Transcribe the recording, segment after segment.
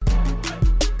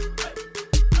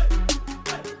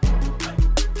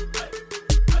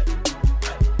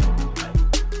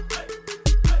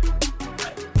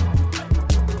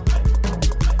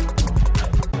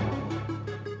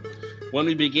When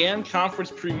we began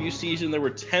conference preview season, there were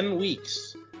 10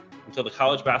 weeks until the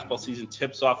college basketball season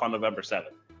tips off on November 7th.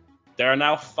 There are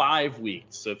now 5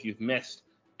 weeks, so if you've missed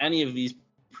any of these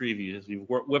previews, we've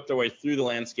whipped our way through the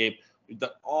landscape. We've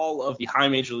done all of the high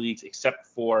major leagues except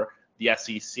for the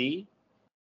SEC,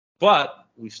 but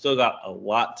we've still got a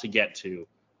lot to get to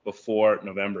before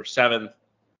November 7th.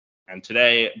 And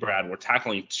today, Brad, we're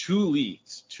tackling 2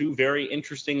 leagues, 2 very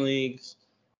interesting leagues,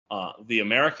 the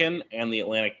American and the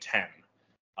Atlantic 10.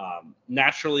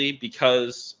 Naturally,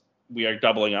 because we are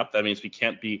doubling up, that means we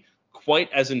can't be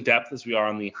quite as in-depth as we are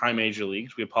on the high major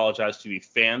leagues. We apologize to the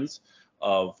fans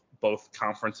of both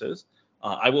conferences.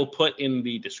 I will put in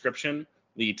the description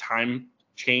the time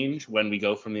change when we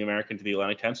go from the American to the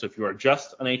Atlantic 10. So if you are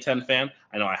just an A-10 fan,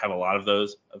 I know I have a lot of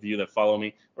those of you that follow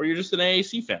me, or you're just an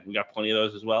AAC fan. We got plenty of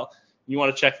those as well. You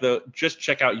want to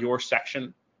check out your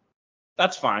section.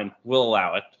 That's fine. We'll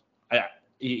allow it.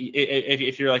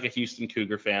 If you're like a Houston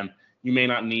Cougar fan, you may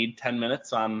not need 10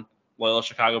 minutes on Loyola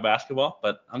Chicago basketball,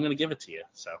 but I'm going to give it to you,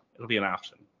 so it'll be an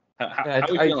option. How are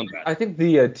we feeling, Brad? I think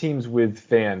the teams with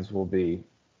fans will be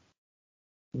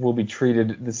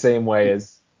treated the same way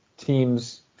as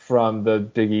teams from the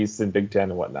Big East and Big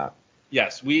Ten and whatnot.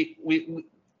 Yes, we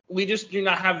just do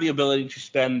not have the ability to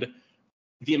spend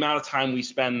the amount of time we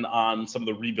spend on some of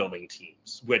the rebuilding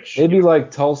teams, which maybe like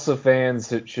Tulsa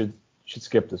fans should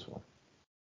skip this one.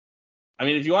 I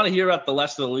mean, if you want to hear about the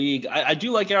rest of the league, I do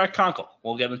like Eric Conkle.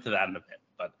 We'll get into that in a bit.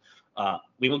 But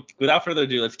without further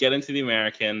ado, let's get into the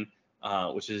American,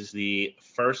 which is the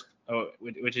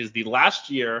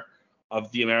last year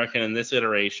of the American in this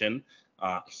iteration.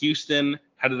 Houston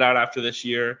headed out after this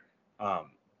year,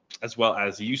 as well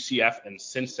as UCF and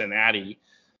Cincinnati.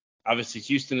 Obviously,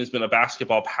 Houston has been a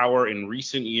basketball power in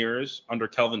recent years under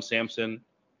Kelvin Sampson.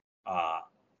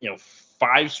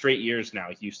 5 straight years now,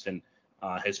 Houston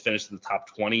has finished in the top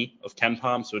 20 of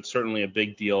KenPom, so it's certainly a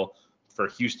big deal for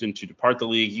Houston to depart the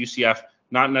league. UCF,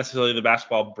 not necessarily the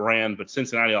basketball brand, but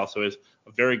Cincinnati also is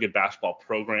a very good basketball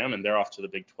program, and they're off to the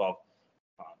Big 12.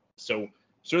 So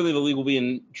certainly the league will be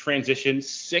in transition.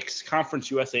 6 Conference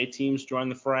USA teams join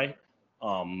the fray.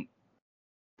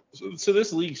 So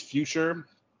this league's future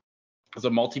as a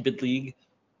multi-bid league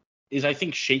is, I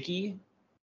think, shaky.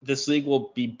 This league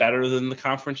will be better than the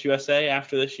Conference USA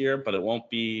after this year, but it won't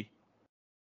be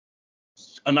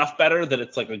enough better that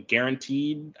it's like a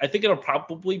guaranteed. I think it'll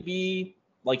probably be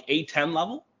like A-10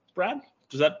 level, Brad.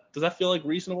 Does that feel like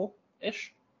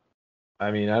reasonable-ish?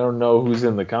 I mean, I don't know who's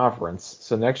in the conference.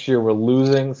 So next year we're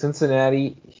losing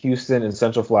Cincinnati, Houston, and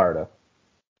Central Florida.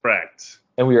 Correct.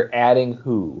 And we are adding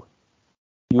who?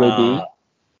 UAB?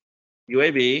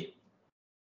 UAB.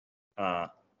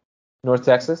 North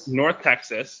Texas? North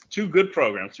Texas. 2 good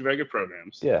programs, 2 very good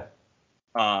programs. Yeah.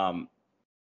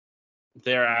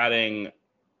 They're adding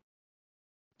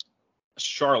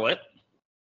Charlotte.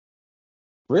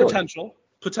 Really? Potential.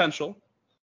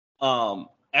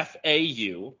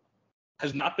 FAU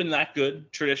has not been that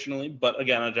good traditionally, but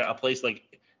again, a place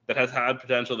like that has had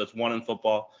potential, that's won in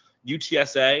football.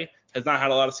 UTSA has not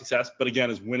had a lot of success, but again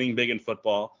is winning big in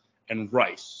football. And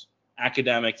Rice,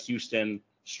 academic Houston,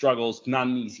 struggles, not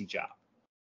an easy job.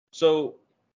 So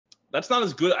that's not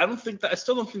as good. I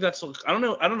still don't think that's. I don't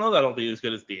know that'll be as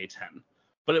good as the A-10,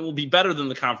 but it will be better than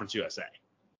the Conference USA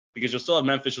because you'll still have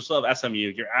Memphis, you'll still have SMU,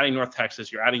 you're adding North Texas,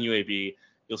 you're adding UAB,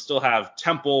 you'll still have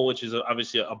Temple, which is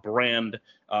obviously a brand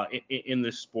in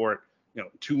this sport.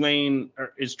 Tulane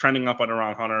is trending up under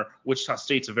Ron Hunter. Wichita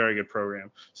State's a very good program.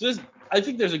 So I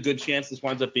think there's a good chance this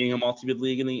winds up being a multi-bid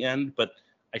league in the end, but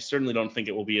I certainly don't think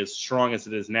it will be as strong as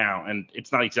it is now, and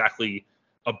it's not exactly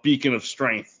a beacon of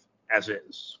strength as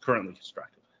is currently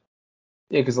constructed.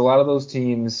 Yeah, because a lot of those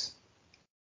teams,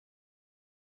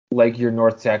 like your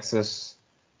North Texas,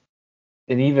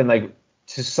 and even like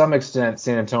to some extent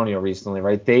San Antonio recently,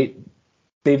 right? They've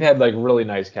had like really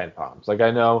nice KenPoms. Like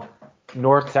I know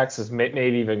North Texas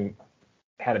maybe even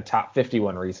had a top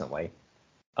 51 recently.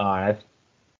 I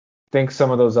think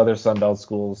some of those other Sun Belt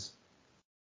schools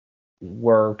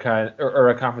were or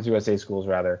a Conference USA schools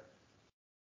rather,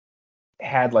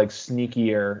 had like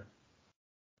sneakier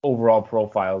overall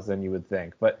profiles than you would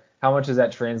think. But how much does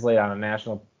that translate on a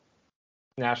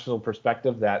national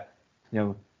perspective? That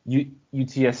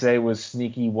UTSA was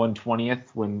sneaky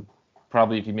 120th when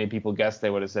probably if you made people guess they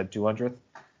would have said 200th.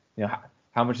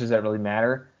 How much does that really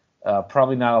matter?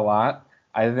 Probably not a lot.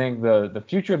 I think the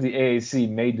future of the AAC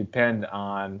may depend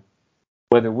on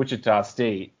whether Wichita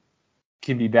State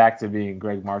can be back to being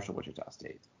Greg Marshall Wichita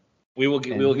State. We will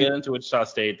get into Wichita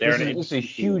State. This is a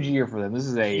huge year for them. This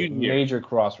is a major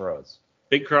crossroads.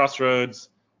 Big crossroads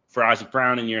for Isaac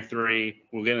Brown in year 3.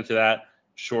 We'll get into that.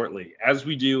 shortly. As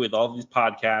we do with all these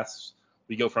podcasts,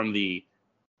 we go from the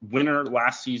winner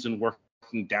last season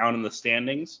working down in the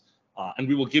standings, and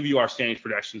we will give you our standings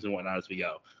projections and whatnot as we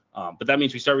go. But that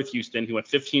means we start with Houston, who went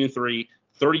 15-3,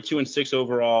 32-6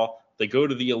 overall. They go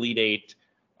to the Elite Eight.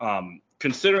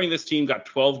 Considering this team got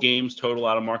 12 games total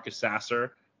out of Marcus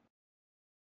Sasser,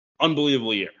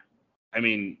 unbelievable year. I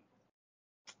mean,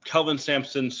 Kelvin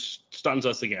Sampson stuns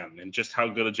us again and just how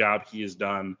good a job he has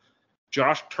done.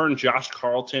 Turned Josh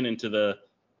Carlton into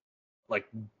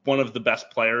one of the best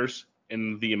players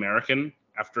in the American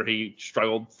after he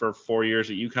struggled for 4 years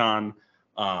at UConn.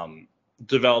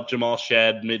 Developed Jamal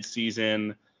Shed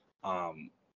midseason.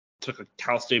 Took a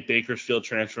Cal State Bakersfield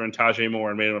transfer in Tajay Moore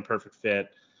and made him a perfect fit.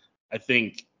 I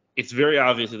think it's very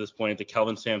obvious at this point that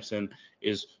Kelvin Sampson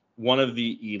is one of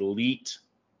the elite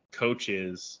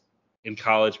coaches in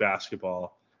college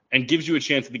basketball and gives you a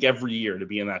chance, I think, every year to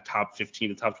be in that top 15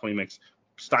 to top 20 mix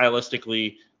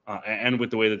stylistically and with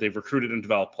the way that they've recruited and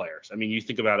developed players. I mean, you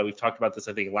think about it. We've talked about this,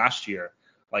 I think, last year.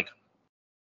 Like,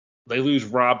 they lose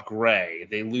Rob Gray.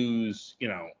 They lose,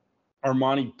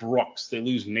 Armani Brooks. They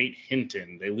lose Nate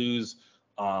Hinton. They lose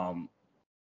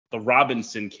the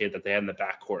Robinson kid that they had in the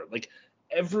backcourt. Like,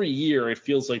 every year it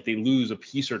feels like they lose a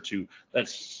piece or two.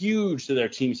 That's huge to their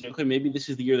team. You say, okay, maybe this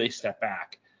is the year they step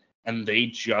back. And they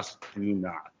just do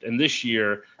not. And this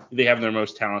year, they have their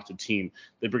most talented team.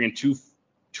 They bring in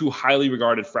two highly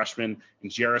regarded freshmen, in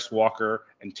Jarris Walker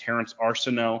and Terrence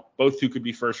Arsenault, both who could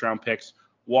be first-round picks.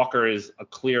 Walker is a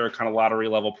clear kind of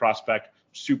lottery-level prospect,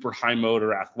 super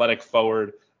high-motor, athletic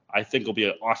forward. I think will be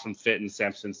an awesome fit in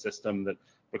Sampson's system that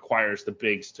requires the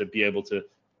bigs to be able to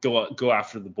go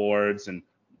after the boards and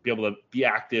be able to be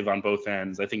active on both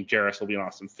ends. I think Jarris will be an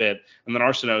awesome fit. And then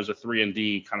Arsenault is a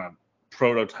 3-and-D kind of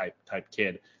prototype type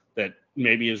kid that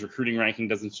maybe his recruiting ranking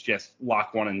doesn't suggest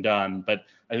lock one and done, but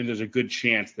I think there's a good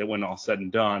chance that when all said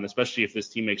and done, especially if this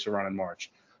team makes a run in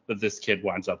March, that this kid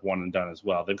winds up one and done as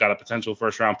well. They've got a potential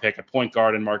first round pick at point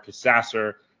guard in Marcus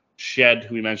Sasser. Shed,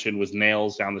 who we mentioned, was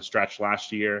nails down the stretch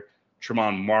last year.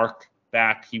 Tremont Mark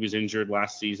back. He was injured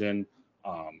last season.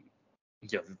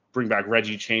 Bring back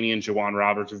Reggie Chaney and Jawan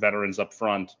Roberts, veterans up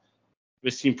front.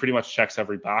 This team pretty much checks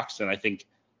every box, and I think,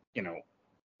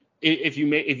 if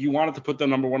you wanted to put them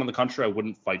number one in the country, I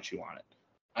wouldn't fight you on it.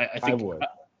 I think I would.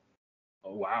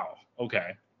 Oh, wow.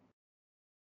 Okay.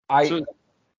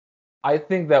 I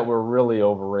think that we're really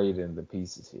overrating the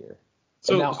pieces here.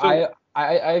 So now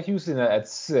I have Houston at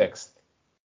 6th,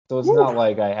 so it's not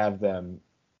like I have them,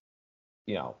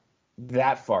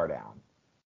 that far down.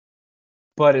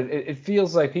 But it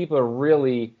feels like people are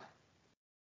really.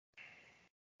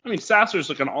 I mean, Sasser's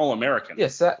like an All-American. Yeah,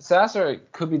 Sasser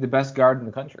could be the best guard in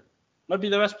the country. Might be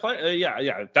the best player.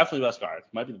 Yeah, definitely the best guard.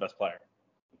 Might be the best player.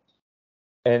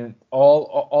 And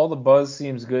all the buzz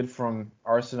seems good from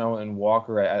Arsenault and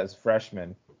Walker as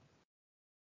freshmen.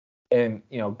 And,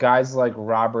 guys like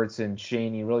Roberts and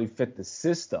Chaney really fit the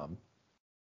system.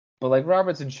 But,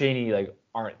 Roberts and Chaney,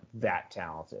 aren't that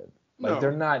talented.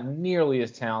 They're not nearly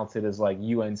as talented as,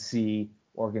 UNC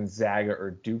or Gonzaga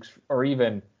or Duke's or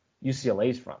even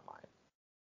UCLA's front line.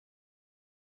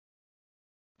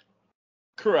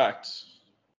 Correct.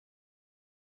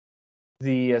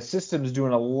 The system's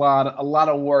doing a lot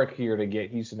of work here to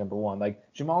get Houston number one.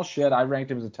 Jamal Shed, I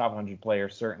ranked him as a top 100 player,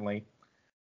 certainly.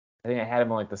 I think I had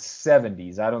him in the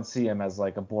 70s. I don't see him as a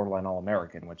borderline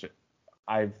All-American, which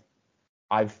I've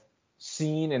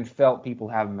seen and felt people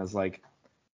have him as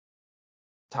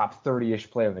top 30-ish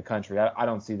player in the country. I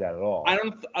don't see that at all.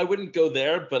 I wouldn't go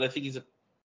there, but I think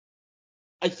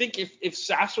I think if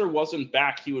Sasser wasn't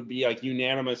back, he would be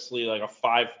unanimously a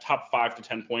top 5 to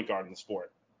 10 point guard in the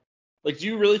sport. Do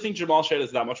you really think Jamal Shed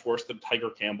is that much worse than Tiger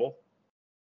Campbell?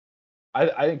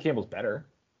 I think Campbell's better.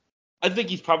 I think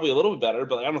he's probably a little bit better,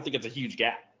 but I don't think it's a huge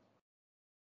gap.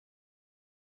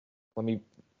 Let me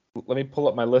pull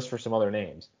up my list for some other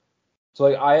names.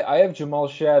 So I have Jamal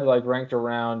Shed ranked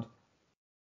around, in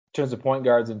terms of point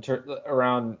guards,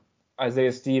 around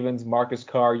Isaiah Stevens, Marcus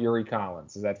Carr, Yuri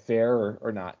Collins. Is that fair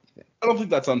or not? I don't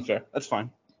think that's unfair. That's fine.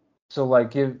 So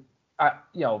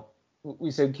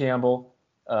we said Campbell,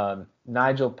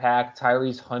 Nigel Pack,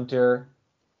 Tyrese Hunter,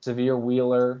 Severe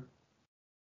Wheeler,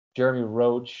 Jeremy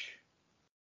Roach.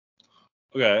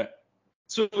 Okay.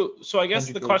 So I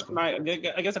guess the question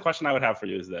I would have for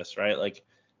you is this, right?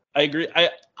 I agree.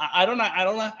 I don't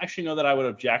actually know that I would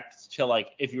object to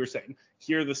if you were saying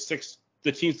here are the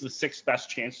teams with the 6 best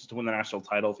chances to win the national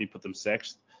title if you put them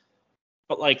 6th.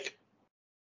 But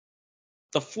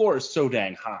the floor is so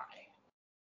dang high.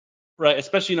 Right,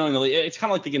 especially knowing the league. It's kind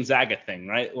of like the Gonzaga thing,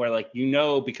 right? Where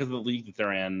because of the league that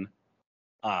they're in,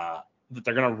 that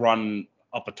they're going to run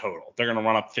up a total. They're going to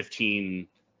run up 15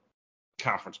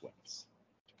 conference wins.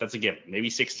 That's a given. Maybe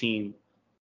 16,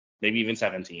 maybe even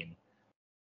 17.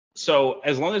 So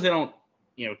as long as they don't,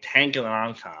 tank in the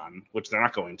non-con, which they're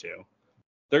not going to,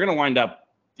 they're going to wind up,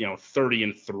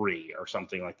 30-3 or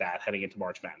something like that heading into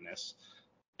March Madness.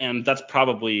 And that's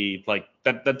probably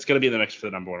that's going to be the mix for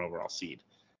the number 1 overall seed.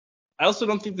 I also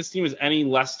don't think this team is any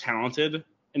less talented.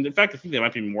 And in fact, I think they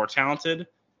might be more talented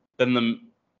than the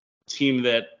team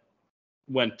that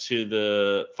went to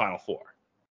the Final Four.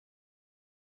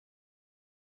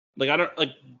 I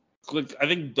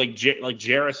think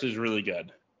Jarris is really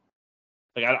good.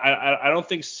 I don't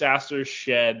think Sasser,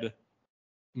 Shed,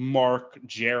 Mark,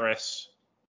 Jarris,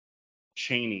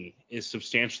 Chaney is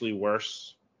substantially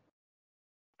worse.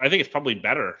 I think it's probably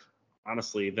better,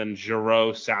 honestly, than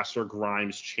Giroux, Sasser,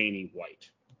 Grimes, Chaney, White.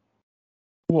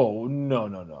 Whoa,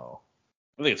 no.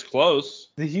 I think it's close.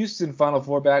 The Houston Final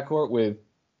Four backcourt with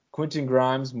Quentin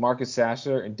Grimes, Marcus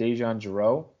Sasser, and Dejan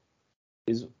Giroux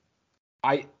is,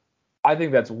 I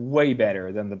think that's way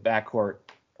better than the backcourt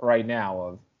right now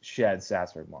of Shed,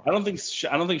 Sasser, and Mark. I don't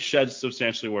think Shed's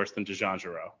substantially worse than Dejan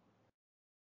Giroux.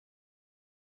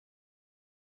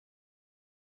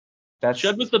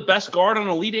 Shed was the best guard on an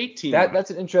Elite 8 team.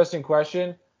 That's an interesting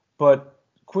question, but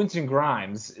Quentin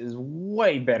Grimes is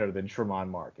way better than Tremont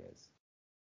Marcus.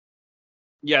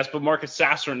 Yes, but Marcus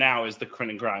Sasser now is the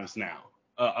Quentin Grimes now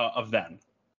of them.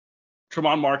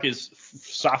 Tremont Mark is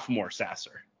sophomore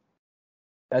Sasser.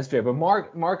 That's fair, but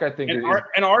Mark I think and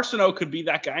Arsenault could be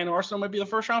that guy, and Arsenault might be the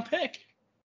first round pick.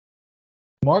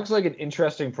 Mark's like an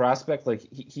interesting prospect. Like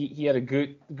he had a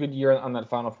good year on that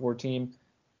Final Four team.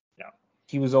 Yeah.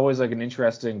 He was always like an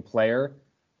interesting player.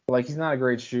 Like he's not a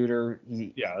great shooter.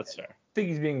 Yeah, that's fair. I think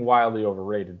he's being wildly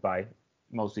overrated by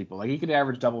most people. Like he could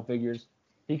average double figures.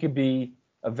 He could be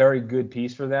a very good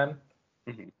piece for them.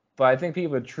 Mm-hmm. But I think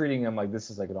people are treating him like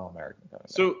this is like an All-American kind of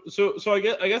So I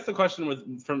guess the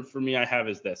question for me I have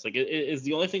is this: like, is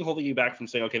the only thing holding you back from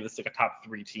saying, okay, this is like a top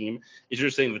 3 team, is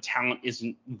you're saying the talent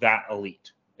isn't that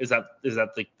elite? Is that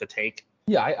the take?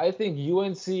 Yeah, I think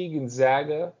UNC,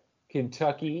 Gonzaga,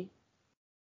 Kentucky,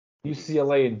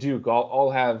 UCLA, and Duke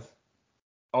all have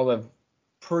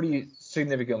pretty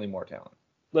significantly more talent.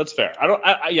 That's fair. I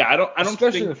don't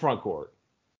especially think, in the front court.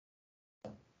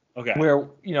 Okay. Where,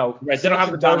 right, they don't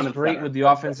have the dominant great center. with the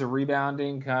offensive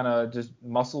rebounding, kind of just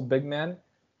muscle big men,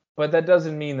 but that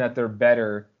doesn't mean that they're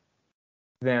better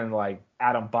than like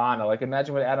Adam Bana. Like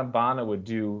imagine what Adam Bana would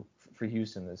do for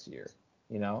Houston this year,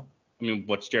 I mean,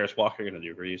 what's Jarris Walker going to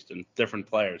do for Houston? Different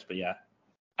players, but yeah.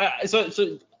 I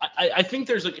think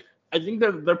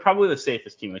they're probably the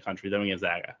safest team in the country, then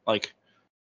Gonzaga. Like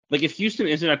if Houston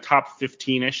isn't a top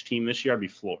 15-ish team this year, I'd be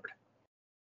floored.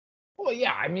 Well,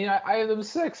 yeah, I mean, I have them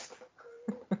 6th.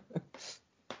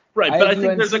 Right, but I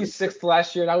think there's 6th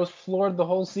last year, and I was floored the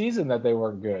whole season that they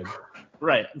weren't good.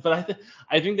 Right, but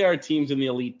I think there are teams in the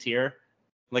elite tier.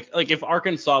 Like if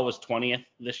Arkansas was 20th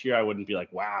this year, I wouldn't be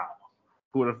like, wow,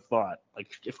 who would have thought?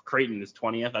 Like if Creighton is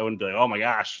 20th, I wouldn't be like, oh my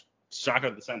gosh, shock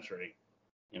of the century.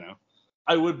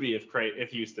 I would be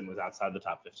if Houston was outside the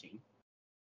top 15.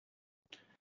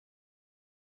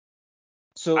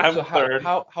 So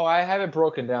how I have it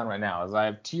broken down right now is I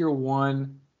have tier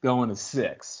 1 going to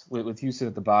 6 with Houston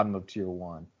at the bottom of tier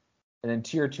 1, and then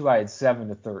tier 2 I had 7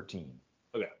 to 13.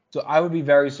 Okay. So I would be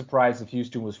very surprised if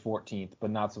Houston was 14th, but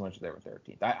not so much they were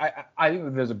 13th. I think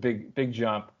that there's a big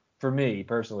jump for me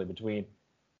personally between.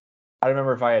 I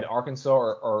remember if I had Arkansas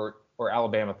or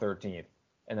Alabama 13th,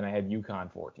 and then I had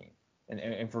UConn 14th,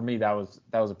 and for me that was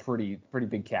a pretty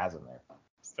big chasm there.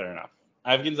 Fair enough.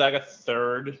 I have Gonzaga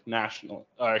third nationally.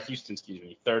 I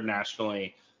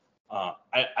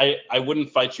wouldn't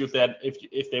fight you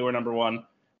if they were number 1.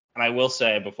 And I will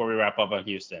say before we wrap up on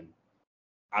Houston,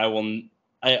 I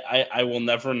will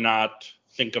never not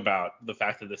think about the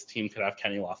fact that this team could have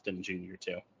Kenny Lofton Jr.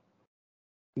 too.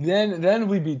 Then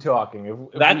we'd be talking. If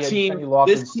that we had team, Kenny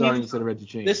Lofton starting instead of Reggie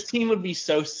James. This team would be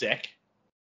so sick.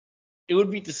 It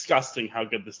would be disgusting how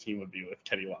good this team would be with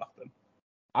Kenny Lofton.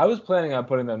 I was planning on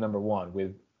putting them number 1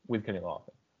 with Kenny Lofton.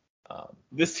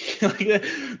 This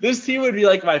team would be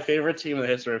like my favorite team in the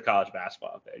history of college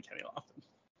basketball if they had Kenny Lofton.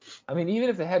 I mean, even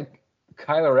if they had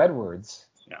Kyler Edwards.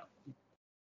 Yeah.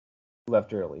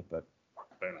 Left early, but.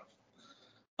 Fair enough.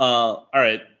 All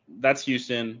right, that's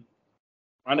Houston.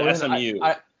 On to SMU.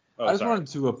 I just wanted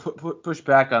to push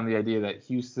back on the idea that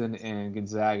Houston and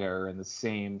Gonzaga are in the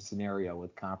same scenario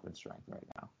with conference strength right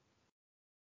now.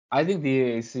 I think the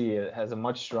AAC has a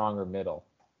much stronger middle.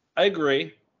 I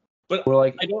agree, but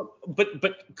I don't.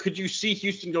 But could you see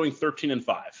Houston going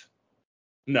 13-5?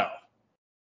 No.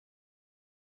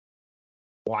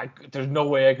 There's no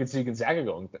way I could see Gonzaga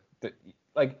going.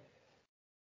 Like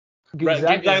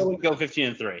Gonzaga would go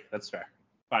 15-3. That's fair.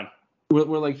 Fine. We're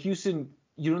like Houston.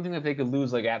 You don't think that they could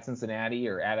lose like at Cincinnati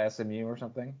or at SMU or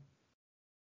something?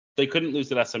 They couldn't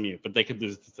lose at SMU, but they could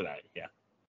lose to Cincinnati. Yeah.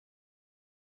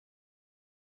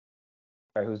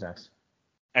 All right, who's next?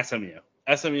 SMU.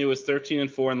 SMU was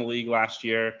 13-4 in the league last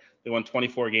year. They won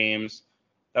 24 games.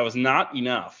 That was not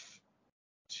enough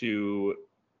to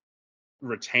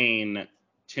retain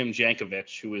Tim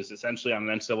Jankovich, who was essentially on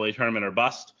an NCAA tournament or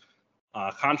bust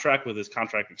contract with his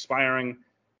contract expiring,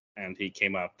 and he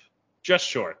came up just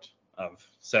short of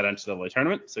said NCAA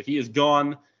tournament. So he is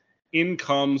gone. In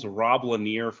comes Rob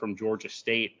Lanier from Georgia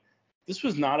State. This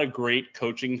was not a great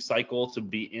coaching cycle to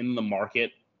be in the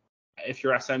market if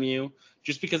you're SMU,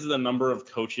 just because of the number of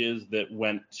coaches that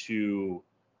went to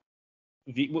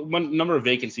the number of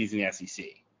vacancies in the SEC,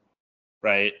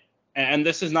 right? And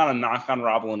this is not a knock on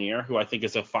Rob Lanier, who I think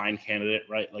is a fine candidate,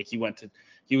 right? Like he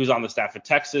was on the staff at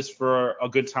Texas for a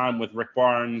good time with Rick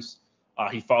Barnes.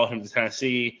 He followed him to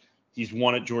Tennessee. He's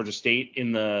won at Georgia State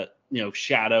in the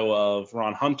shadow of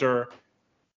Ron Hunter.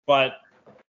 But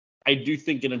I do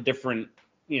think in a different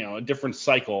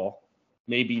cycle,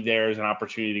 maybe there's an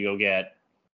opportunity to go get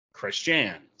Chris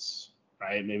Jans,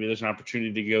 right? Maybe there's an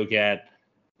opportunity to go get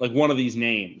like one of these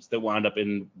names that wound up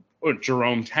or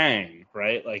Jerome Tang,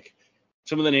 right? Like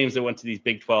some of the names that went to these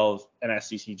Big 12 and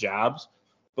SEC jobs.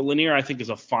 But Lanier, I think, is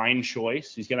a fine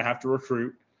choice. He's going to have to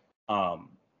recruit.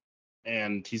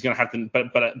 And he's going to have to,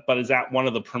 but is that one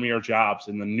of the premier jobs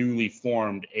in the newly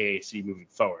formed AAC moving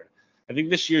forward? I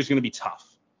think this year is going to be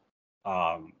tough.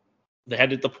 They had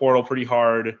to hit the portal pretty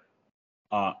hard,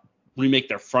 remake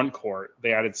their front court.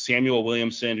 They added Samuel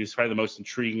Williamson, who's probably the most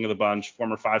intriguing of the bunch,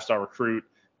 former 5-star recruit,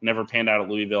 never panned out at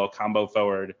Louisville, combo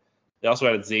forward. They also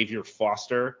added Xavier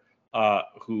Foster,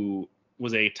 who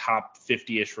was a top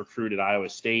 50-ish recruit at Iowa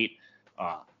State.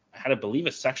 Had, I believe,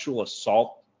 a sexual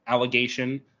assault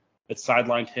allegation that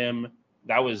sidelined him.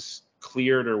 That was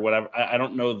cleared or whatever. I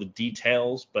don't know the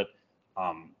details, but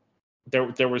I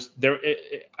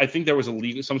think there was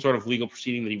some sort of legal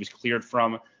proceeding that he was cleared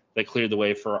from that cleared the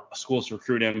way for schools to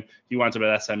recruit him. He winds up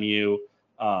at SMU.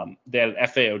 They had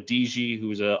F.A. Odigi, who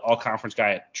was an all-conference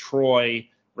guy at Troy.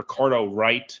 Ricardo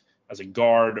Wright as a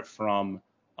guard from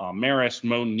Marist.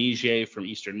 Mo Nije from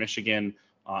Eastern Michigan.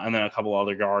 And then a couple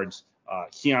other guards. A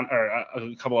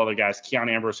couple other guys. Keon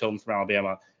Ambrose Hilton from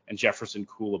Alabama. And Jefferson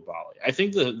Koulibaly. I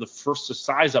think the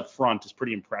size up front is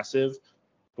pretty impressive,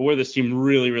 but where this team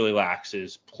really, really lacks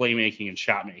is playmaking and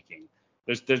shot making.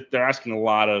 They're asking a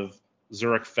lot of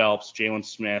Zurich Phelps, Jalen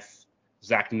Smith,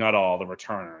 Zach Nuttall, the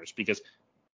returners, because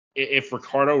if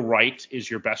Ricardo Wright is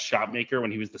your best shot maker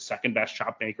when he was the second best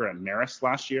shot maker at Marist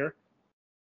last year,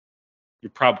 you're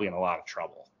probably in a lot of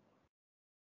trouble.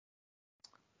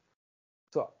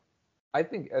 So I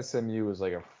think SMU is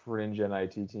like a fringe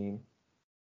NIT team.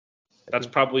 That's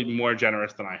probably more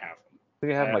generous than I have. I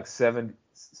think I have like 70-ish,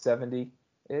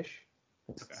 okay.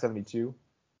 72.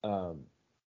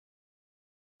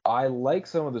 I like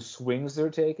some of the swings they're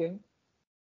taking,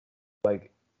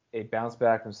 like a bounce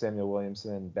back from Samuel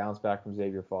Williamson, bounce back from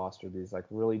Xavier Foster, these like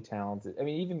really talented. I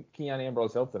mean, even Keon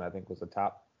Ambrose Hilton, I think, was a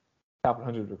top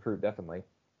 100 recruit, definitely.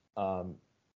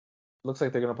 Looks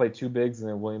like they're going to play two bigs and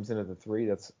then Williamson at the three.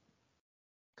 That's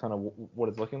kind of what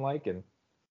it's looking like. And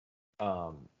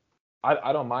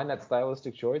I don't mind that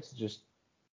stylistic choice. Just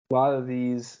a lot of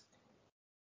these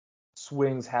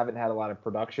swings haven't had a lot of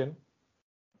production.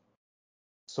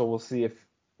 So we'll see if,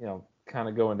 kind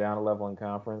of going down a level in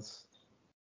conference,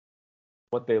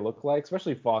 what they look like,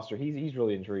 especially Foster. He's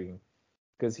really intriguing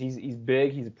because he's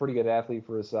big. He's a pretty good athlete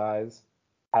for his size.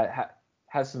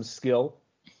 Has some skill.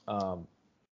 He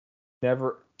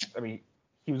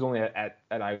was only at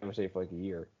Iowa State for like a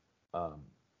year.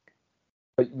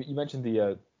 But you mentioned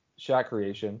the shot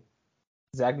creation.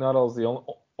 Zach Nuttall is the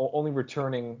only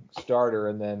returning starter,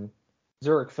 and then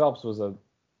Zurich Phelps was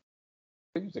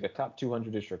I think he was like a top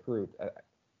 200-ish recruit. I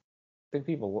think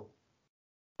people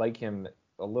like him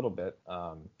a little bit.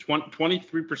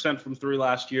 23% from three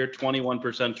last year,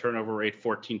 21% turnover rate,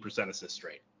 14% assist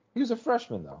rate. He was a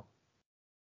freshman though.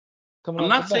 I'm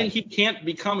not saying he can't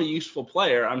become a useful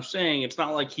player. I'm saying it's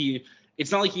not like he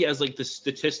has like the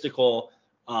statistical,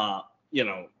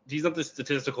 he's not the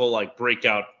statistical like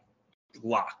breakout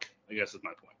lock, I guess is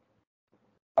my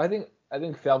point. I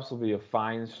think Phelps will be a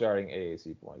fine starting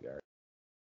AAC point guard.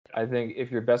 I think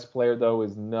if your best player though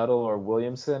is Nuttall or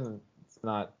Williamson,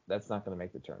 that's not going to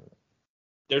make the tournament.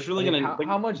 There's really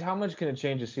how much can a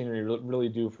change of scenery really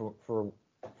do for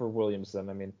Williamson?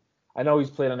 I mean, I know he's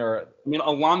played under.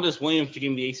 Alondas Williams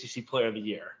became the ACC Player of the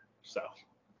Year, so.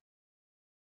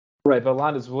 Right, but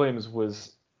Alondes Williams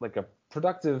was like a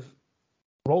productive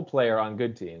role player on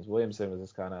good teams. Williamson was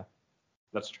just kind of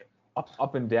That's true.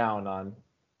 up and down on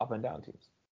up and down teams.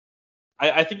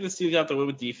 I think this team's going to have to win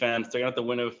with defense. They're going to have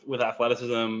to win with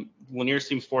athleticism. Lanier's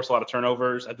teams force a lot of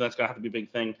turnovers. I think that's going to have to be a big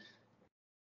thing.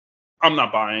 I'm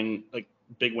not buying like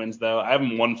big wins, though. I have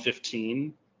them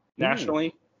 115 nationally.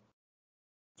 Ooh.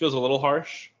 Feels a little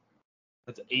harsh.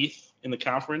 That's 8th in the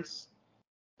conference.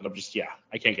 But I'm just,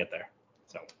 I can't get there.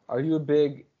 So. Are you a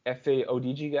big FA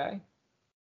ODG guy?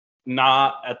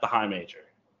 Not at the high major.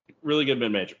 Really good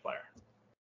mid-major player.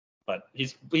 But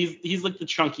he's like the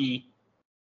chunky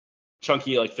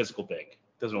like physical big.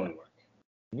 Doesn't really work.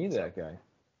 You need that guy.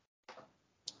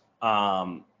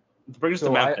 Bring us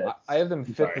to Memphis. I have them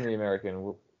 5th in the American.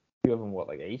 You have them what,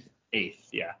 like 8th? 8th,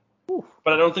 yeah. Oof.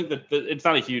 But I don't think that it's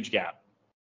not a huge gap.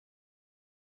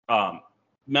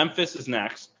 Memphis is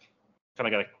next. Kind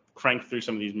of got to crank through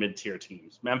some of these mid-tier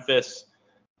teams. Memphis,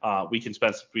 we should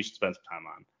spend some time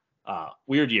on.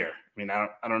 Weird year. I mean,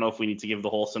 I don't know if we need to give the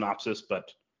whole synopsis,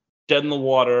 but dead in the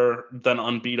water, then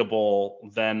unbeatable,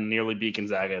 then nearly beat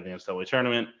Gonzaga at the NCAA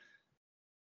tournament.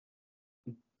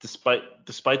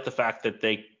 Despite the fact that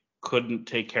they couldn't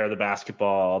take care of the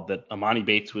basketball, that Amani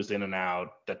Bates was in and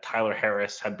out, that Tyler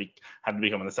Harris had to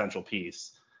become an essential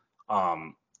piece.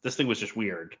 This thing was just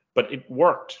weird, but it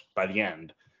worked by the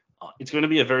end. It's going to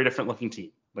be a very different looking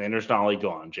team. Landers Nolly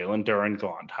gone, Jalen Duren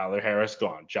gone, Tyler Harris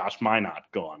gone, Josh Minot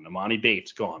gone, Amani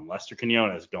Bates gone, Lester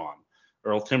Quinones gone,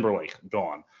 Earl Timberlake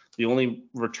gone. The only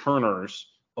returners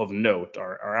of note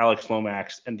are Alex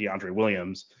Lomax and DeAndre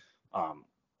Williams.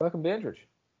 Malcolm Dandridge.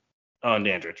 Oh,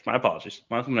 Dandridge. My apologies.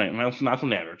 Malcolm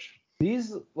Dandridge.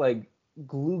 These like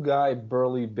glue guy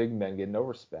burly big men get no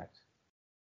respect.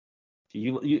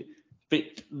 The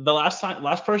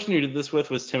last person you did this with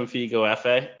was Timothy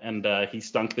Goefe, and he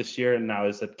stunk this year, and now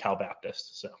is at Cal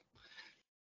Baptist. So,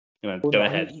 go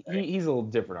ahead. He's a little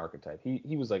different archetype.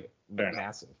 He was like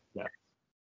massive. Yeah.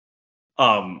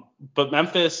 But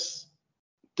Memphis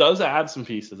does add some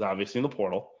pieces, obviously, in the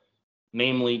portal,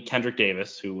 namely Kendrick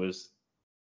Davis, who was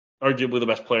arguably the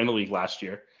best player in the league last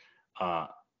year.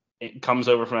 It comes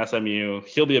over from SMU.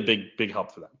 He'll be a big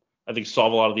help for them. I think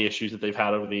solve a lot of the issues that they've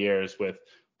had over the years with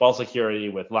ball security,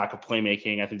 with lack of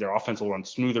playmaking. I think their offense will run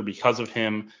smoother because of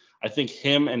him. I think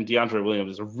him and DeAndre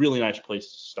Williams is a really nice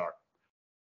place to start.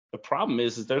 The problem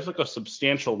is there's like a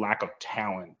substantial lack of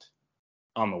talent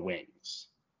on the wings.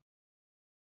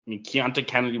 I mean, Keontae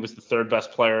Kennedy was the 3rd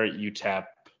best player at UTEP.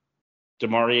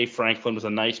 Demarie Franklin was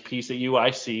a nice piece at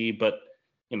UIC, but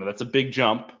that's a big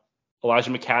jump.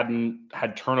 Elijah McCadden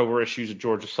had turnover issues at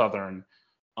Georgia Southern.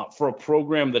 For a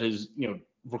program that is,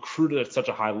 recruited at such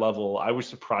a high level, I was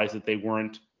surprised that they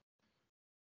weren't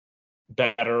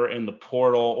better in the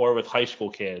portal or with high school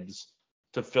kids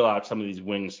to fill out some of these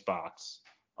wing spots.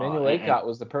 Manuel Acott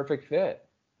was the perfect fit.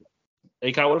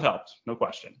 Acott would have helped, no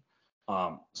question.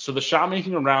 So the shot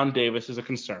making around Davis is a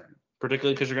concern,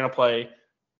 particularly because you're going to play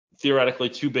theoretically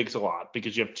 2 bigs a lot,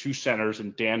 because you have 2 centers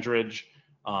in Dandridge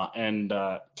and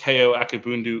Keo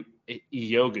Akebundu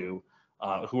Iyogu,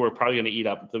 who are probably going to eat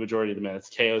up the majority of the minutes.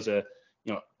 Keo's a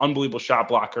unbelievable shot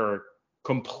blocker,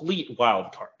 complete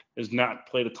wild card. Has not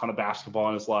played a ton of basketball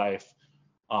in his life.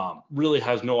 Really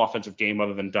has no offensive game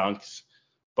other than dunks,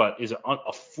 but is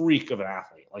a freak of an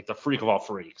athlete, like the freak of all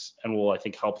freaks, and will, I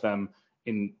think, help them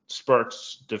in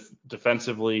spurts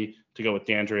defensively to go with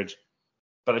Dandridge.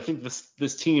 But I think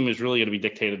this team is really going to be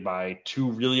dictated by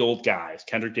 2 really old guys,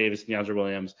 Kendrick Davis and DeAndre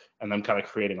Williams, and them kind of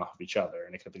creating off of each other.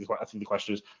 And I think the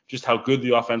question is just how good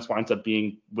the offense winds up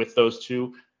being with those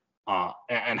 2,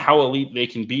 and how elite they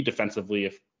can be defensively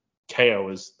if KO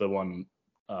is the one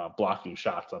blocking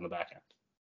shots on the back end.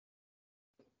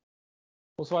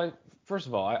 Well, so first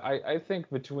of all, I think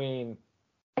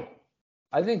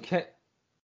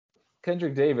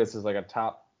Kendrick Davis is like a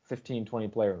top 15, 20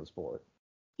 player in the sport.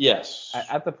 Yes.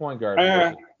 At the point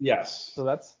guard. Yes. So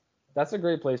that's a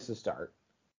great place to start.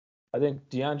 I think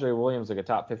DeAndre Williams is like a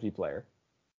top 50 player.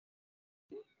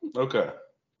 Okay.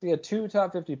 So you got 2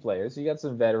 top 50 players. You got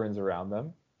some veterans around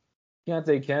them.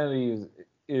 Keontae Kennedy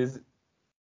is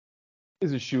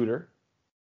a shooter.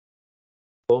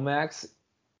 Lomax,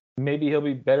 maybe he'll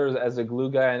be better as a glue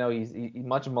guy. I know he's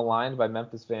much maligned by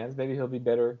Memphis fans. Maybe he'll be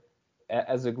better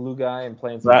as a glue guy and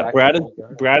playing some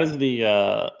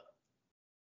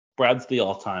Brad's the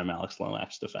all-time Alex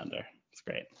Lomax defender. It's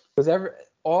great. Because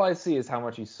all I see is how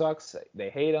much he sucks. They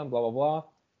hate him, blah, blah, blah.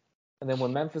 And then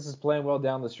when Memphis is playing well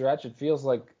down the stretch, it feels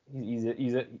like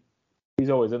he's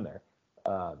always in there.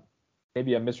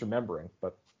 Maybe I'm misremembering,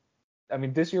 but I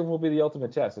mean, this year will be the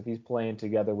ultimate test if he's playing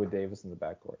together with Davis in the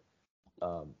backcourt.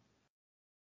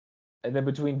 And then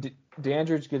between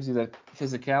Dandridge gives you the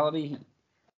physicality.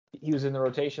 He was in the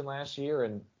rotation last year,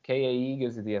 and KAE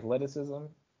gives you the athleticism.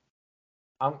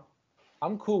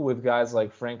 I'm cool with guys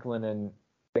like Franklin and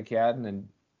McCadden and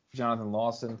Jonathan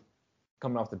Lawson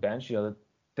coming off the bench. That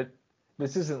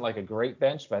this isn't like a great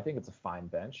bench, but I think it's a fine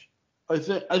bench. I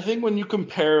think when you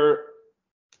compare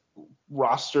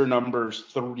roster numbers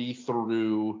 30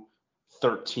 through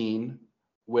 13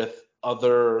 with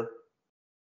other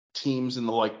teams in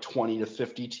the like 20 to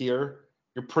 50 tier,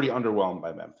 you're pretty underwhelmed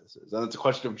by Memphis's. And it's a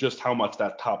question of just how much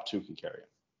that top two can carry.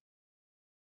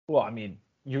 Well, I mean,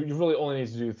 you really only need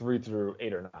to do 3 through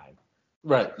 8 or 9.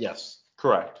 Right. Yes.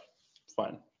 Correct.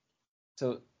 Fine.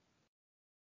 So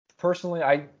personally,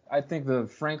 I think the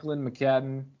Franklin,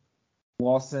 McCadden,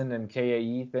 Lawson, and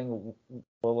KAE thing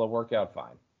will work out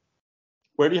fine.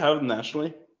 Where do you have them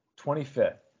nationally?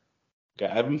 25th.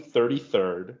 Okay, I have them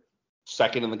 33rd,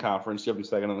 second in the conference. You have them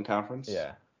second in the conference?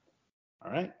 Yeah.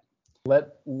 All right.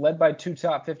 Led by 2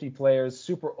 top 50 players,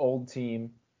 super old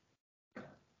team. I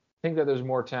think that there's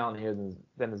more talent here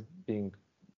than is being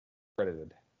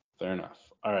credited. Fair enough.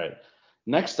 All right.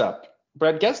 Next up,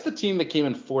 Brad, guess the team that came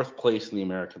in 4th place in the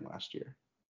American last year.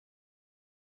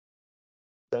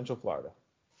 Central Florida.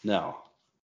 No.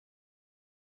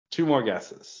 2 more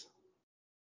guesses.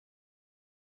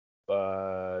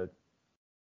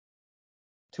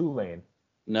 Tulane.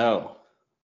 No.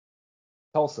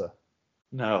 Tulsa.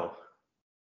 No.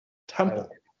 Temple.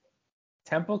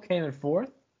 Temple came in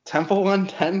 4th? Temple won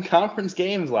 10 conference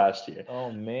games last year.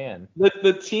 Oh, man.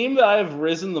 The team that I've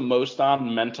risen the most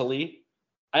on mentally,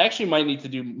 I actually might need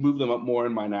to move them up more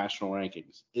in my national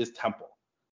rankings, is Temple.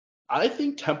 I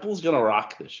think Temple's going to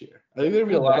rock this year. I think they're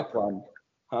going to be a lot of fun.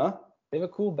 Huh? They have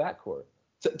a cool backcourt.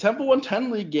 Temple won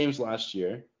 10 league games last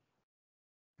year.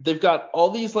 They've got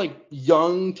all these like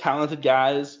young, talented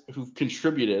guys who've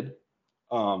contributed,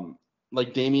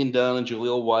 like Damian Dunn and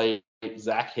Jaleel White,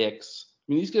 Zach Hicks.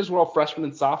 I mean, these guys were all freshmen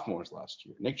and sophomores last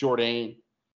year. Nick Jourdain.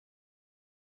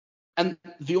 And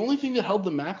the only thing that held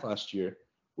them back last year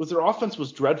was their offense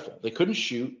was dreadful. They couldn't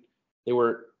shoot. They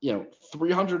were,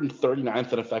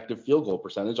 339th in effective field goal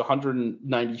percentage,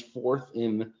 194th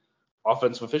in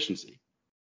offensive efficiency.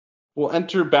 We'll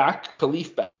enter back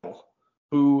Khalif Battle,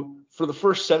 who for the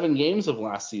first 7 games of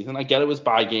last season, I get it was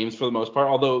bye games for the most part,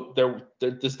 although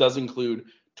this does include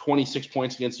 26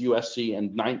 points against USC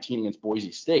and 19 against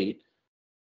Boise State.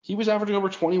 He was averaging over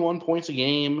 21 points a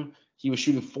game. He was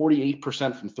shooting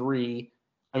 48% from 3.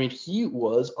 I mean, he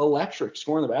was electric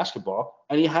scoring the basketball,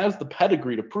 and he has the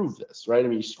pedigree to prove this, right? I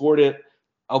mean, he scored it,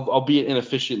 albeit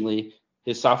inefficiently,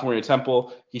 his sophomore year at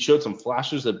Temple. He showed some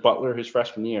flashes at Butler his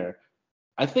freshman year.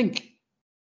 I think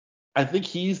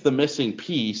he's the missing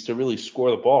piece to really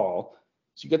score the ball.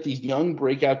 So you've got these young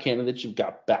breakout candidates. You've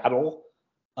got Battle.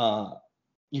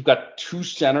 You've got 2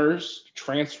 centers,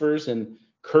 transfers, and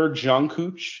Kerr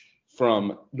Jungkuch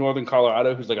from Northern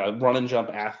Colorado, who's like a run and jump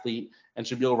athlete, and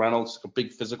Shabil Reynolds, a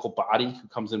big physical body who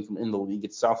comes in from in the league.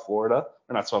 It's South Florida,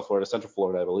 or not South Florida, Central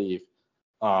Florida, I believe.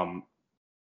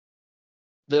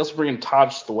 They also bring in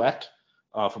Taj Thwett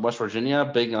from West Virginia,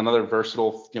 another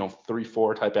versatile,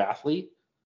 3-4 type athlete.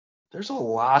 There's a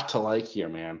lot to like here,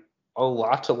 man. A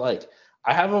lot to like.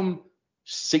 I have them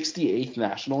 68th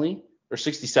nationally, or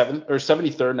 67th, or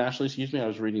 73rd nationally, excuse me. I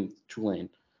was reading Tulane.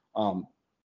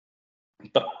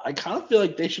 But I kind of feel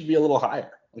like they should be a little higher.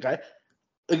 Like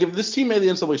if this team made the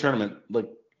NCAA tournament,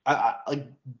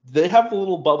 they have a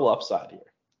little bubble upside here.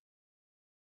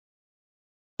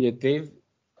 Yeah,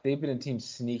 they've been a team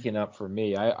sneaking up for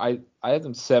me. I have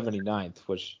them 79th,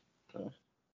 which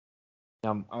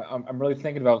I'm really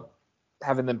thinking about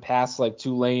having them pass like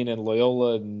Tulane and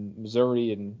Loyola and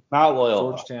Missouri and not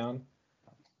Loyola. Georgetown.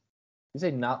 You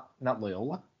say not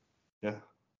Loyola? Yeah,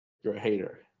 you're a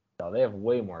hater. No, they have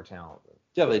way more talent.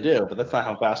 Yeah, they do, but that's not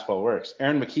how basketball works.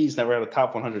 Aaron McKee's never had a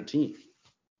top 100 team.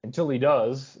 Until he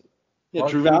does. Yeah,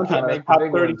 Drew Valentine had a top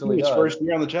 30 team his first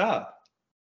year on the job.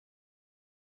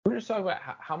 We're just talking about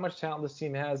how much talent this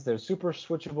team has. They're super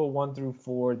switchable 1 through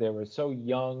 4. They were so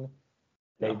young.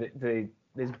 They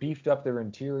beefed up their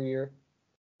interior.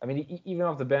 I mean, even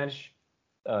off the bench,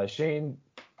 Shane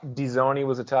Dizoni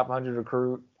was a top 100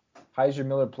 recruit. Heiser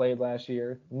Miller played last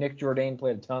year. Nick Jourdain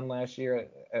played a ton last year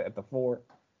at the 4.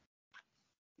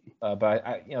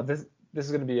 But this is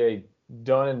going to be a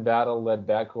Dunn and Battle led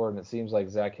backcourt, and it seems like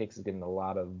Zach Hicks is getting a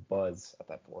lot of buzz at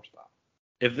that 4 spot.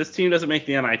 If this team doesn't make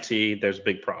the NIT, there's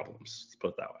big problems. Let's put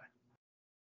it that way.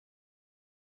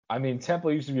 I mean,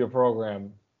 Temple used to be a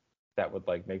program that would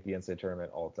make the NCAA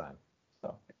tournament all the time.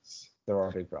 So there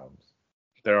are big problems.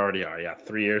 There already are, yeah.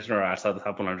 3 years in a row outside the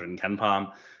top 100 in Ken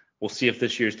Palm. We'll see if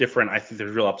this year's different. I think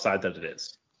there's real upside that it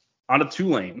is. On to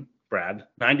Tulane, Brad,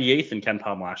 98th in Ken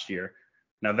Palm last year.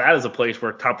 Now that is a place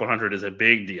where top 100 is a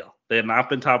big deal. They have not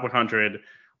been top 100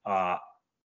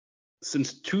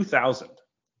 since 2000.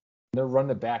 They're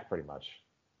running it back pretty much.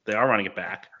 They are running it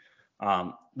back.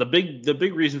 The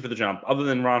big reason for the jump, other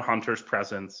than Ron Hunter's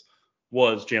presence,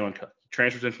 was Jalen Cook. He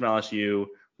transferred in from LSU,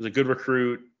 was a good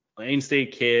recruit, an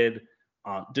in-state kid,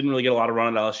 didn't really get a lot of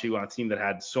run at LSU on a team that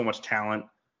had so much talent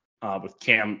with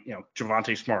Cam,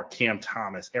 Javonte Smart, Cam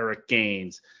Thomas, Eric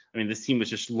Gaines. I mean, this team was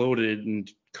just loaded,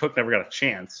 and Cook never got a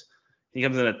chance. He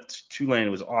comes in at Tulane.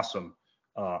 It was awesome.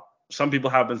 Some people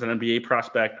have him as an NBA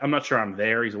prospect. I'm not sure I'm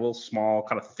there. He's a little small,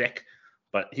 kind of thick,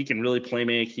 but he can really play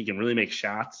make. He can really make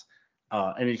shots.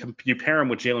 And you pair him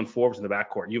with Jalen Forbes in the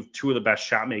backcourt. You have two of the best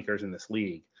shot makers in this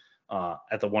league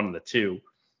at the 1 and the 2.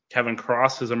 Kevin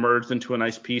Cross has emerged into a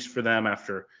nice piece for them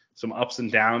after some ups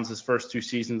and downs his first 2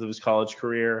 seasons of his college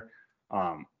career.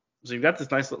 So you've got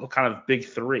this nice little kind of big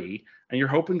 3, and you're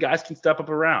hoping guys can step up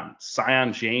around.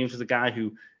 Sion James is a guy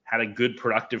who had a good,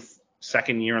 productive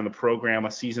second year in the program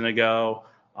a season ago.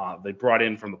 They brought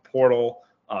in from the portal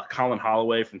Colin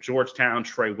Holloway from Georgetown,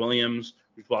 Trey Williams,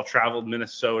 who's well-traveled,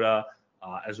 Minnesota,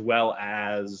 as well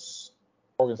as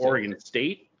Oregon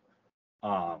State.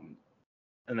 And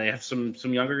they have some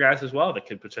younger guys as well that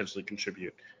could potentially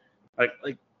contribute.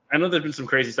 Like I know there's been some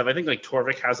crazy stuff. I think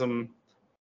Torvik has them.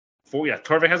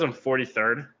 Torvik has them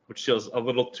 43rd, which feels a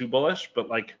little too bullish. But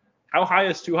how high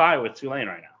is too high with Tulane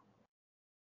right now?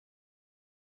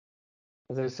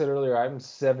 As I said earlier, I'm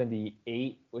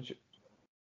 78, which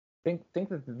think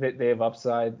that they have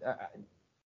upside.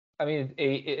 I mean,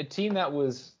 a team that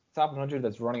was top 100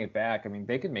 that's running it back. I mean,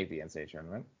 they could make the NCAA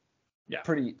tournament. Yeah.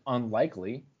 Pretty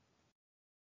unlikely.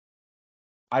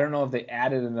 I don't know if they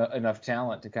added enough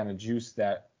talent to kind of juice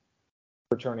that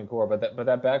returning core, but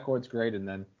that backcourt's great. And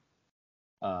then,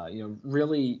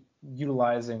 really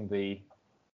utilizing the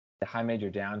high major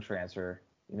down transfer.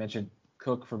 You mentioned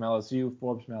Cook from LSU,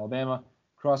 Forbes from Alabama,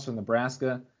 Cross from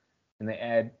Nebraska, and they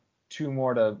add 2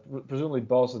 more to presumably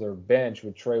bolster their bench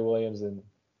with Trey Williams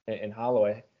and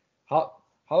Holloway.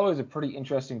 Holloway's a pretty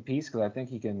interesting piece because I think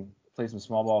he can play some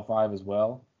small ball 5 as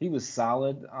well. He was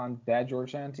solid on bad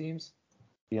Georgetown teams.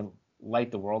 He can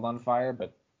light the world on fire,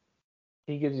 but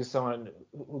he gives you someone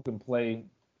who can play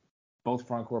both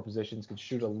front court positions, can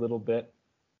shoot a little bit,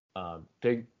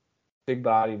 big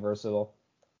body, versatile.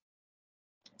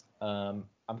 I'm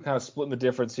kind of splitting the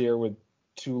difference here with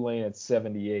Tulane at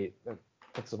 78. That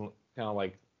puts them kind of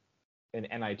like in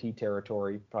NIT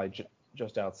territory, probably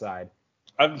just outside.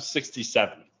 I'm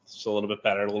 67, so a little bit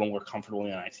better, a little more comfortable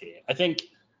in NIT. I think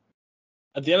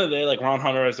at the end of the day, Ron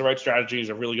Hunter has the right strategy. He's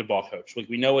a really good ball coach.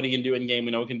 We know what he can do in game.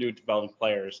 We know what he can do with developing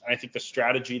players. And I think the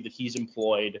strategy that he's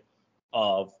employed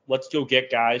of let's go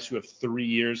get guys who have 3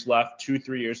 years left,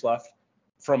 2-3 years left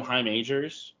from high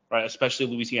majors, right? Especially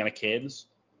Louisiana kids,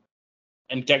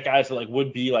 and get guys that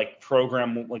would be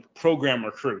program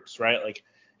recruits, right?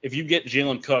 If you get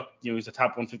Jalen Cook, he's a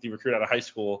top 150 recruit out of high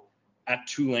school at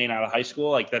Tulane out of high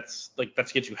school, that's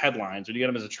gets you headlines. Or you get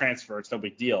him as a transfer, it's no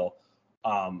big deal.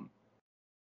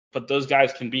 But those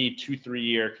guys can be 2-3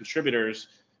 year contributors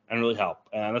and really help.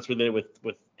 And that's what they did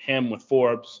with him, with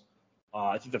Forbes.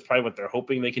 I think that's probably what they're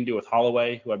hoping they can do with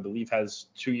Holloway, who I believe has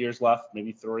 2 years left,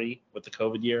 maybe 3 with the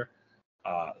COVID year.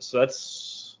 So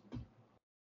that's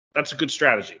a good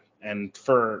strategy. And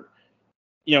for,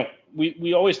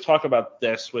 we always talk about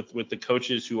this with the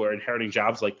coaches who are inheriting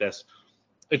jobs like this.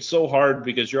 It's so hard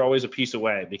because you're always a piece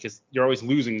away because you're always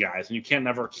losing guys and you can't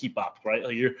never keep up, right?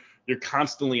 You're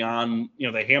constantly on,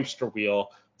 the hamster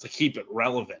wheel to keep it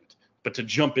relevant, but to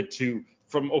jump it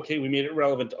from, okay, we made it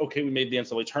relevant to, okay, we made the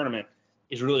NCAA tournament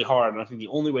is really hard. And I think the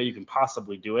only way you can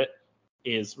possibly do it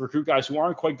is recruit guys who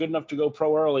aren't quite good enough to go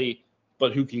pro early,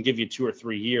 but who can give you 2 or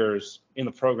 3 years in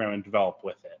the program and develop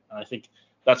with it. And I think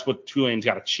that's what Tulane's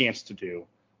got a chance to do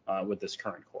with this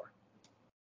current core.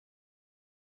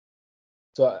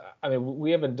 So, I mean,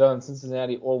 we haven't done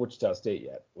Cincinnati or Wichita State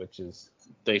yet, which is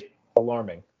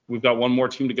alarming. We've got one more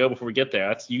team to go before we get there.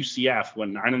 That's UCF,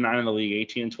 went 9-9 in the league,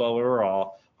 18-12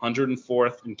 overall,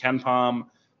 104th in Ken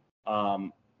Palm.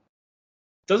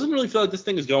 Doesn't really feel like this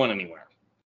thing is going anywhere.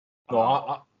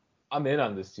 No, I'm in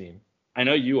on this team. I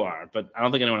know you are, but I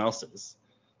don't think anyone else is.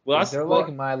 Well, they're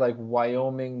my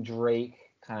Wyoming Drake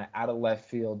kind of out of left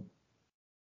field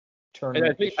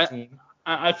tournament team.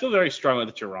 I feel very strongly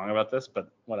that you're wrong about this,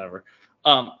 but whatever.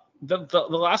 The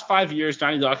last 5 years,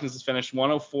 Johnny Dawkins has finished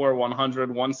 104, 100,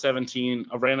 117,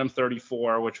 a random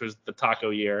 34, which was the taco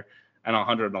year, and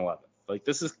 111.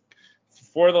 This is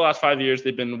for the last 5 years,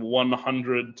 they've been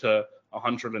 100 to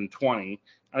 120,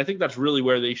 and I think that's really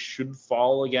where they should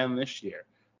fall again this year.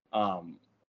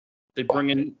 They bring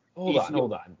in.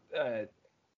 Hold on.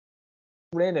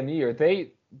 Random year.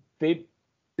 They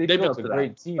built a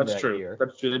great team that year.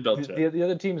 That's true. They built it. The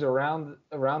other teams around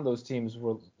those teams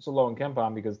were Solo and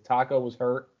Kempom because Taco was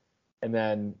hurt, and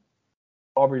then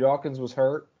Aubrey Dawkins was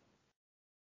hurt,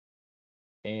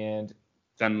 and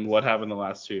then what happened the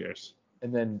last 2 years?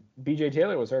 And then B.J.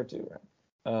 Taylor was hurt too,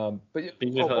 right? But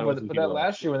that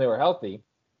last year when they were healthy,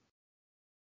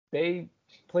 they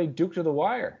played Duke to the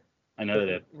wire. I know they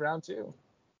did. Round 2.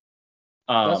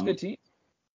 That's a good team.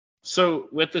 So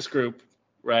with this group,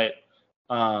 right?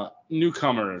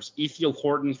 Newcomers: Ethiel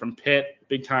Horton from Pitt,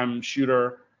 big time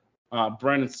shooter.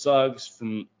 Brandon Suggs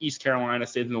from East Carolina,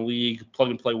 stays in the league, plug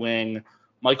and play wing.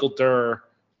 Michael Durr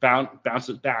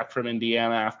bounces back from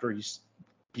Indiana after he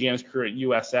began his career at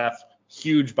USF.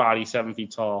 Huge body, 7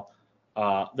 feet tall.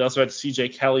 They also had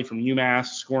CJ Kelly from UMass,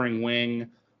 scoring wing,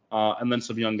 and then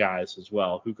some young guys as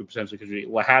well who could potentially contribute.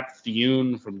 Lahat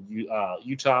Thioun from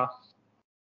Utah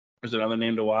is another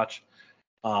name to watch.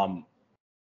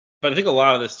 But I think a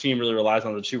lot of this team really relies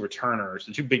on the two returners,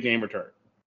 the two big game returners,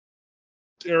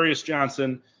 Darius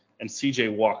Johnson and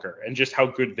CJ Walker, and just how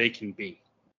good they can be.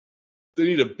 They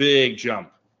need a big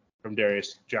jump from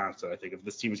Darius Johnson, I think, if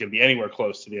this team is going to be anywhere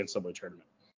close to the NCAA tournament.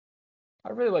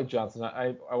 I really like Johnson.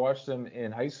 I watched him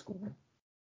in high school.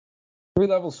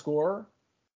 3-level scorer.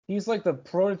 He's like the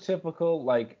prototypical,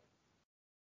 like,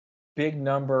 big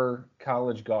number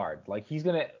college guard. Like, he's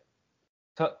going to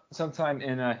sometime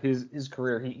in his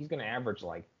career, he's going to average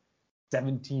like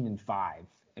 17 and 5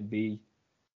 and be,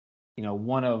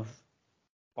 one of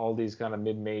all these kind of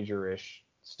mid-major-ish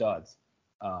studs.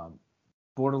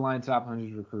 Borderline top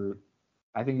 100 recruit.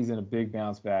 I think he's in a big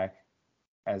bounce back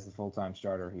as the full-time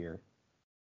starter here.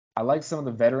 I like some of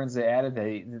the veterans they added.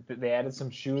 They added some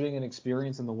shooting and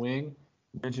experience in the wing.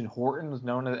 You mentioned Horton was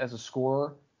known as a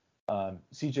scorer.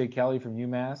 C.J. Kelly from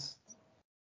UMass.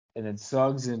 And then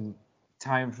Suggs and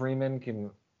Time Freeman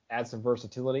can add some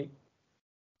versatility.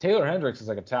 Taylor Hendricks is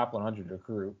like a top 100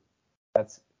 recruit.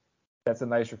 That's a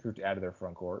nice recruit to add to their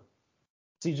front court.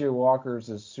 C.J. Walker's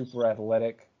a super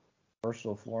athletic,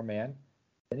 versatile floor man.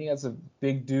 Then you got some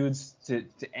big dudes to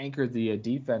anchor the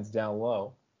defense down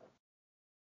low.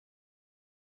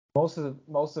 Most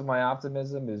of my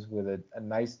optimism is with a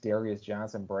nice Darius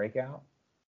Johnson breakout.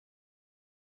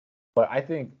 But I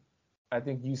think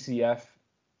UCF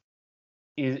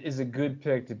is a good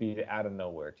pick to be the out of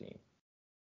nowhere team.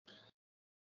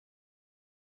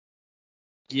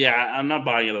 Yeah, I'm not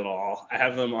buying it at all. I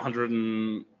have them 100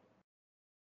 and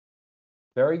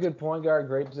very good point guard,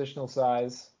 great positional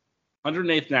size.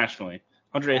 108th nationally.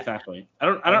 108th nationally. I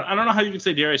don't know how you can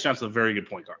say Darius Johnson's a very good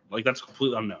point guard. Like, that's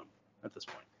completely unknown at this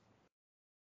point.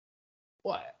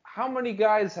 What? How many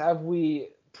guys have we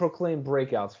proclaimed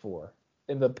breakouts for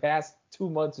in the past 2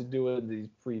 months of doing these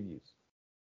previews?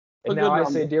 And now I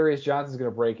say Darius Johnson's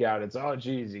going to break out. It's, oh,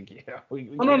 geez.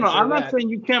 No. I'm not saying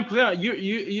you can't play out.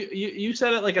 You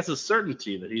said it like it's a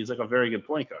certainty that he's like a very good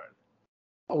point guard.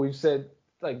 Oh, we've said,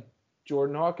 like,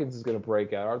 Jordan Hawkins is going to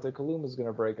break out. Arthur Kaluma is going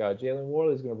to break out. Jalen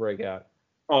Warley is going to break out.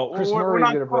 Oh, Chris Murray is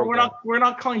going to break out. We're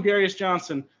not calling Darius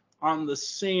Johnson on the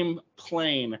same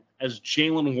plane as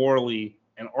Jalen Warley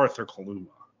and Arthur Kaluma.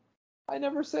 I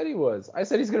never said he was. I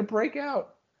said he's going to break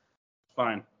out.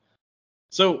 Fine.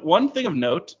 So one thing of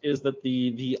note is that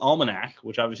the Almanac,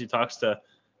 which obviously talks to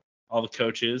all the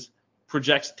coaches,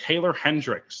 projects Taylor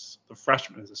Hendricks, the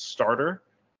freshman, as a starter.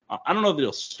 I don't know if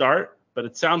he'll start, but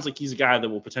it sounds like he's a guy that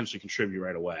will potentially contribute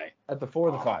right away. At the 4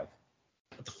 or the 5?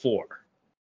 At the 4.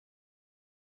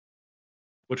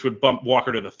 Which would bump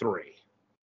Walker to the 3.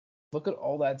 Look at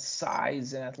all that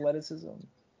size and athleticism.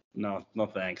 No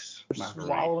thanks. They're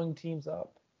swallowing teams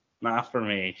up. Not for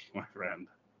me, my friend.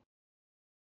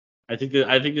 I think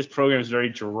this program is very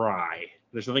dry.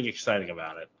 There's nothing exciting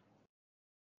about it.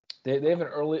 They have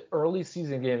an early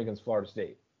season game against Florida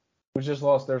State, which just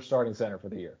lost their starting center for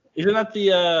the year. Isn't that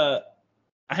the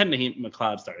I had Naheem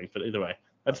McLeod starting, but either way,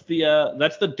 that's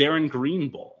the Darren Green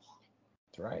Bowl.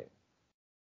 That's right.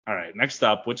 All right, next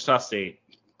up, Wichita State,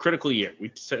 critical year.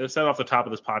 We said off the top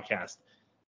of this podcast.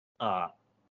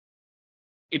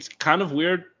 It's kind of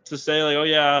weird to say, like, oh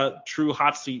yeah, true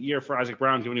hot seat year for Isaac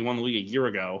Brown, given he won the league a year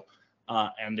ago,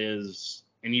 and is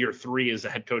in year 3 as the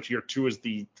head coach, year 2 as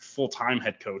the full-time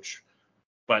head coach.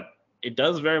 But it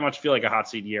does very much feel like a hot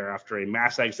seat year after a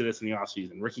mass exodus in the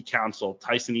offseason. Ricky Council,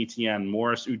 Tyson Etienne,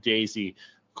 Morris Udeze,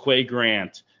 Quay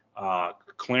Grant,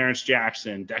 Clarence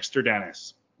Jackson, Dexter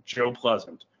Dennis, Joe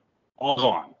Pleasant, all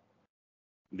gone.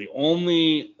 The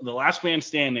last man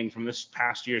standing from this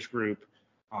past year's group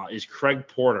is Craig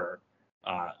Porter,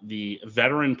 the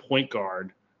veteran point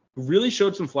guard, who really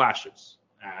showed some flashes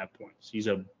at points. He's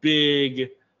a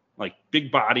big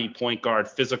body point guard,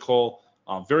 physical,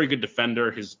 very good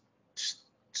defender. His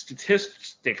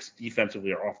statistics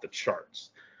defensively are off the charts.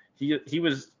 He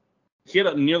had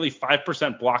a nearly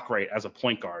 5% block rate as a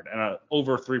point guard and a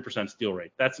over 3% steal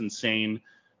rate. That's insane.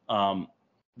 The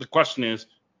question is,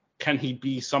 can he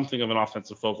be something of an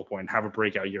offensive focal point and have a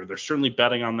breakout year? They're certainly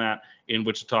betting on that in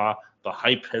Wichita. The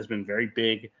hype has been very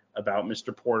big about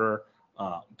Mr. Porter,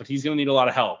 but he's going to need a lot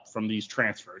of help from these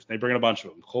transfers. They bring in a bunch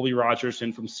of them. Colby Rogers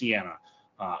in from Siena,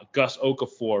 Gus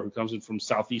Okafor, who comes in from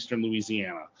southeastern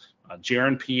Louisiana,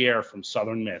 Jaron Pierre from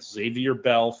Southern Miss, Xavier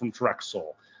Bell from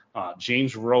Drexel,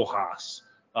 James Rojas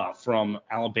from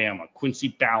Alabama, Quincy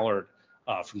Ballard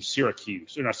from Florida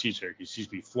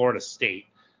State.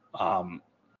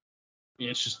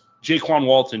 It's just Jaquan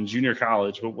Walton, junior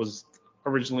college, who was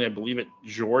originally, I believe, at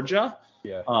Georgia,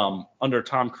 under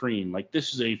Tom Crean. Like,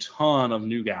 this is a ton of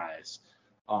new guys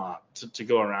to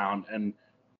go around, and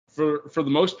for the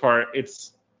most part,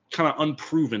 it's kind of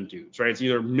unproven dudes, right? It's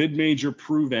either mid-major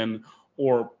proven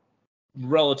or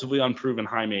relatively unproven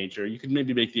high major. You could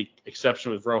maybe make the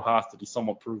exception with Rojas that he's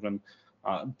somewhat proven,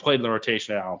 played in the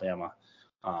rotation at Alabama.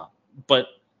 But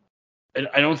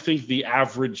I don't think the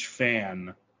average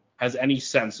fan has any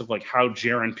sense of like how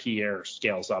Jaron Pierre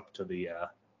scales up to the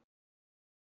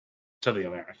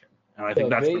American. And I think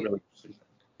that's the really interesting thing.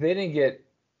 They didn't get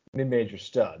mid-major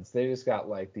studs. They just got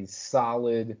like these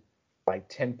solid, like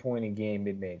 10-point a game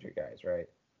mid-major guys, right?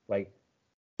 Like,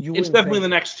 it's definitely the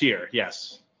next tier,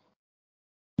 yes.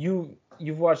 You've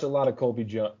watched a lot of Colby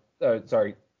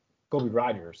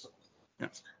Rogers.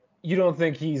 Yes. You don't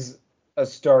think he's a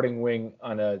starting wing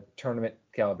on a tournament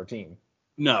caliber team?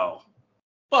 No,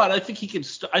 but I think he can.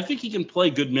 I think he can play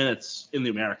good minutes in the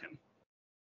American.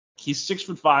 He's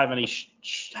 6'5" and he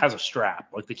has a strap.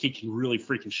 Like, the kid can really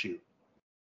freaking shoot.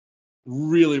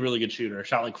 Really, really good shooter.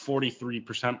 Shot like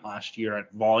 43% last year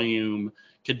at volume.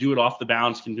 Could do it off the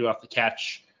bounce. Can do it off the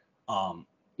catch.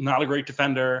 Not a great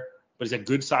defender, but he's got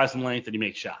good size and length, and he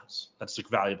makes shots. That's a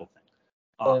valuable thing.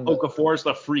 Okafor is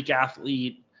the freak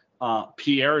athlete.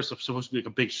 Pierre is supposed to be like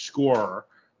a big scorer,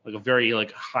 like a very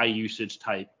like high usage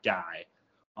type guy.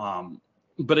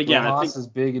 But again, Rojas I think is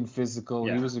big and physical.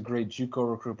 Yeah. He was a great JUCO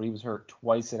recruit, but he was hurt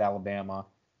twice at Alabama.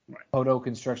 Right. Poto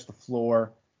can stretch the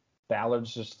floor.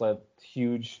 Ballard's just a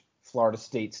huge Florida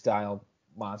State style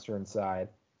monster inside.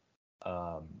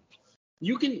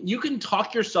 You can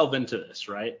talk yourself into this,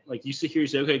 right? Like, you sit here, you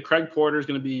say, okay, Craig Porter is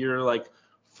going to be your like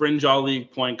fringe all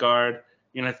league point guard.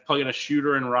 You're going to plug in a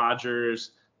shooter in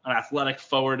Rogers, an athletic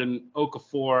forward in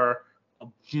Okafor, a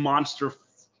monster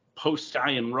post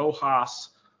guy in Rojas.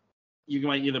 You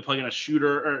might either plug in a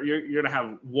shooter, or you're going to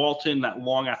have Walton, that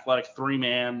long athletic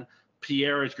 3-man.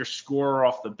 Pierre is your scorer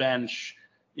off the bench.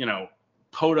 You know,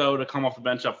 Poto to come off the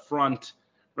bench up front,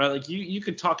 right? Like, you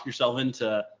could talk yourself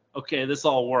into, okay, this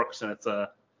all works and it's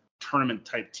a tournament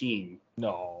type team.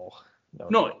 No.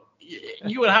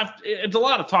 You would have to, it's a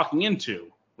lot of talking into,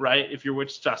 right? If you're a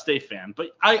Wichita State fan,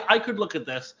 but I could look at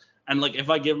this and, like, if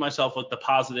I give myself like the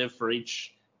positive for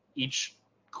each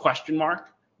question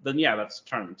mark, then yeah, that's a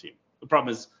tournament team. The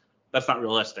problem is that's not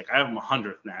realistic. I have him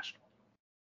 100th national.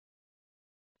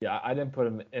 Yeah, I didn't put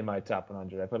him in my top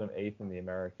 100. I put him 8th in the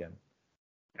American.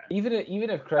 Yeah. Even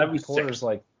if Craig Porter's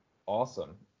like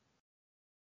awesome,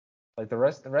 like the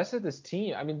rest of this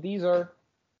team, I mean, these are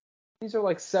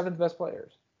like 7th best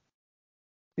players.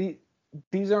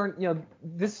 These aren't,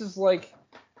 this is like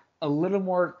a little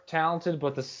more talented,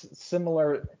 but the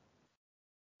similar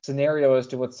scenario as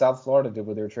to what South Florida did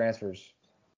with their transfers.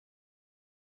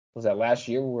 Was that last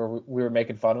year where we were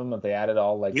making fun of them and they added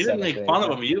all like? We didn't make fun of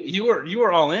them. You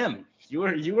were all in. You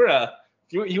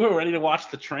were ready to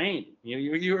watch the train.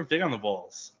 You were big on the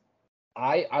Bulls.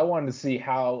 I wanted to see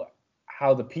how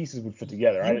the pieces would fit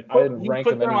together. I didn't rank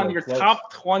them on your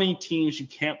top 20 teams you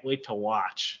can't wait to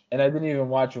watch. And I didn't even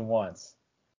watch them once,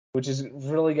 which has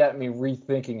really got me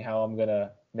rethinking how I'm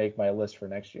gonna make my list for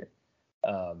next year.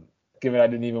 Given I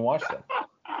didn't even watch them,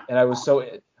 and I was so.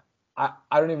 I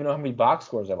don't even know how many box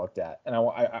scores I looked at, and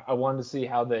I wanted to see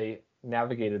how they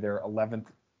navigated their 11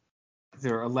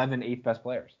 8th best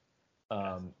players.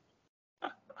 All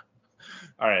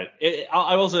right,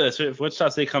 I will say this: if Wichita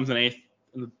State comes in 8th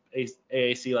in the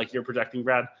AAC, like you're projecting,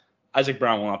 Brad, Isaac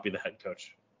Brown will not be the head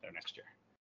coach there next year.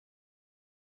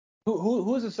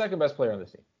 Who is the second best player on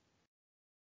this team?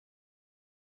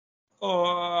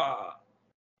 I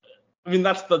mean,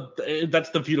 that's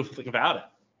the beautiful thing about it.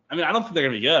 I mean, I don't think they're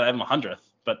gonna be good. I have them 100th,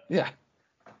 but yeah.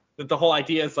 The whole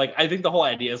idea is like, I think the whole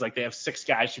idea is like they have 6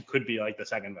 guys who could be like the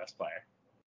second best player.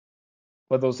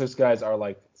 But those 6 guys are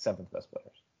like 7th best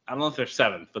players. I don't know if they're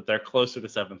seventh, but they're closer to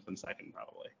seventh than second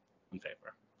probably in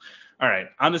paper. All right,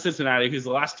 on to Cincinnati, who's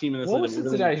the last team in this. What was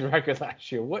Cincinnati's record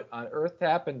last year? What on earth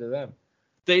happened to them?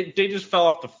 They just fell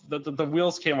off the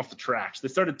wheels came off the tracks. They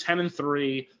started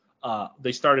 10-3.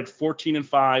 They started 14-5,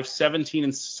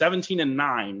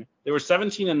 17-9. They were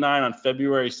 17-9 on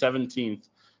February 17th,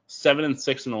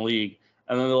 7-6 in the league,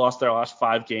 and then they lost their last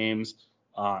 5 games,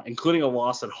 including a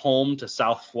loss at home to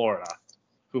South Florida,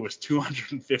 who was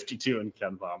 252 in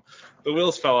Ken Palm. The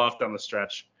wheels fell off down the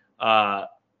stretch.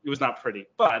 It was not pretty,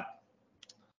 but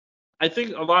I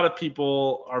think a lot of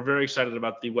people are very excited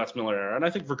about the Wes Miller era, and I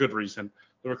think for good reason.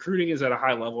 The recruiting is at a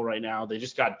high level right now. They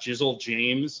just got Jizzle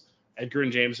James, Edgar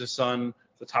and James' son,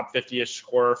 the top 50-ish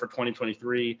scorer for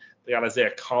 2023. They got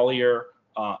Isaiah Collier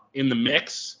in the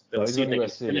mix. They'll see if they can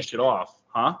finish it off.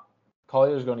 Huh?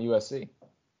 Collier's going to USC.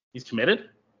 He's committed?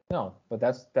 No, but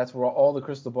that's where all the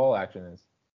crystal ball action is.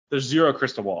 There's 0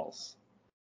 crystal balls.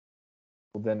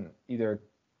 Well, then either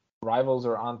rivals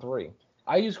or on 3.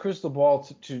 I use crystal ball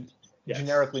to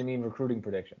generically mean recruiting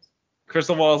predictions.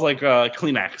 Crystal ball is like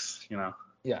Kleenex,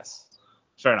 Yes.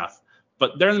 Fair enough.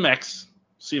 But they're in the mix.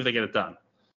 See if they get it done.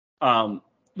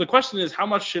 The question is, how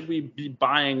much should we be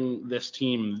buying this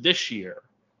team this year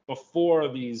before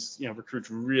these recruits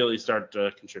really start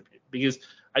to contribute? Because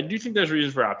I do think there's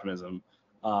reason for optimism.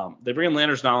 They bring in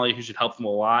Landers Nolly, who should help them a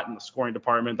lot in the scoring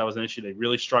department. That was an issue they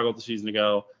really struggled the season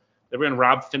ago. They bring in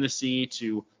Rob Finney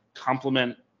to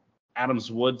complement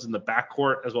Adams Woods in the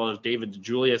backcourt, as well as David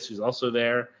DeJulius, who's also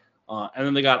there. And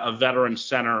then they got a veteran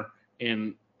center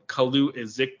in Kalu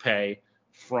Ezikpe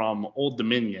from Old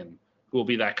Dominion, who will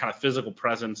be that kind of physical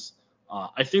presence.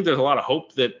 I think there's a lot of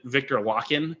hope that Victor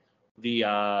Locken,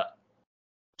 the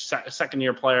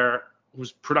second-year player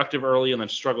who's productive early and then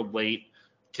struggled late,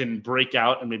 can break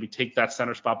out and maybe take that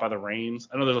center spot by the reins.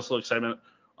 I know there's also excitement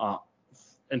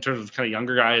in terms of kind of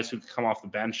younger guys who come off the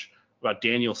bench about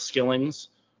Daniel Skillings,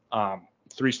 3 or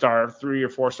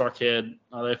 4-star kid.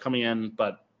 They're coming in,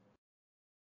 but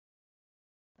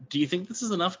do you think this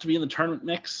is enough to be in the tournament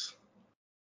mix?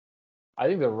 I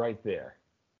think they're right there.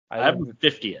 I have them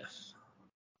 50th.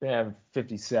 They have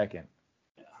 52nd.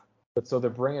 Yeah. But so they're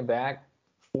bringing back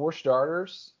 4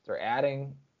 starters. They're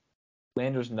adding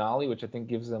Landers Nolly, which I think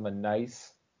gives them a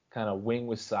nice kind of wing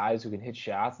with size who can hit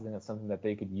shots. I think that's something that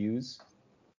they could use.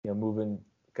 Moving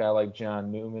a guy like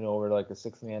John Newman over to like a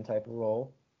 6-man type of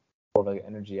role, or like an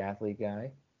energy athlete guy.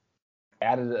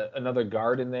 Added another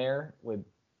guard in there with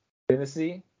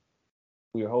Finney.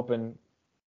 We were hoping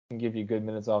can give you good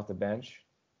minutes off the bench.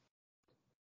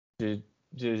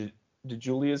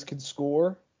 DeJulius can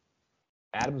score.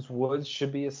 Adams Woods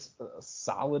should be a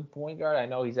solid point guard. I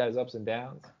know he's had his ups and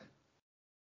downs.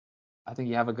 I think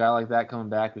you have a guy like that coming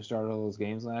back who started all those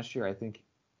games last year. I think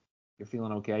you're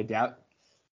feeling okay.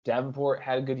 Davenport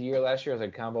had a good year last year as a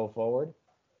combo forward.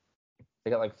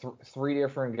 They got like 3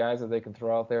 different guys that they can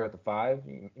throw out there at the 5.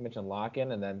 You mentioned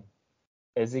Locken, and then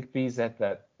Ezikpe's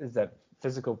that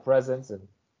physical presence, and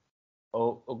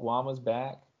Oguama's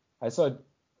back. I saw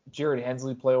Jared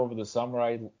Hensley play over the summer.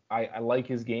 I like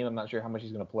his game. I'm not sure how much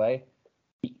he's going to play.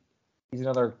 He's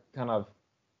another kind of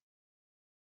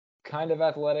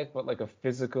athletic, but like a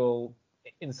physical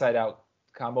inside-out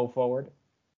combo forward.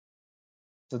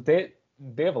 So they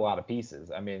have a lot of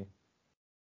pieces. I mean,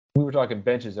 we were talking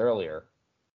benches earlier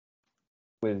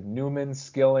with Newman,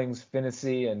 Skillings,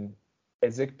 Finney, and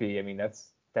Ezikpe. I mean,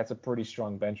 that's a pretty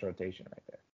strong bench rotation right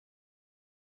there.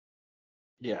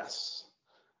 Yes.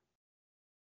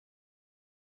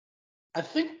 I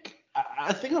think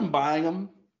I'm buying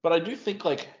them, but I do think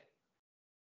like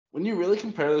when you really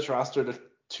compare this roster to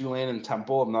Tulane and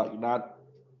Temple, I'm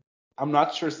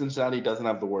not sure Cincinnati doesn't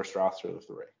have the worst roster of the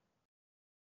 3.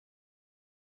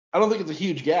 I don't think it's a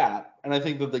huge gap, and I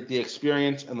think that like the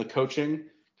experience and the coaching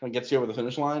kind of gets you over the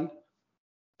finish line.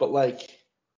 But like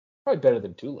probably better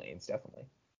than Tulane's, definitely.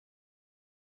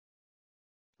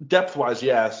 Depth-wise,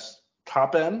 yes.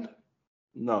 Top end,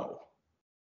 no.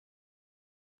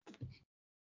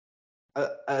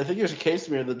 I think there's a case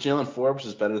to me that Jalen Forbes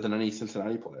is better than any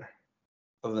Cincinnati player,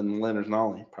 other than Landers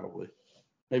Nolly, probably.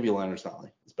 Maybe Landers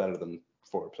Nolly is better than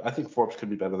Forbes. I think Forbes could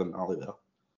be better than Nolly, though.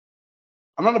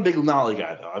 I'm not a big Nolly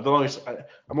guy, though. I'm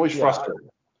always frustrated.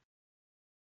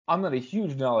 I'm not a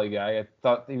huge Nolly guy. I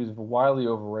thought he was wildly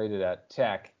overrated at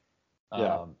Tech.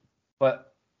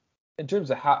 But in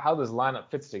terms of how this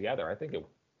lineup fits together, I think it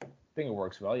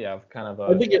works well. You have kind of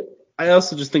a. I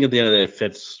also just think at the end of the day it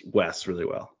fits Wes really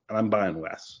well, and I'm buying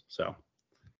Wes. So.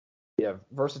 You have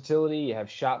versatility. You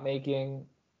have shot making.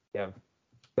 You have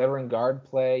veteran guard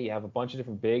play. You have a bunch of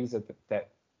different bigs that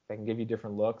can give you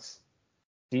different looks.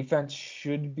 Defense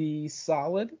should be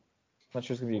solid. not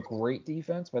sure it's going to be a great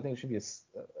defense, but I think it should be a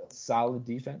solid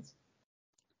defense.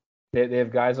 They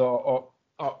have guys all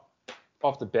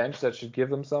off the bench that should give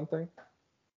them something.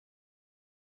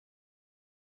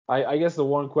 I guess the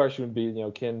one question would be,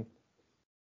 can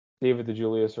David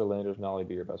DeJulius or Landers Nolly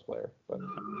be your best player, but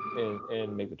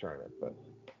and make the tournament? But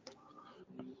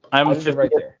I'm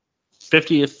right there.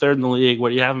 50th, third in the league. What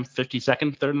do you have him?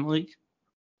 52nd, third in the league?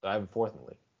 I have him fourth in the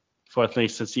league. Fourth in the league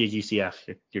since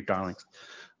UCF, your darlings.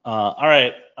 All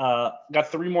right,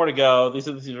 got 3 more to go. These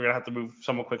are the things we're gonna have to move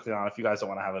somewhat quickly on if you guys don't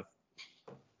want to have a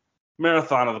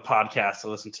marathon of the podcast to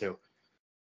listen to.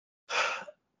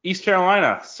 East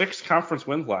Carolina, 6 conference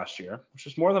wins last year, which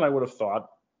is more than I would have thought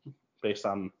based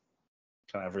on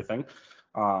kind of everything.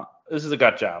 This is a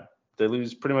gut job. They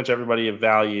lose pretty much everybody of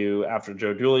value after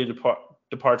Joe Dooley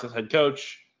departs as head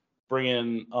coach. Bring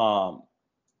in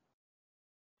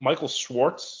Michael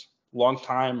Schwartz,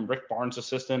 longtime Rick Barnes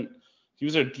assistant. He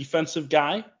was a defensive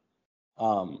guy.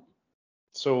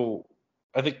 So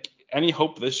I think any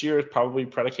hope this year is probably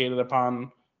predicated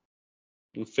upon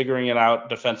figuring it out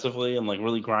defensively and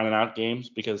really grinding out games,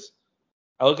 because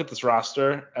I look at this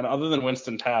roster and other than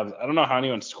Winston Tabbs, I don't know how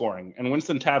anyone's scoring, and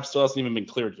Winston Tabbs still hasn't even been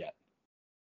cleared yet.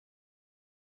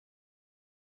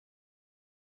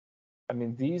 I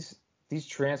mean, these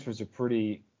transfers are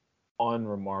pretty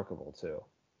unremarkable too.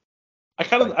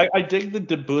 I dig the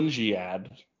DeBunji ad.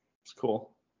 It's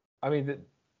cool. I mean,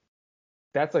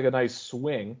 that's like a nice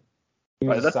swing.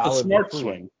 Right, that's the smart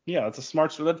swing. Yeah, that's a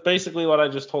smart swing. That's basically what I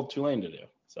just told Tulane to do.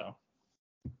 So,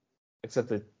 except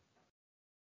that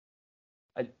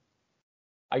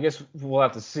I guess we'll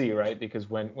have to see, right? Because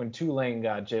when Tulane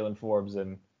got Jalen Forbes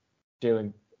and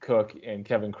Jalen Cook and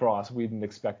Kevin Cross, we didn't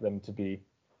expect them to be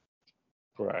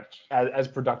correct as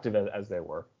productive as they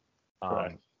were.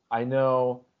 Correct. I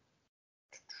know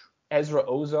Ezra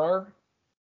Ozar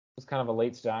was kind of a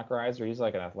late stock riser. He's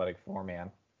like an athletic 4-man.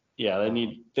 Yeah, they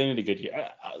need a good year.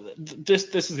 This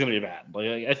is gonna be bad.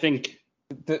 I think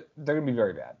they're gonna be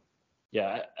very bad.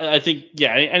 Yeah, I think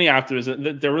any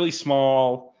optimism. They're really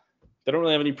small. They don't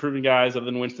really have any proven guys other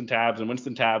than Winston Tabbs, and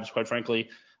Winston Tabbs, quite frankly,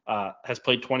 has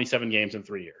played 27 games in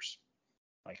 3 years.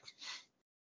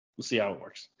 We'll see how it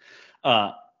works.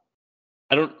 I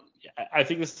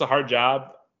think this is a hard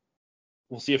job.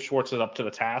 We'll see if Schwartz is up to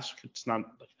the task. It's not.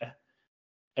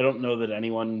 I don't know that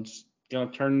anyone's gonna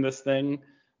turn this thing.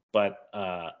 But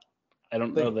I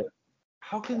don't know that.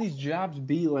 How can these jobs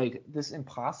be this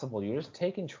impossible? You're just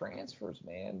taking transfers,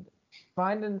 man.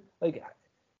 Finding you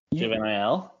have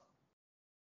NIL.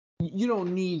 You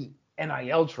don't need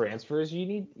NIL transfers.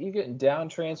 You're getting down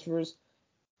transfers.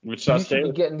 Wichita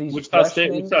State. Wichita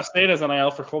State has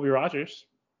NIL for Colby Rogers.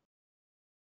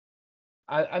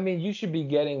 I mean, you should be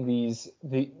getting these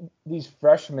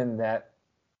freshmen that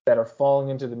are falling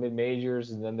into the mid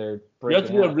majors, and then they're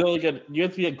breaking You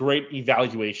have to be a great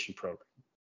evaluation program.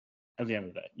 At the end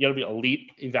of the day, you got to be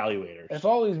elite evaluators. If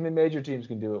all these mid major teams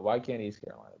can do it, why can't East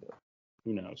Carolina do it?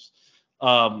 Who knows?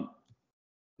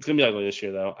 It's gonna be ugly this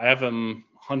year, though. I have them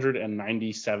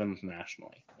 197th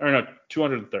nationally, or no,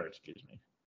 203rd. Excuse me.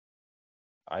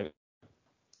 I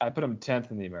put them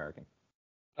 10th in the American.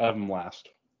 I have them last.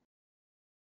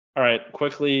 All right,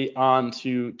 quickly on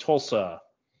to Tulsa.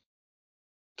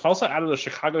 Tulsa added a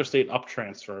Chicago State up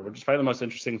transfer, which is probably the most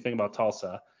interesting thing about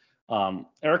Tulsa.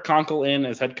 Eric Conkle in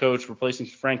as head coach, replacing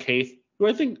Frank Haith, who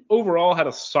I think overall had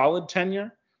a solid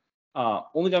tenure.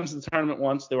 Only got into the tournament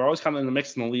once. They were always kind of in the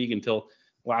mix in the league until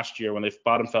last year when they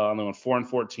bottom fell and they went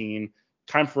 4-14.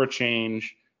 Time for a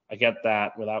change. I get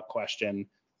that without question.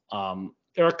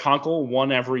 Eric Conkle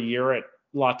won every year at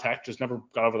La Tech, just never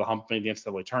got over the hump in the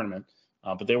NCAA tournament.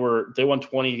 But they won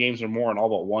 20 games or more in all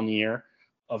but 1 year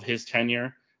of his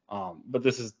tenure. But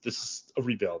this is a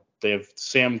rebuild. They have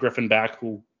Sam Griffin back,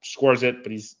 who scores it,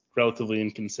 but he's relatively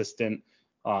inconsistent,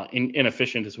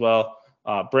 inefficient as well.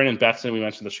 Brandon Betson, we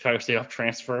mentioned the Chicago State up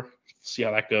transfer. See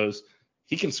how that goes.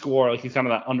 He can score. He's kind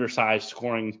of that undersized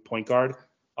scoring point guard.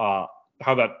 How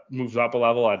that moves up a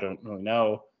level, I don't really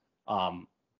know.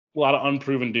 A lot of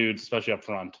unproven dudes, especially up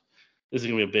front. This is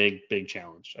going to be a big, big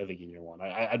challenge, I think, in year one.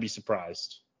 I'd be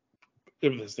surprised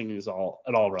if this thing is at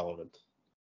all relevant.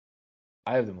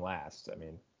 I have them last. I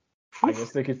mean, I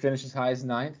guess they could finish as high as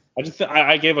 9th.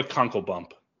 I gave a Conkle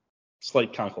bump.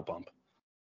 Slight Conkle bump.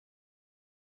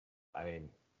 I mean,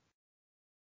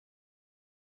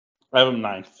 I have them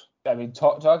 9th. I mean,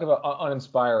 talk about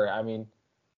uninspiring. I mean,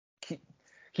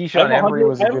 Keyshawn Emory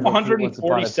was a good recruit once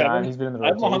upon a time. He's been in the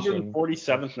rotation. I have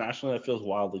 147th nationally. That feels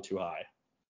wildly too high.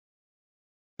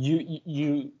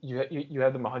 You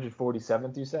had them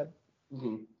 147th, you said?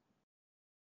 Mm-hmm.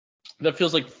 That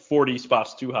feels like 40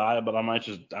 spots too high, but I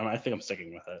think I'm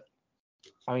sticking with it.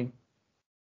 I mean,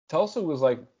 Tulsa was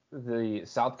like the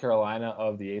South Carolina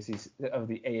of the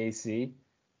AAC,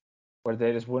 where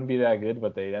they just wouldn't be that good,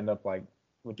 but they'd end up like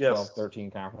with 12, Yes.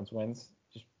 13 conference wins.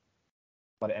 Just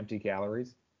a lot of empty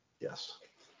calories. Yes.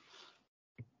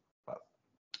 But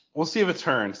we'll see if it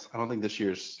turns. I don't think this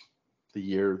year's the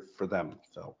year for them.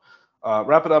 So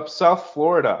wrap it up. South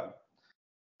Florida.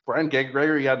 Brian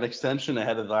Gregory got an extension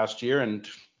ahead of last year and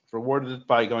rewarded it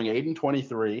by going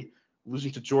 8-23,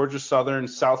 losing to Georgia Southern,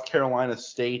 South Carolina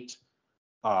State,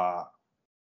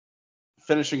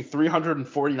 finishing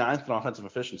 349th in offensive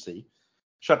efficiency.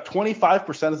 Shot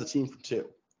 25% as a team from two.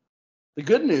 The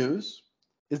good news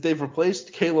is they've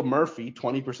replaced Caleb Murphy,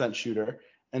 20% shooter,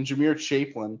 and Jameer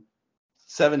Chaplin,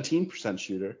 17%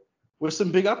 shooter, with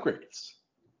some big upgrades.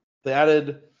 They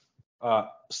added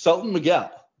Selton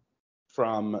Miguel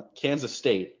from Kansas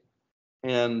State,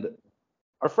 and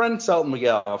our friend Selton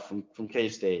Miguel from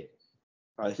K-State,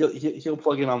 he'll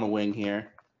plug in on the wing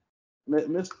here.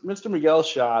 Mr. Miguel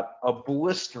shot a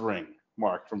blistering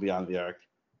mark from beyond the arc.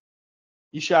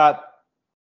 He shot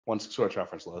one Sports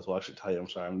Reference lows. Well, I should tell you, I'm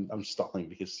sorry, I'm stalling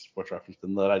because Sports Reference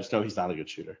didn't load. I just know he's not a good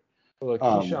shooter. Well,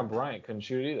 Keyshawn Bryant couldn't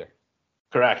shoot either.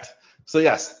 Correct. So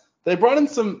yes, they brought in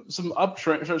some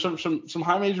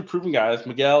high major proven guys: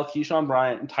 Miguel, Keyshawn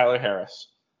Bryant, and Tyler Harris.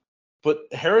 But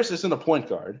Harris isn't a point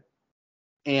guard,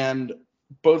 and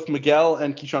both Miguel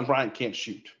and Keyshawn Bryant can't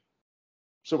shoot.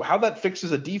 So how that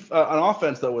fixes an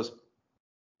offense that was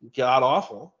god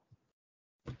awful?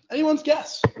 Anyone's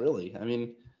guess, really. I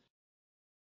mean,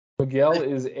 Miguel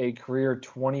is a career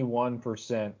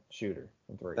 21% shooter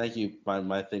from three. Thank you.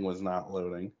 My thing was not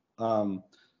loading. Do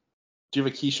you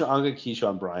have a Keyshawn? I'll get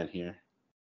Keyshawn Bryant here.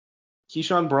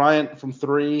 Keyshawn Bryant from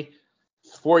three,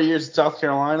 4 years at South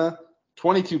Carolina,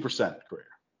 22% career.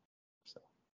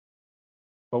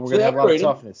 But we're going to have a lot of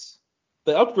toughness.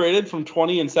 They upgraded from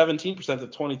 20 and 17% to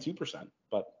 22%,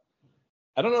 but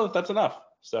I don't know if that's enough.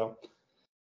 So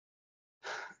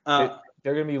they're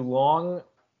going to be long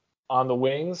on the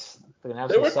wings. They're going to have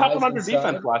they some were top 100 inside.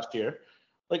 defense last year.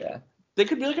 They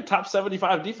could be like a top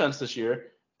 75 defense this year.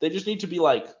 They just need to be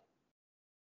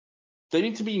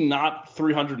not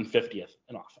 350th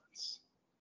in offense.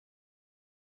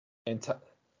 And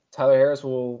Tyler Harris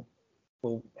will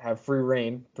have free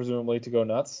reign, presumably, to go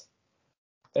nuts.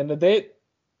 And they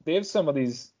have some of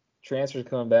these transfers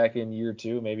coming back in year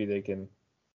two. Maybe they can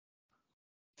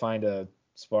find a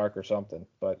spark or something.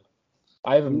 But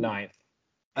I have him 9th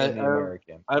in the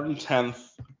American. I have him 10th.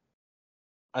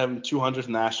 I have him 200th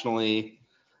nationally.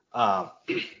 The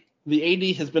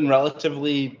AD has been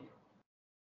relatively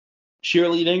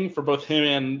cheerleading for both him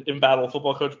and in-battle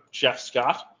football coach Jeff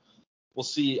Scott. We'll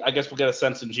see. I guess we'll get a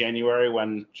sense in January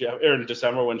in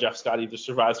December when Jeff Scott either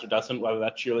survives or doesn't, whether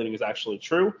that cheerleading is actually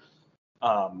true.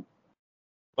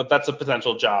 But that's a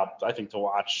potential job, I think, to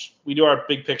watch. We do our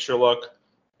big picture look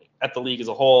at the league as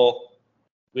a whole.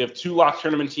 We have 2 lock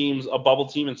tournament teams, a bubble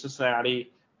team in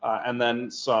Cincinnati, and then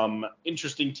some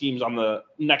interesting teams on the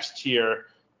next tier.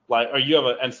 Or you have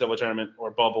an NCAA tournament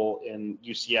or bubble in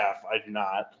UCF. I do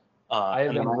not. I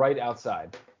have them right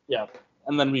outside. Yeah,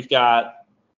 and then we've got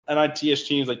NITS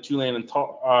teams like Tulane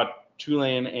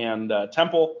and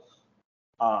Temple.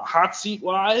 Hot seat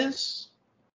wise,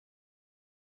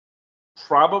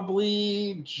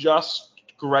 probably just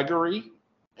Gregory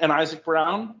and Isaac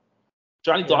Brown.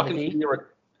 Johnny Dawkins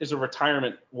is a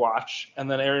retirement watch, and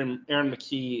then Aaron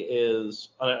McKee is,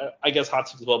 I guess, hot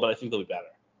seat as well, but I think they'll be better.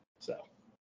 So,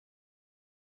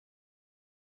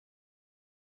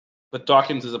 but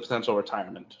Dawkins is a potential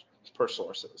retirement per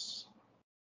sources.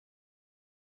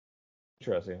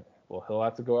 Interesting. Well, he'll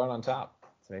have to go out on top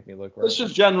to make me look right. It's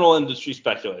just general industry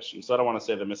speculation, so I don't want to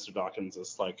say that Mr. Dawkins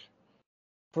is like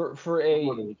for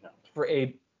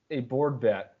a board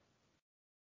bet.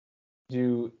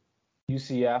 Do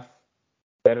UCF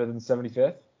better than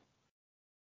 75th?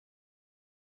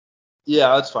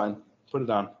 Yeah, that's fine. Put it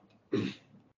on.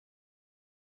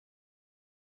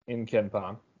 In Ken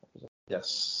Palm.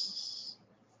 Yes.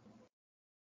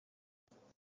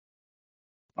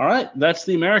 All right, that's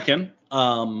the American.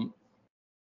 That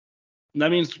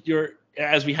means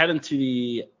as we head into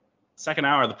the second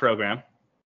hour of the program,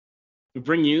 we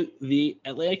bring you the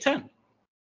Atlantic 10.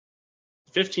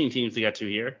 15 teams to get to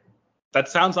here. That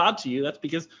sounds odd to you. That's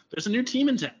because there's a new team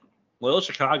in town. Loyola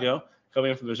Chicago,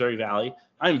 coming in from the Missouri Valley.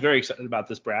 I'm very excited about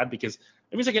this, Brad, because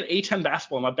it means I get A-10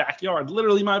 basketball in my backyard,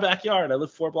 literally my backyard. I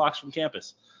live 4 blocks from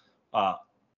campus. I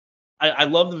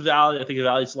love the Valley. I think the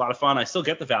Valley is a lot of fun. I still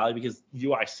get the Valley because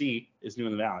UIC is new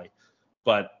in the Valley.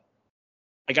 But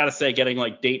I got to say, getting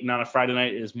like Dayton on a Friday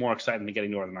night is more exciting than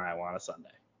getting Northern Iowa on a Sunday.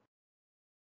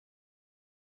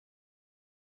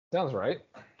 Sounds right.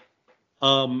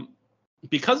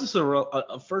 Because it's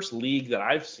a first league that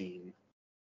I've seen,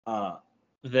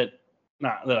 that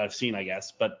not that I've seen, I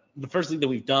guess, but the first league that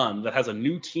we've done that has a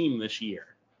new team this year.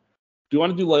 Do you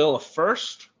want to do Loyola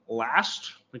first,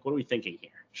 last? Like, what are we thinking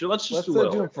here? Sure, let's do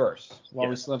Loyola. Do them first while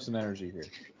we still have some energy here.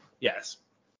 Yes.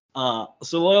 So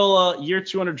Loyola, year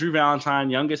 200, Drew Valentine,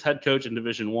 youngest head coach in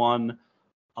Division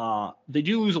I. They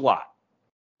do lose a lot.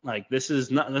 Like, this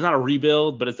is not a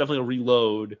rebuild, but it's definitely a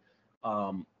reload.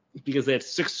 Because they had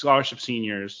 6 scholarship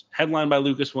seniors, headlined by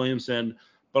Lucas Williamson,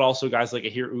 but also guys like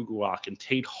Ahir Uguak and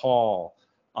Tate Hall,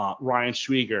 Ryan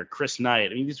Schwieger, Chris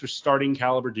Knight. I mean, these were starting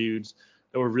caliber dudes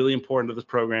that were really important to this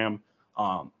program.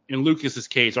 In Lucas's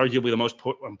case, arguably the most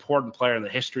important player in the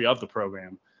history of the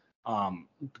program.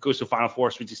 Goes to Final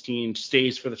Four, Sweet 16,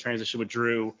 stays for the transition with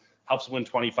Drew, helps win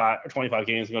 25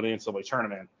 games and go to the NCAA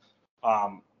tournament.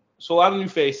 So a lot of new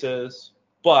faces,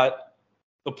 but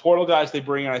the portal guys they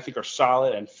bring in, I think, are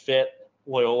solid and fit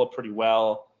Loyola pretty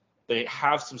well. They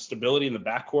have some stability in the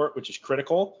backcourt, which is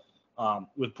critical.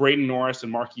 With Braden Norris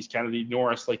and Marquise Kennedy.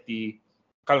 Norris, like the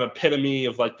kind of epitome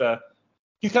of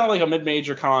he's kind of like a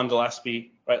mid-major Colin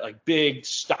Gillespie, right? Like big,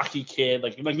 stocky kid,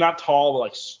 like not tall, but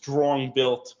like strong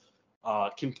built.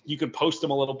 You can post him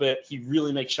a little bit. He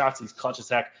really makes shots. He's clutch as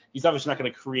heck. He's obviously not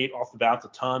going to create off the bounce a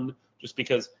ton just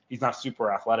because he's not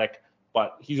super athletic,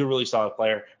 but he's a really solid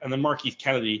player. And then Marquise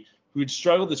Kennedy, who had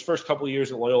struggled his first couple of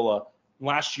years at Loyola,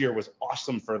 last year was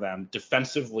awesome for them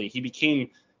defensively. He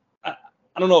became, I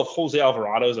don't know if Jose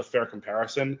Alvarado is a fair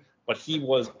comparison, but he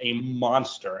was a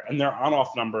monster. And their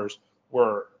on-off numbers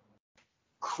were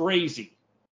crazy,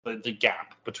 the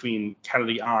gap between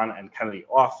Kennedy on and Kennedy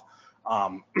off.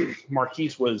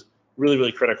 Marquise was really,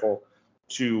 really critical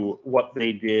to what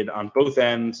they did on both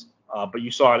ends, but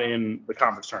you saw it in the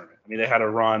conference tournament. I mean, they had a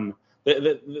run.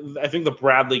 I think the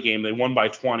Bradley game, they won by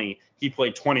 20. He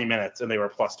played 20 minutes, and they were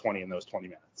plus 20 in those 20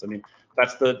 minutes. I mean,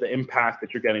 that's the impact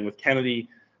that you're getting with Kennedy.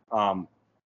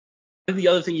 The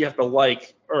other thing you have to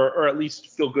like, or at least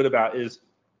feel good about, is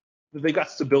that they got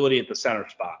stability at the center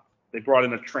spot. They brought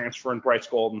in a transfer in Bryce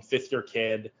Golden, fifth-year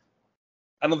kid.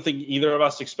 I don't think either of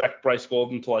us expect Bryce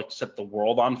Golden to set the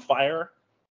world on fire,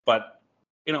 but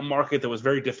in a market that was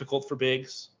very difficult for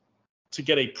bigs, to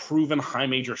get a proven high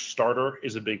major starter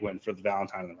is a big win for the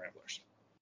Valentine and the Ramblers.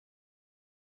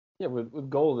 Yeah, with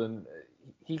Golden,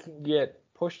 he can get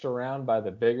pushed around by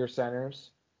the bigger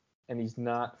centers, and he's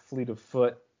not fleet of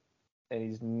foot, and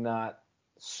he's not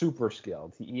super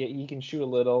skilled. He can shoot a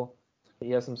little.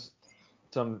 He has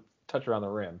some touch around the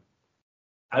rim.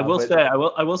 I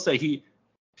will say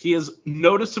he is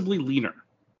noticeably leaner.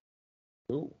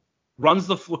 Ooh. Runs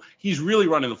the floor. He's really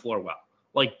running the floor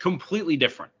well. Completely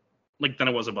different. Than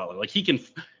it was a Butler.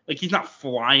 He's not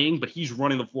flying, but he's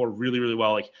running the floor really, really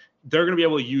well. They're going to be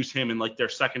able to use him in their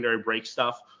secondary break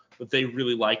stuff that they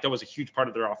really like. That was a huge part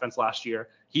of their offense last year.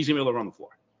 He's going to be able to run the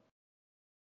floor.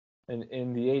 And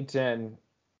in the A-10,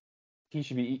 he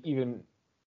should be even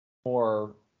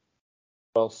more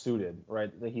well suited, right?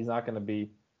 He's not going to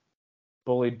be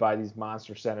bullied by these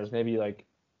monster centers, maybe like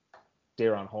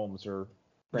Daron Holmes or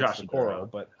Francis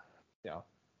Okoro, but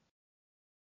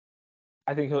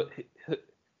I think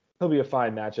he'll be a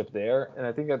fine matchup there, and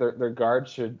I think that their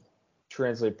guards should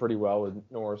translate pretty well with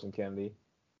Norris and Kennedy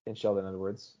and Sheldon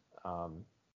Edwards.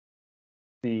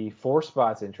 The 4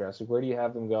 spot's interesting. Where do you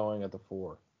have them going at the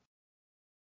 4?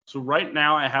 So right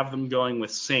now I have them going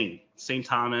with St.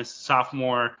 Thomas,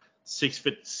 sophomore,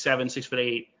 6'7",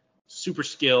 6'8", super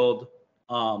skilled.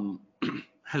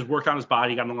 Has worked on his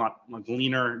body, gotten a lot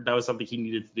leaner. That was something he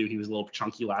needed to do. He was a little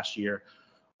chunky last year.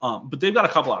 But they've got a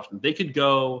couple options. They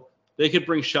could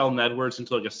bring Sheldon Edwards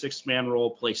into a 6-man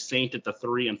role, play Saint at the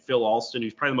 3, and Phil Alston,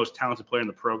 who's probably the most talented player in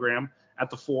the program,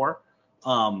 at the 4.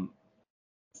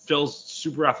 Phil's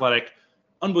super athletic,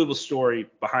 unbelievable story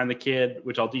behind the kid,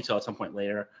 which I'll detail at some point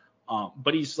later.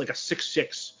 But he's a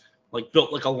 6'6",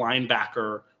 built like a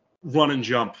linebacker, run and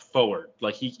jump forward.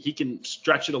 He can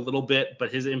stretch it a little bit,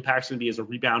 but his impact's going to be as a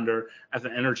rebounder, as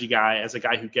an energy guy, as a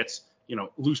guy who gets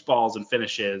loose balls and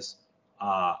finishes.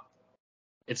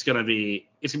 It's gonna be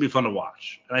fun to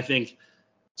watch, and I think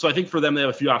for them they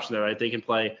have a few options there, right? They can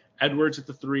play Edwards at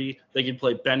the 3, they can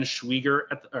play Ben Schwieger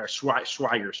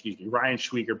Schweiger, excuse me, Ryan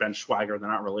Schwieger, Ben Schweiger. They're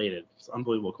not related. It's an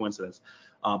unbelievable coincidence.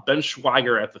 Ben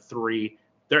Schweiger at the 3.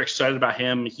 They're excited about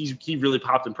him. He really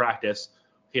popped in practice.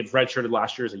 He had redshirted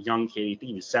last year as a young kid. I think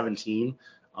he was 17,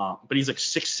 but he's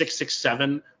 6'6",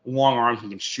 6'7", long arms. He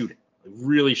can shoot it,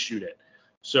 really shoot it.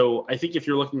 So I think if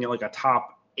you're looking at a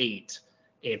top 8.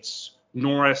 It's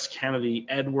Norris, Kennedy,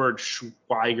 Edwards,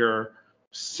 Schweiger,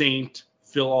 Saint,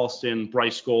 Phil Alston,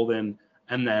 Bryce Golden,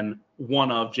 and then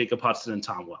one of Jacob Hudson and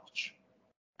Tom Welch.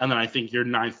 And then I think your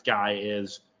ninth guy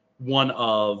is one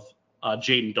of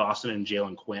Jaden Dawson and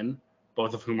Jalen Quinn,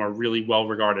 both of whom are really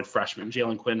well-regarded freshmen.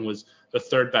 Jalen Quinn was the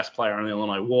third best player on the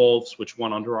Illinois Wolves, which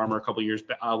won Under Armour a couple years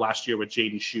last year with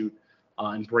Jaden Schutt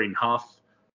and Braden Huff.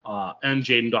 And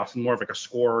Jaden Dawson, more of like a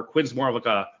scorer. Quinn's more of like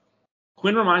a –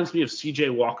 Quinn reminds me of C.J.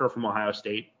 Walker from Ohio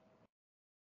State,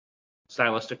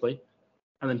 stylistically.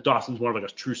 And then Dawson's more of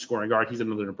like a true scoring guard. He's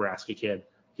another Nebraska kid.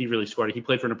 He really scored. He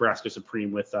played for Nebraska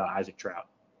Supreme with Isaac Trout.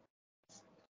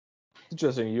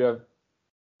 Interesting. You have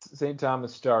St.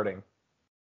 Thomas starting.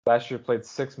 Last year played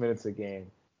 6 minutes a game.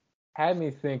 Had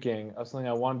me thinking of something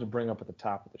I wanted to bring up at the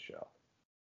top of the show.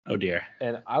 Oh, dear.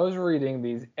 And I was reading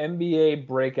these NBA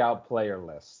breakout player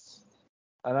lists.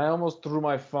 And I almost threw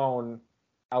my phone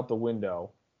out the window.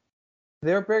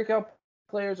 Their breakout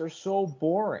players are so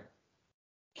boring.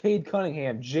 Cade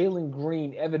Cunningham, Jalen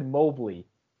Green, Evan Mobley.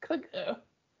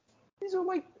 These are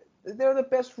they're the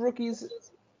best rookies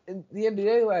in the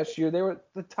NBA last year. They were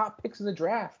the top picks in the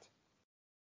draft.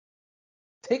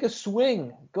 Take a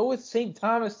swing. Go with St.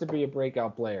 Thomas to be a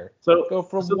breakout player. Go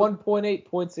from 1.8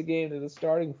 points a game to the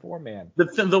starting four-man.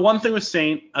 The one thing with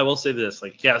Saint, I will say this,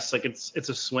 yes, it's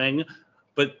a swing,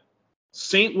 but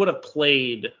Saint would have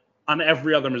played on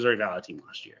every other Missouri Valley team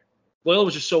last year. Loyola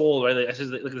was just so old, right?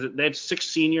 They had 6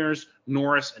 seniors,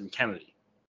 Norris and Kennedy.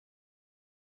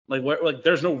 There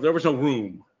was no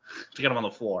room to get them on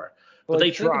the floor, but they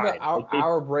tried. About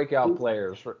our breakout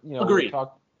players. Agreed.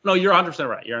 No, you're 100%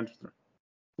 right. You're 100% right.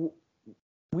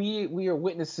 We are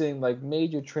witnessing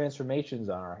major transformations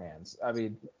on our hands. I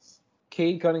mean,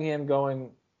 Cade Cunningham going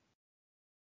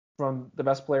from the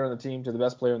best player on the team to the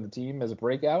best player on the team as a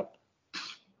breakout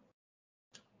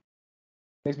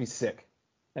makes me sick.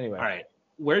 Anyway. All right.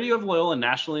 Where do you have Loyola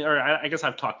nationally? Or I guess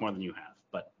I've talked more than you have,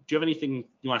 but do you have anything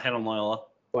you want to hit on Loyola?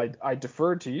 Well, I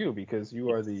deferred to you because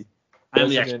you are the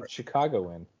expert.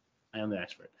 Chicagoan. I am the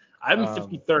expert. I'm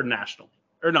 53rd nationally.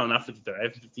 Or no, not 53rd. I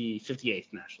have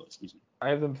 58th nationally, excuse me. I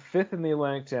have them 5th in the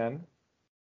Atlantic 10,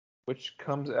 which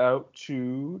comes out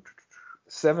to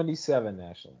 77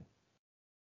 nationally.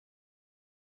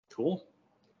 Cool.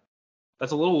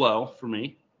 That's a little low for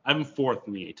me. I'm 4th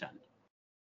in the A-10.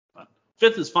 But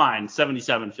 5th is fine.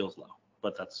 77 feels low,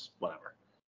 but that's whatever.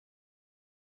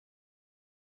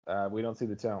 We don't see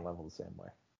the talent level the same way.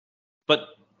 But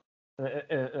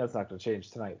that's not going to change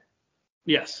tonight.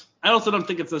 Yes. I also don't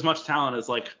think it's as much talent as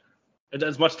where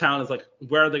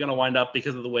are they going to wind up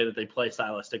because of the way that they play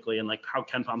stylistically and how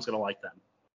Ken Palm's going to like them.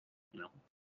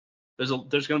 There's going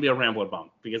to be a Rambler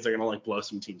bump because they're going to blow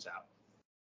some teams out.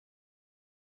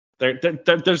 Let's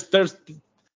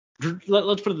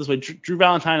put it this way. Drew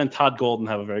Valentine and Todd Golden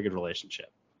have a very good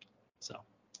relationship. So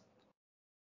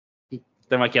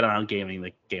they might get around gaming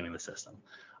the system.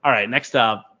 All right, next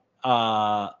up,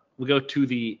 we'll go to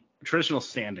the traditional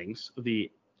standings of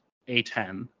the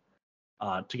A-10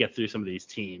 to get through some of these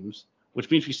teams,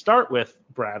 which means we start with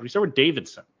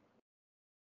Davidson,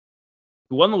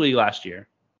 who won the league last year,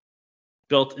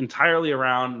 built entirely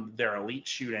around their elite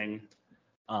shooting.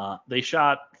 They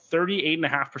shot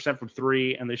 38.5% from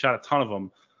three, and they shot a ton of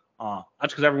them.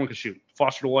 That's because everyone could shoot.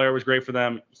 Foster DeLawyer was great for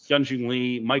them. Hyunjin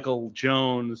Lee, Michael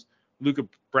Jones, Luka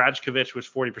Brajkovic was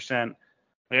 40%.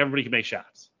 Everybody can make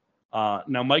shots.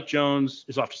 Now Mike Jones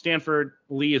is off to Stanford.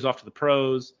 Lee is off to the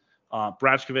pros.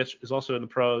 Brajkovic is also in the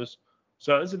pros.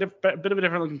 So it's a bit of a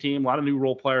different looking team. A lot of new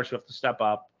role players who have to step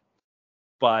up,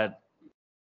 but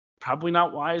probably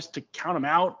not wise to count them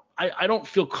out. I don't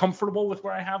feel comfortable with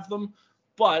where I have them,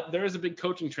 but there is a big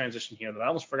coaching transition here that I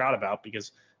almost forgot about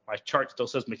because my chart still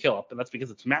says McKillop, and that's because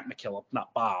it's Matt McKillop,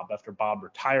 not Bob, after Bob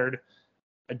retired.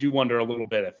 I do wonder a little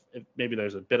bit if maybe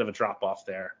there's a bit of a drop off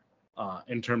there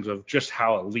in terms of just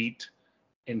how elite,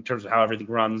 in terms of how everything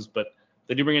runs, but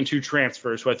they do bring in 2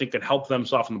 transfers who I think could help them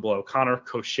soften the blow. Connor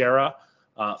Koshera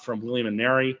from William &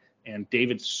 Mary and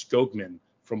David Skogman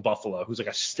from Buffalo, who's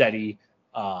a steady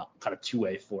kind of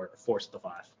two-way force at the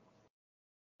 5.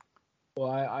 Well,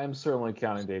 I'm certainly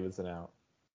counting Davidson out.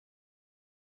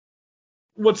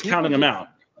 What's counting them out?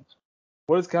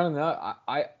 What is counting them out?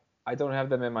 I don't have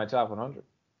them in my top 100.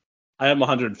 I have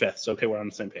 105th, so okay, we're on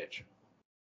the same page.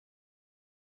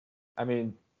 I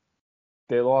mean,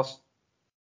 they lost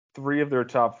 3 of their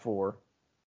top 4.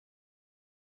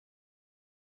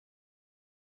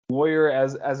 Warrior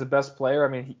as a best player, I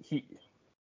mean,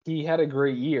 he had a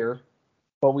great year,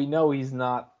 but we know he's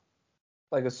not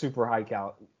a super high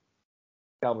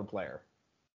caliber player,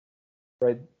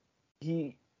 right?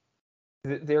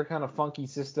 Their kind of funky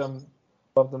system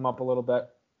bumped them up a little bit.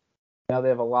 Now they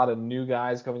have a lot of new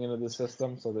guys coming into the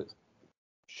system, so that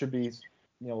should be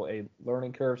a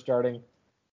learning curve starting.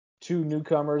 2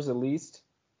 newcomers at least.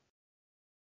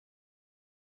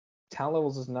 Talent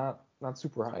levels is not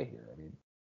super high here. I mean,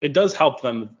 it does help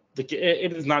them.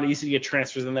 It is not easy to get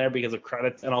transfers in there because of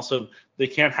credits, and also they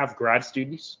can't have grad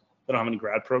students. They don't have any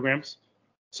grad programs.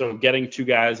 So getting 2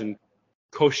 guys in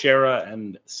Koshera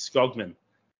and Skogman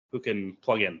who can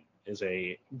plug in is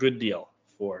a good deal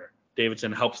for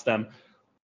Davidson. Helps them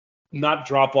not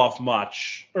drop off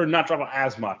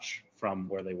as much from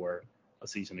where they were a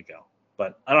season ago.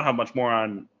 But I don't have much more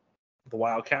on the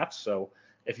Wildcats. So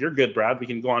if you're good, Brad, we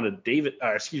can go on to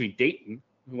Dayton,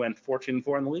 who went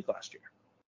 14-4 in the league last year.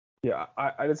 Yeah,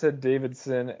 I just had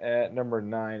Davidson at number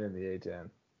 9 in the A-10.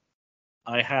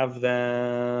 I have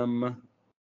them,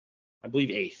 I believe,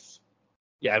 8th.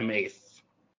 Yeah, I'm 8th.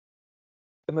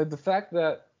 And like the fact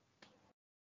that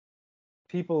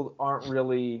people aren't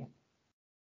really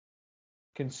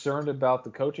concerned about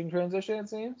the coaching transition, it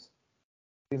seems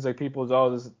like people's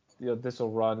this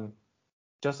will run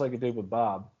just like it did with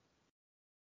Bob.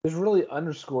 This really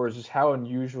underscores just how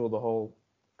unusual the whole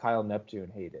Kyle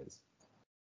Neptune hate is.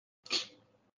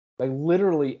 Like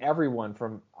literally everyone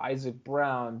from Isaac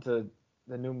Brown to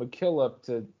the new McKillop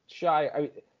to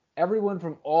Shai, everyone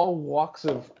from all walks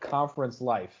of conference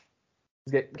life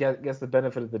gets the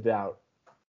benefit of the doubt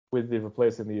with the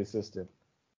replacing the assistant.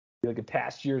 Like in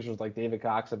past years, it was like David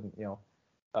Cox and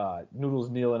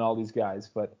Noodles Neal and all these guys,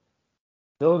 but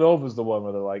Villanova's the one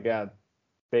where they're like, yeah,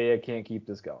 they can't keep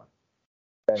this going.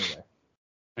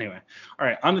 Anyway, all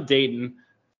right, on to Dayton.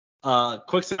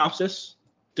 Quick synopsis: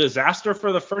 disaster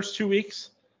for the first 2 weeks,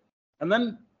 and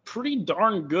then pretty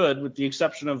darn good with the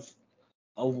exception of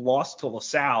a loss to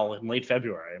LaSalle in late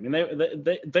February. I mean,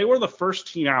 they were the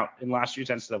first team out in last year's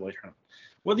NCAA tournament.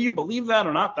 Whether you believe that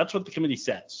or not, that's what the committee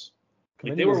says.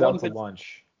 Committee was out to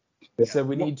lunch. They said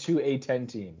we need 2 A-10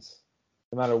 teams,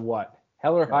 no matter what.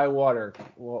 Hell or high water,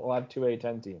 we'll have 2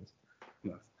 A-10 teams.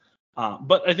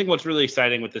 But I think what's really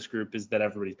exciting with this group is that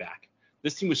everybody's back.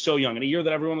 This team was so young. In a year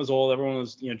that everyone was old, everyone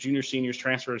was juniors, seniors,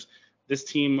 transfers. This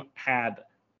team had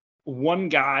 2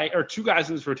 guys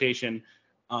in this rotation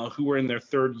who were in their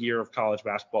 3rd year of college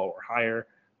basketball or higher.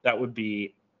 That would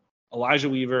be Elijah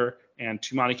Weaver and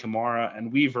Tumani Kamara.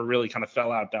 And Weaver really kind of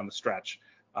fell out down the stretch.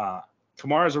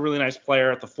 Kamara is a really nice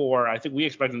player at the 4. I think we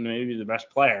expected him to maybe be the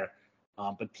best player.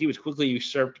 But he was quickly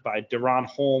usurped by Deron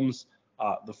Holmes,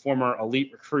 the former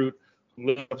elite recruit who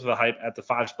lived up to the hype at the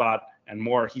 5 spot and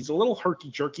more. He's a little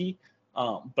herky-jerky,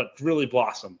 but really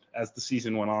blossomed as the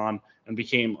season went on and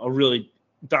became a really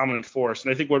dominant force.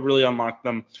 And I think what really unlocked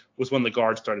them was when the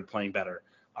guards started playing better.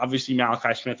 Obviously,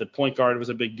 Malachi Smith at point guard was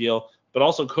a big deal, but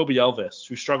also Kobe Elvis,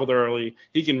 who struggled early.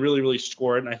 He can really, really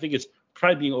score it, and I think it's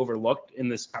probably being overlooked in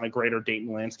this kind of greater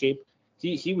Dayton landscape.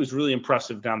 He was really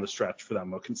impressive down the stretch for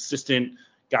them, a consistent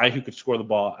guy who could score the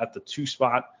ball at the 2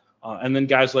 spot. And then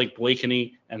guys like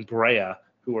Blakeney and Brea,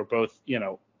 who are both,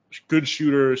 good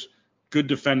shooters, good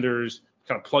defenders,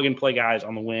 kind of plug-and-play guys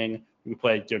on the wing who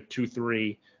play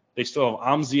 2-3. They still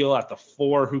have Amzil at the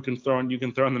 4 who you can throw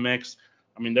in the mix.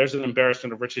 I mean, there's an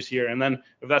embarrassment of riches here. And then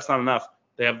if that's not enough,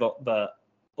 they have the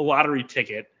lottery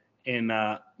ticket in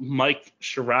Mike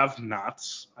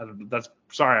Sharavnats.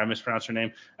 Sorry, I mispronounced your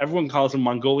name. Everyone calls him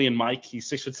Mongolian Mike. He's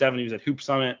 6'7". He was at Hoop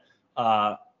Summit.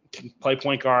 Can play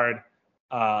point guard.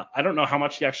 I don't know how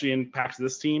much he actually impacts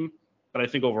this team, but I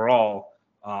think overall,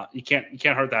 you can't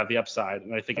hurt to have the upside.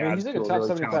 And I think he's like a top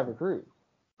 75 recruit.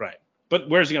 Right. But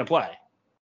where's he going to play?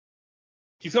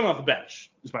 He's coming off the bench,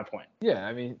 is my point. Yeah,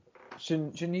 I mean,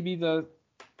 shouldn't he be the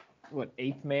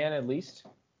 8th man at least?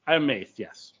 I am 8th,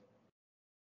 yes.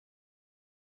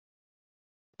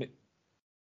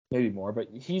 Maybe more, but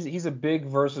he's a big,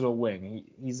 versatile wing.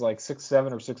 He's like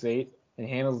 6'7" or 6'8" and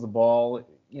handles the ball.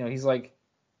 He's like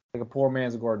a poor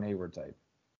man's Gordon Hayward type.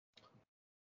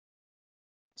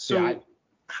 So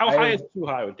how high is too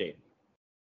high with Dayton?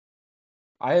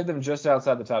 I have them just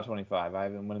outside the top 25. I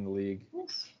have them winning the league.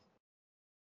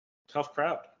 Tough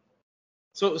crowd.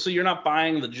 So you're not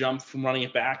buying the jump from running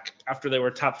it back after they were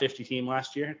a top 50 team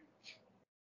last year?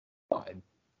 I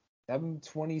have them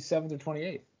 27th or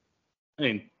 28th. I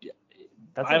mean,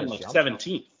 I have them like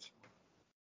 17th.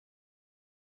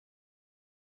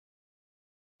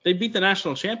 They beat the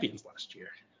national champions last year.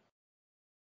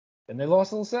 And they lost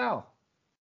to LaSalle.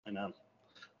 I know.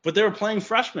 But they were playing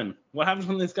freshmen. What happens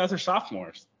when these guys are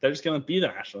sophomores? They're just going to be the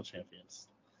national champions.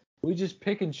 We just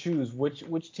pick and choose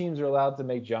which teams are allowed to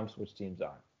make jumps, which teams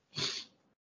aren't. That's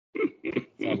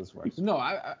how this works. No,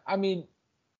 I mean,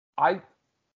 I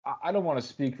don't want to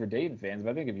speak for Dayton fans, but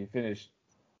I think if you finish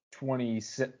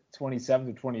 27th or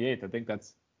 28th, I think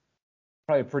that's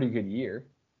probably a pretty good year.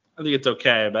 I think it's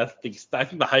okay, but I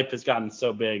think the hype has gotten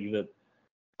so big that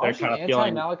they're Aren't you kind of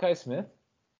feeling, anti-Malachi Smith?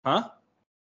 huh?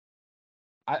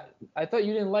 I thought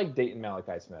you didn't like Dayton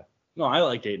Malachi Smith. No, I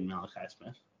like Dayton Malachi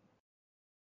Smith.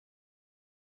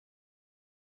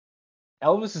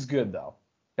 Elvis is good though.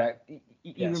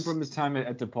 Even Yes. from his time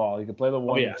at DePaul, he could play the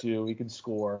 1 and 2. He could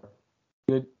score.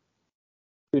 Good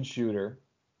shooter.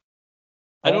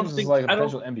 Holmes is like a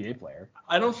potential NBA player.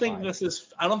 I don't think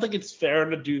it's fair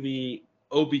to do the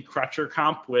Obi Crutcher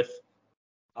comp with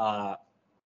that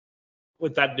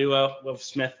duo of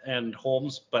Smith and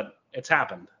Holmes, but it's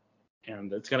happened,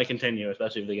 and it's going to continue,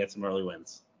 especially if they get some early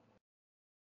wins.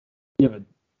 Yeah, but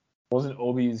wasn't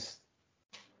Obi's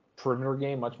perimeter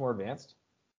game much more advanced?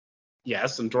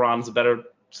 Yes, and Duran's a better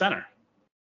center.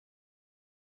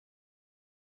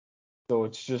 So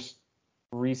it's just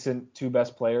recent 2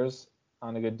 best players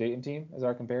on a good Dayton team as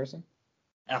our comparison?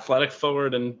 Athletic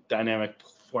forward and dynamic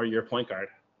 4-year point guard.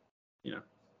 You know.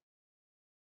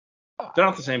 They're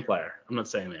not the same player. I'm not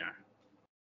saying they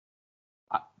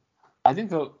are. I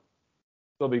think they'll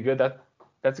be good.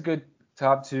 That's a good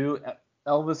top 2.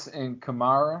 Elvis and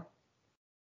Kamara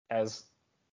as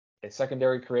a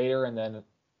secondary creator, and then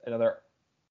another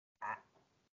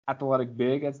athletic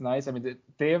big. That's nice. I mean,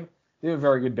 they have a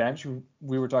very good bench.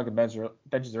 We were talking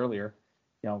benches earlier.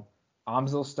 You know,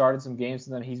 Amzil started some games,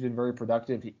 and then he's been very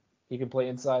productive. He can play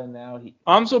inside and now.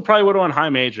 Amzil probably would have won high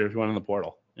major if he went in the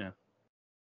portal. Yeah.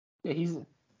 Yeah, he's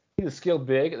a skilled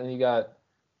big, and then you got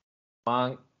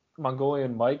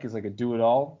Mongolian Mike is like a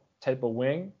do-it-all type of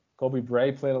wing. Kobe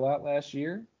Bray played a lot last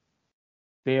year.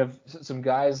 They have some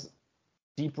guys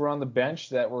deeper on the bench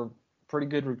that were pretty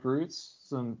good recruits,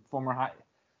 some former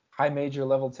high major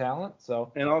level talent.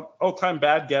 So and all-time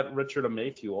bad get Richard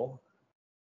Mayfuel.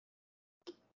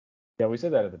 Yeah, we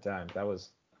said that at the time. That was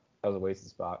a wasted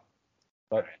spot.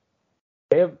 But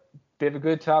they have a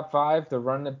good top 5. They're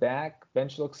running it back.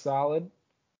 Bench looks solid.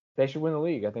 They should win the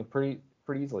league, I think, pretty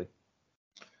easily.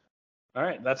 All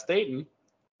right, that's Dayton.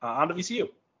 On to VCU.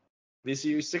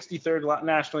 VCU 63rd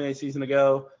nationally a season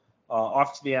ago,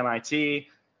 off to the NIT.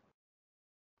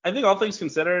 I think all things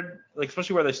considered, like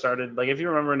especially where they started, like if you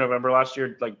remember in November last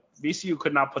year, like VCU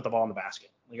could not put the ball in the basket.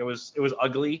 Like it was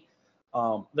ugly.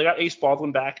 They got Ace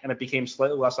Baldwin back, and it became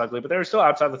slightly less ugly, but they were still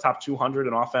outside the top 200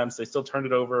 in offense. They still turned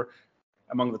it over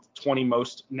among the 20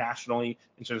 most nationally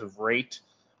in terms of rate.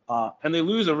 And they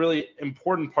lose a really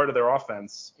important part of their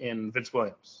offense in Vince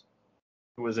Williams,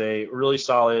 who was a really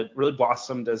solid, really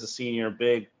blossomed as a senior,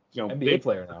 big, NBA big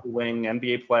player now. Wing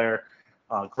NBA player,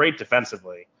 great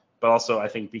defensively, but also I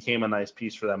think became a nice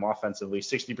piece for them offensively.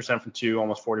 60% from 2,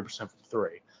 almost 40% from 3.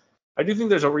 I do think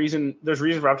there's reason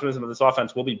for optimism that this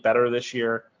offense will be better this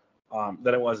year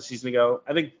than it was a season ago.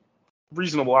 I think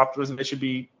reasonable optimism it should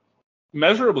be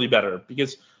measurably better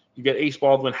because you get Ace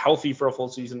Baldwin healthy for a full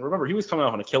season. Remember, he was coming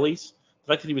off an Achilles.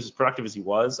 The fact that he was as productive as he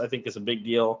was, I think, is a big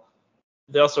deal.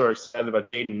 They also are excited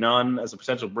about Jaden Nunn as a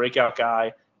potential breakout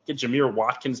guy. Get Jameer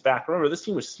Watkins back. Remember, this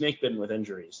team was snake-bitten with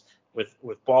injuries, with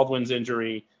Baldwin's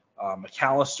injury,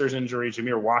 McAllister's injury,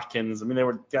 Jameer Watkins. I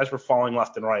mean, guys were falling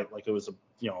left and right like it was a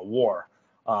war.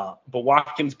 But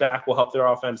Watkins back will help their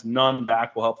offense. Nunn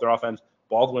back will help their offense.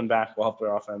 Baldwin back will help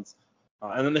their offense.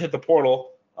 And then they hit the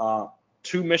portal.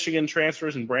 2 Michigan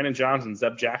transfers and Brandon Johns and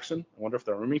Zeb Jackson. I wonder if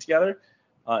they're rooming together,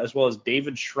 as well as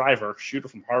David Shriver, shooter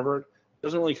from Harvard.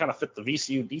 Doesn't really kind of fit the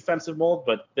VCU defensive mold,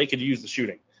 but they could use the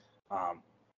shooting. I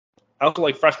also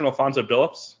like freshman Alfonso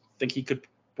Billups. Think he could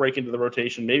break into the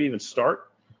rotation, maybe even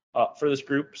start for this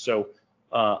group. So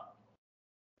I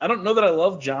don't know that I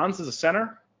love Johns as a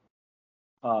center.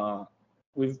 I've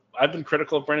been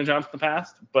critical of Brandon Johns in the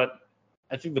past, but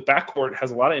I think the backcourt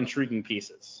has a lot of intriguing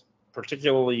pieces,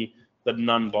 particularly the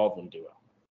Nunn-Baldwin duo.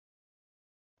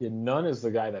 Yeah, Nunn is the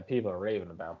guy that people are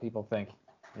raving about. People think,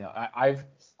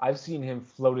 I've seen him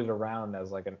floated around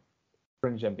as like a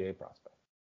fringe NBA prospect.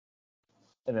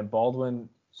 And then Baldwin,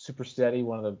 super steady,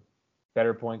 one of the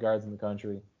better point guards in the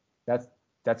country. That's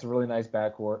a really nice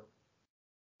backcourt.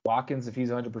 Watkins, if he's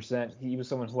 100%, he was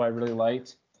someone who I really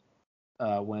liked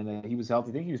when he was healthy.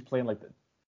 I think he was playing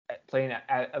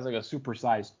as like a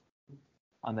supersized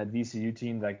on that VCU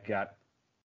team that got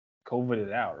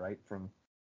COVIDed out, right, from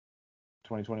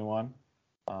 2021.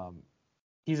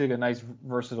 He's like a nice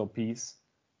versatile piece.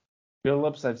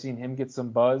 Billups, I've seen him get some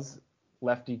buzz.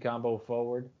 Lefty combo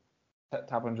forward,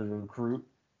 top 100 recruit.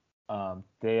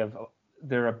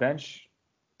 They're a bench.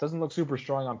 Doesn't look super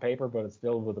strong on paper, but it's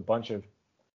filled with a bunch of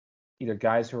either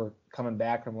guys who are coming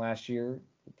back from last year,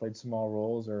 who played small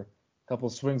roles, or a couple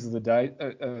of swings of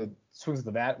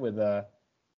the bat with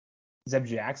Zeb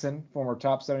Jackson, former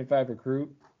top 75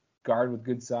 recruit, guard with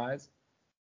good size.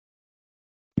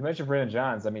 You mentioned Brandon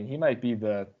Johns. I mean, he might be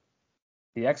the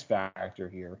the X factor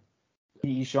here.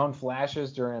 He's shown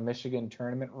flashes during a Michigan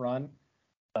tournament run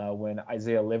when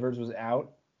Isaiah Livers was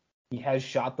out. He has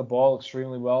shot the ball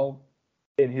extremely well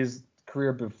in his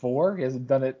career before. He hasn't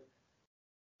done it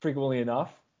frequently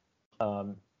enough.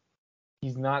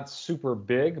 He's not super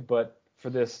big, but for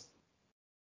this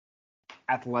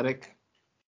athletic,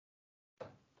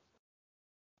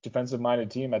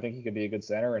 defensive-minded team, I think he could be a good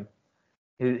center. And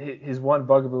his one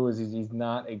bugaboo is he's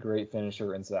not a great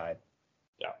finisher inside.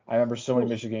 Yeah. I remember so many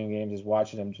Michigan games just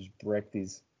watching him just brick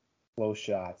these close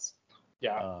shots.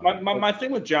 Yeah. My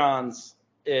thing with Johns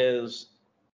is,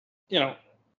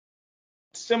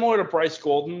 similar to Bryce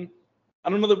Golden, I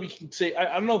don't know that we can say –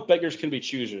 I don't know if beggars can be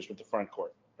choosers with the front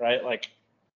court, right? Like,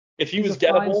 if he was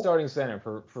gettable – he's a fine starting center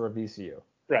for a VCU.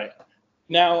 Right.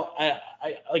 Now, I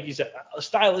like you said,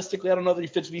 stylistically, I don't know that he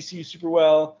fits VCU super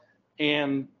well,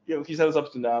 and he's had his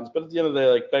ups and downs. But at the end of the day,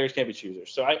 like, beggars can't be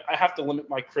choosers. So I have to limit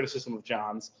my criticism of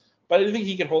Johns, but I think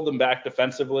he can hold them back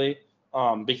defensively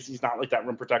because he's not like that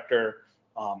rim protector.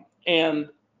 And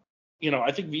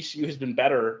I think VCU has been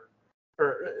better,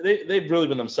 or they've really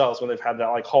been themselves when they've had that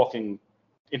like hulking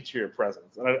interior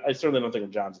presence. And I certainly don't think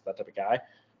of Johns as that type of guy,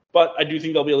 but I do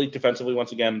think they'll be elite defensively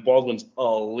once again. Baldwin's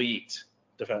elite.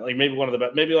 Like maybe one of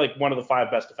the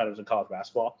 5 best defenders in college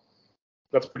basketball.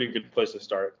 That's a pretty good place to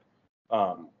start.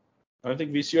 I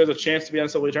think VCU has a chance to be on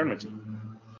the NCAA tournament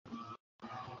team.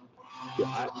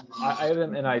 Yeah, I have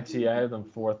them in IT. I have them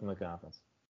 4th in the conference.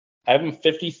 I have them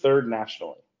 53rd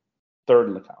nationally, 3rd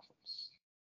in the conference.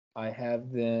 I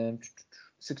have them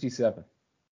 67.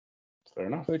 Fair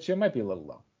enough. Which it might be a little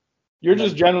low. You're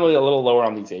just generally a little lower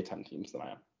on these A-10 teams than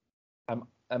I am.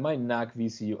 I might knock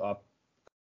VCU up.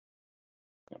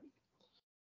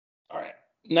 All right.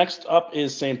 Next up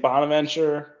is St.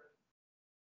 Bonaventure.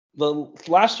 The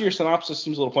last year's synopsis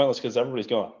seems a little pointless because everybody's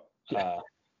going.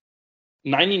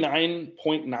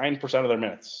 99.9% of their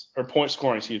minutes, or point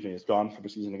scoring, is gone from a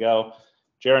season ago.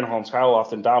 Jaron Holmes, Kyle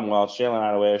Lofton, Dom Welch, Jalen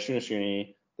Attaway,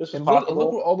 Oshuna. This is possible.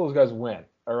 Look what all those guys win,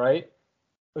 all right?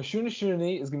 Oshuna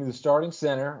is going to be the starting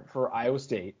center for Iowa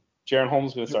State. Jaron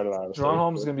Holmes is going to start at Iowa State. Jaron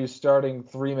Holmes is going to be starting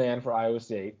 3-man for Iowa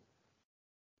State.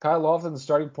 Kyle Lofton, the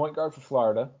starting point guard for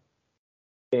Florida.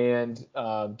 And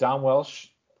Dom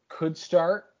Welch could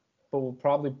start, but will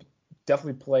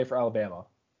definitely play for Alabama.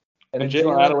 And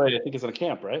Jalen Attaway, I think, is at a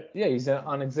camp, right? Yeah, he's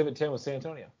on Exhibit 10 with San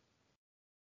Antonio.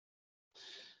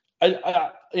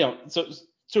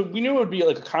 So we knew it would be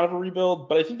like a kind of a rebuild,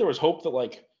 but I think there was hope that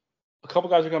like a couple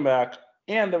guys would come back,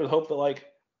 and there was hope that like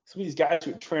some of these guys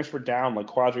who transferred down, like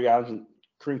Quadri Adams and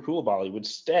Kareem Koulibaly, would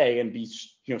stay and be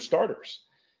starters.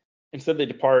 Instead, they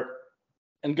depart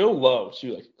and go low. So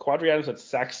like Quadri Adams at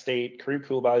Sac State, Kareem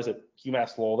Koulibaly's at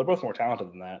UMass Lowell. They're both more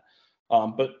talented than that.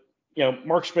 But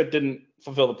Mark Schmidt didn't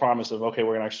fulfill the promise of, okay,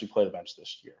 we're going to actually play the bench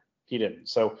this year. He didn't.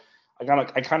 So I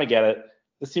kind of get it.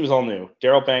 This team is all new.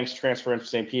 Daryl Banks transferring from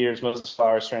St. Peter's. Moses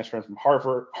Flowers transferring from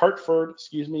Hartford.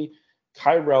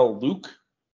 Kyrell Luke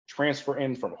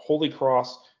transferring from Holy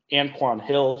Cross. Anquan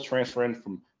Hill transferring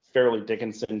from Fairleigh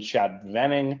Dickinson. Chad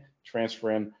Venning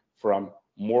transferring from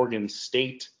Morgan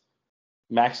State.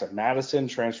 Max Madison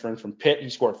transferring from Pitt. He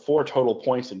scored 4 total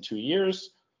points in 2 years.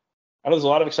 I know there's a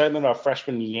lot of excitement about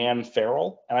freshman Yan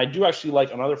Farrell, and I do actually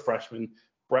like another freshman,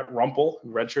 Brett Rumpel, who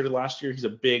redshirted last year. He's a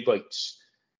big,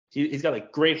 he's got a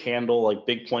great handle,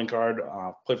 big point guard,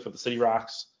 played for the City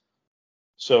Rocks.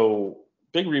 So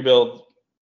big rebuild.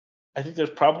 I think there's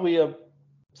probably a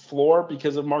floor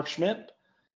because of Mark Schmidt,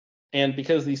 and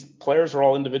because these players are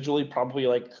all individually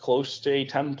probably close to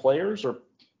A-10 players, or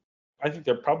I think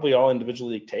they're probably all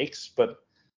individually takes, but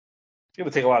it's going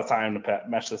to take a lot of time to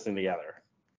mesh this thing together.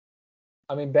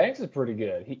 I mean, Banks is pretty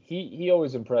good. He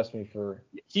always impressed me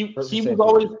he was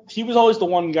always the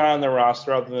one guy on their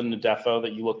roster other than Nadefo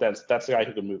that you looked at. That's the guy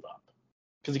who can move up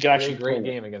because he can actually great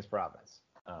game against Providence.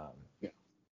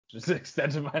 Just the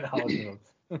extent of my knowledge of him.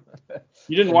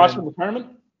 You didn't watch him in the tournament?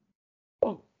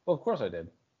 Well, of course I did.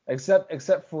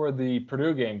 Except for the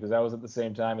Purdue game because that was at the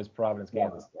same time as Providence,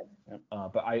 Kansas. Yeah.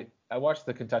 But I watched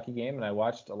the Kentucky game and I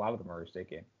watched a lot of the Murray State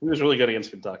game. He was really good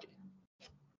against Kentucky.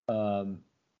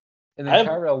 And then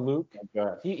Kyrell Luke,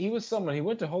 he was someone. He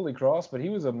went to Holy Cross, but he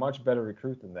was a much better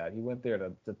recruit than that. He went there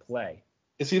to play.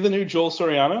 Is he the new Joel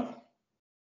Soriano?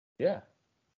 Yeah.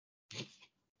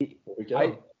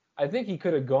 I think he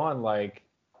could have gone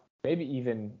maybe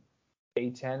even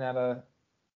A-10 out of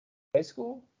high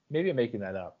school. Maybe I'm making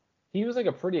that up. He was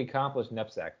a pretty accomplished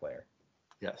knapsack player.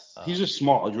 Yes. He's just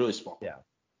small. He's really small. Yeah.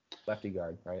 Lefty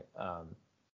guard, right?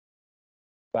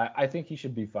 But I think he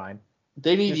should be fine.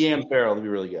 They need Yan Farrell to be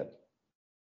really good.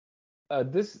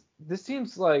 This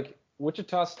seems like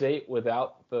Wichita State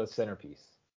without the centerpiece.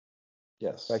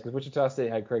 Yes. Right, because Wichita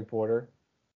State had Craig Porter,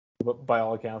 but by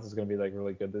all accounts is going to be like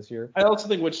really good this year. I also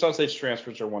think Wichita State's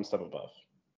transfers are one step above.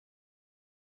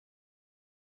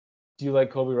 Do you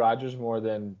like Kobe Rogers more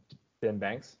than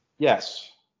Banks? Yes,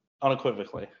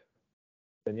 unequivocally.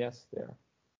 Then yes, they are.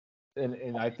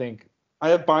 And I think I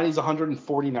have Bonnie's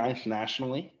 149th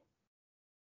nationally,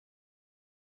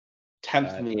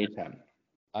 10th in the A-10.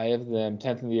 I have them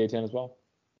 10th in the A-10 as well,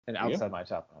 and There you outside my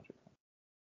top 100.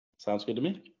 Sounds good to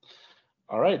me.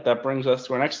 All right, that brings us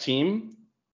to our next team,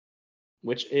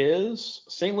 which is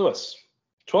St. Louis.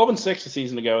 12-6 a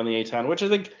season ago in the A-10, which I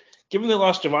think, given they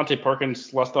lost Javante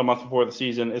Perkins less than a month before the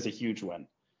season, is a huge win.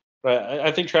 But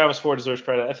I think Travis Ford deserves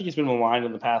credit. I think he's been maligned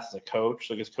in the past as a coach,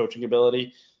 like his coaching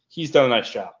ability. He's done a nice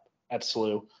job at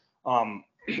SLU.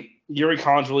 Yuri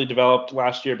Collins really developed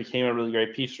last year, became a really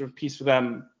great piece for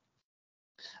them.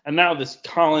 And now this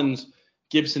Collins,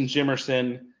 Gibson,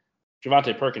 Jimerson,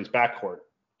 Javante Perkins backcourt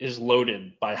is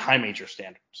loaded by high major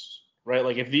standards, right?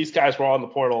 Like if these guys were all in the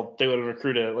portal, they would have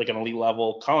recruited at like an elite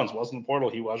level. Collins was in the portal.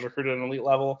 He was recruited at an elite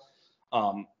level.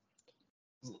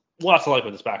 Lots to like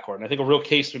with this backcourt. And I think a real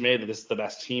case to be made that this is the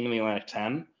best team in the Atlantic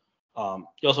 10.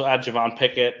 You also add Javon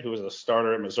Pickett, who was a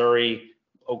starter at Missouri,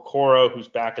 Okoro, who's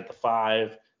back at the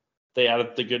 5. They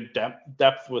added the good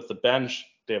depth with the bench.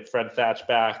 They have Fred Thatch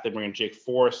back. They bring in Jake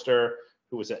Forrester,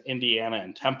 who was at Indiana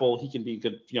and Temple. He can be a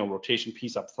good, rotation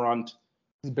piece up front.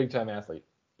 He's a big-time athlete.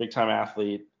 Big-time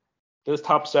athlete. This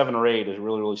top 7 or 8 is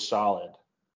really, really solid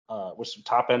with some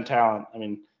top-end talent. I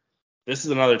mean, this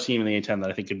is another team in the A-10 that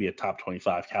I think could be a top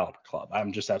 25 caliber club.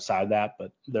 I'm just outside that,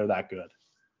 but they're that good.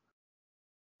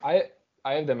 I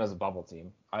have them as a bubble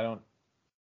team. I don't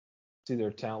see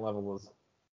their talent level was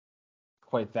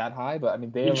quite that high, but I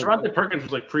mean Javante Perkins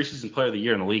was like preseason player of the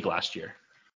year in the league last year.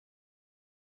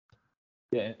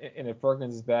 Yeah, and if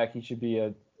Perkins is back, he should be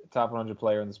a top 100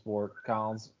 player in the sport.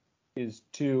 Collins is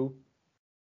 2.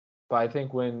 But I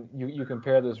think when you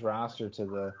compare this roster to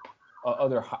the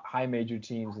other high major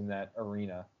teams in that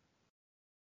arena,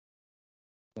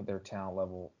 I think their talent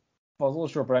level falls a little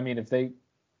short. But I mean, if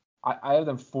I have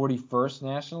them 41st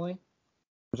nationally,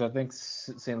 which I think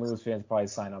St. Louis fans probably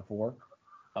sign up for.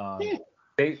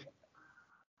 They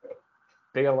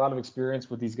got a lot of experience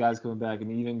with these guys coming back,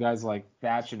 and even guys like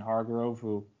Thatch and Hargrove,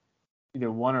 who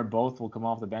either one or both will come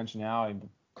off the bench now. And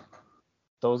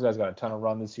those guys got a ton of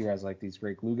run this year as like these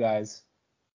great glue guys.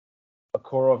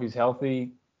 Okoro, if he's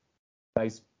healthy,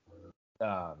 nice.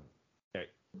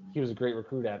 He was a great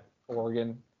recruit at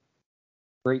Oregon.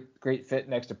 Great fit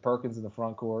next to Perkins in the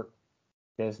front court.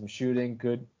 He has some shooting,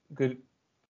 good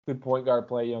point guard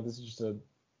play. This is just a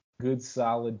good,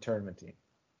 solid tournament team.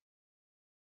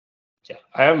 Yeah,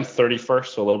 I have him 31st,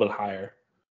 so a little bit higher.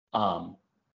 I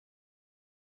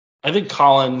think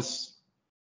Collins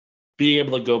being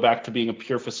able to go back to being a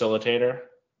pure facilitator,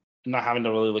 not having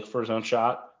to really look for his own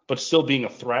shot, but still being a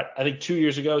threat. I think 2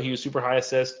 years ago he was super high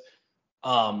assist,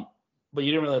 but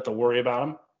you didn't really have to worry about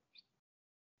him.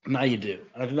 Now you do.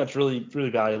 And I think that's really,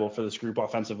 really valuable for this group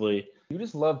offensively. You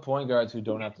just love point guards who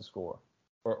don't have to score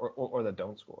or that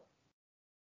don't score.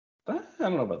 I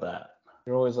don't know about that.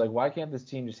 You're always like, why can't this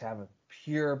team just have a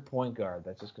pure point guard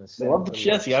that's just going to set? I love the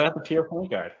chest. You got to have the pure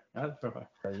point guard. I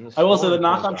will say the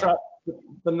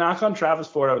knock on Travis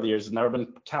Ford over the years has never been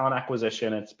talent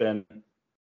acquisition. It's been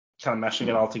kind of meshing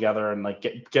it all together and like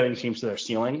getting teams to their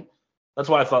ceiling. That's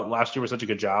why I thought last year was such a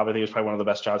good job. I think it was probably one of the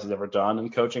best jobs he's ever done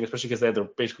in coaching, especially because they had to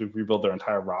basically rebuild their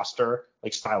entire roster,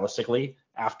 like stylistically,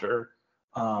 after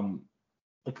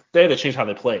they had to change how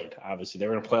they played. Obviously, they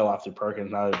were going to play a lot through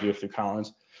Perkins, now they do it through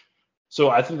Collins. So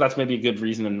I think that's maybe a good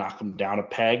reason to knock them down a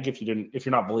peg if you're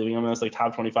not believing them as like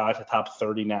top 25 to top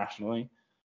 30 nationally.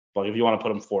 But if you want to put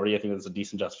them 40, I think that's a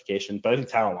decent justification. But I think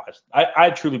talent-wise, I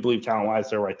truly believe talent-wise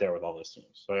they're right there with all those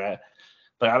teams. So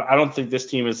I don't think this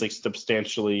team is like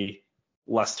substantially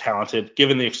less talented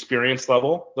given the experience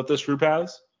level that this group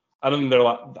has. I don't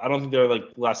think they're like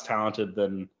less talented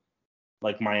than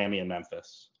like Miami and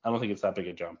Memphis. I don't think it's that big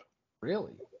a jump.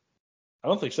 Really? I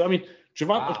don't think so. I mean,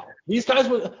 Javon, these guys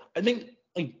would, I think,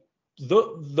 like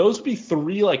those would be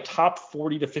 3 like top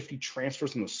 40 to 50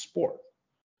 transfers in the sport.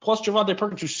 Plus Javante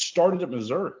Perkins, who started at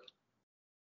Missouri.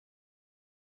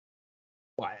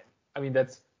 Why? I mean,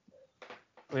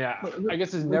 I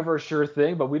guess it's never a sure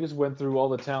thing, but we just went through all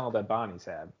the talent that Bonnie's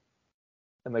had.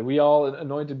 And like we all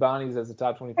anointed Bonnie's as a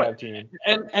top 25 team.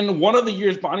 And one of the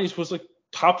years Bonnie's was like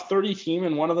top 30 team,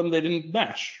 and one of them they didn't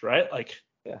mesh, right? Like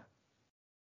yeah.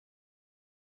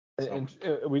 And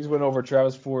we just went over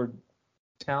Travis Ford.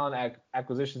 Talent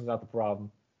acquisition is not the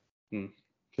problem. They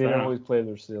don't always play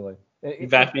their ceiling. You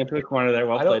backed me into a corner there.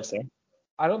 Well played, sir.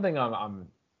 I don't think I'm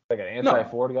Like an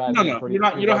anti-Ford guy? No. You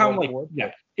don't have him like Ford?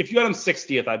 Yeah. If you had him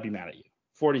 60th, I'd be mad at you.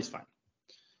 40's fine.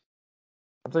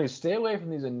 I'm telling you, stay away from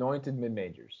these anointed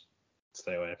mid-majors.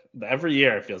 Stay away. Every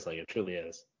year it feels like it truly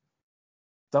is.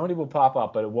 Somebody will pop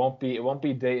up, but it won't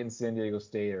be Dayton, San Diego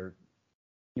State, or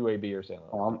UAB or St.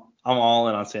 Louis. I'm all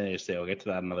in on San Diego State. We'll get to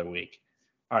that another week.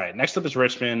 All right, next up is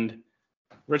Richmond.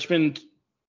 Richmond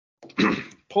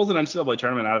pulled an NCAA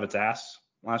tournament out of its ass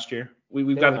last year.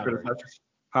 We've got to criticize.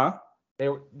 Huh? They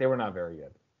were not very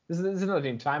good. This is another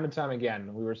team. Time and time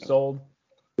again, we were sold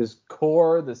this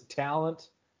core, this talent.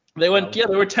 They were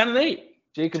 10-8.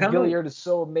 Jacob Gilliard is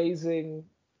so amazing.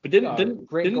 But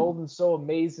Grant Golden's so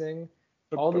amazing.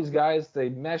 All these guys, they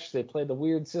mesh. They play the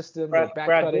weird system. They're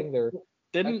backcutting.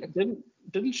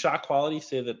 Didn't Shot Quality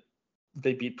say that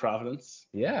they beat Providence?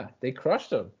 Yeah, they crushed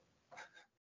them.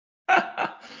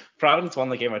 Providence won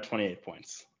the game by 28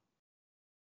 points.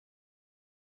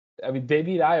 I mean, they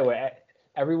beat Iowa.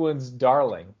 Everyone's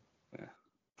darling. Yeah.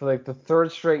 For like the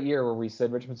third straight year where we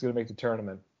said Richmond's going to make the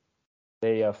tournament,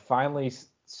 they finally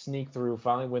sneak through,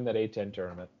 finally win that A-10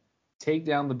 tournament, take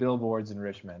down the billboards in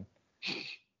Richmond.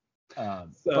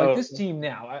 Like this team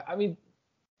now, I mean,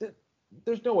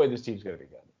 there's no way this team's going to be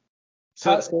good.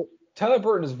 Tyler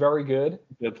Burton is very good.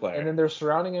 Good player. And then they're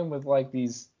surrounding him with like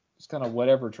these just kind of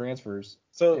whatever transfers.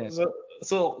 So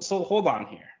hold on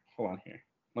here.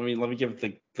 Let me give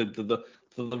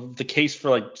the case for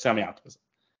like semi-optimism.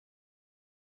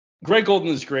 Greg Golden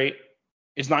is great.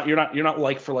 You're not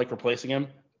like for like replacing him,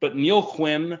 but Neil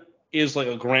Quinn is like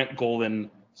a Grant Golden.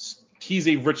 He's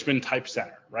a Richmond type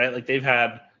center, right? Like they've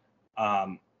had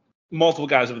multiple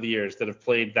guys over the years that have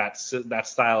played that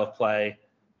style of play.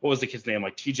 What was the kid's name?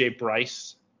 Like TJ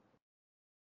Bryce?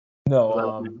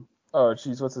 No. Oh,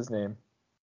 geez, what's his name?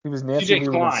 He was Nancy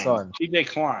Lieberman's son. TJ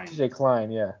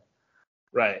Klein, yeah.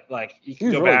 Right. Like you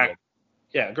can go back. Good.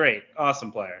 Yeah, great,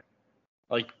 awesome player.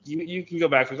 Like you can go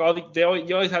back. Like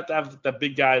you always have to have that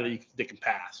big guy that can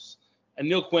pass. And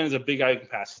Neil Quinn is a big guy who can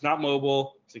pass. He's not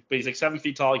mobile. But he's like 7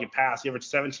 feet tall. He can pass. He averaged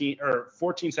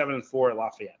 14, 7, and 4 at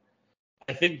Lafayette.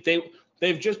 I think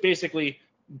they've just basically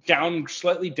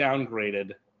slightly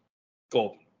downgraded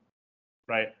Golden,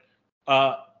 right?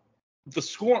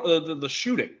 The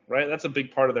shooting, right? That's a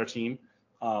big part of their team.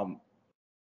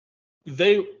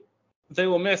 They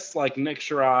will miss like Nick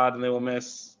Sherrod and they will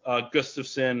miss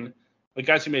Gustafson, the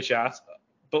guys who made shots.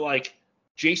 But like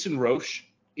Jason Roche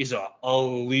is an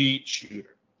elite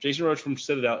shooter. Jason Roche from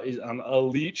Citadel is an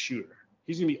elite shooter.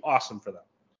 He's gonna be awesome for them.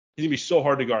 He's gonna be so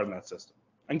hard to guard in that system.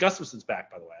 And Gustafson's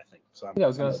back, by the way, I think. So I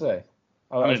was gonna say.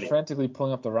 I was frantically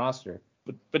pulling up the roster.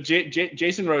 But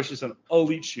Jason Roche is an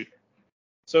elite shooter.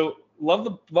 So love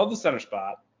the center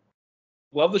spot,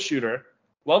 love the shooter,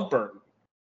 love Burton.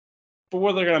 But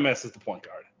what they're gonna miss is the point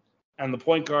guard. And the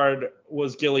point guard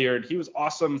was Gilliard. He was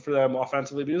awesome for them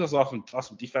offensively, but he was also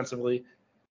awesome defensively.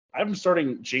 I'm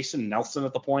starting Jason Nelson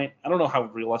at the point. I don't know how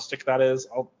realistic that is.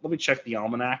 Let me check the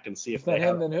almanac and see if they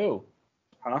have. Then who?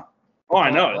 Huh? Oh, I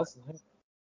know it.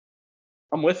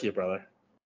 I'm with you, brother.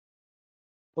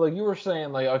 Well, like you were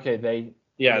saying, like okay, they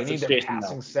need their Jason passing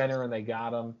Nelson. center and they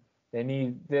got him. They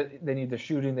need the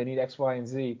shooting. They need X, Y, and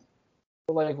Z.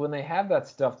 But like when they have that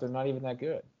stuff, they're not even that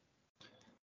good.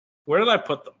 Where did I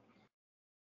put them?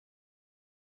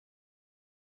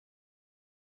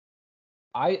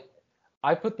 I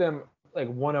put them like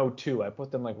 102. I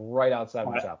put them like right outside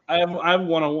the top. I have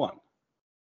 101.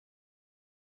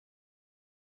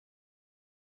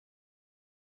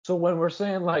 So when we're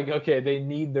saying like, okay, they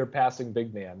need their passing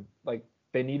big man, like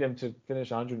they need him to finish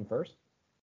 101st?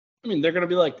 I mean, they're going to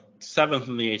be like 7th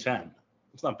in the A-10.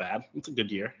 It's not bad. It's a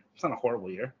good year. It's not a horrible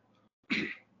year.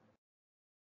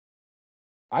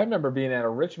 I remember being at a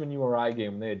Richmond URI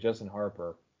game when they had Justin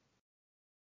Harper.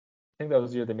 I think that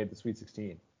was the year they made the Sweet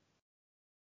 16.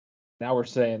 Now we're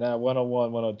saying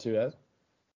 101, 102.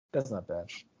 That's not bad.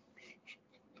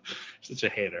 Such a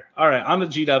hater. All right, on to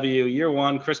GW. Year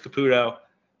 1, Chris Caputo.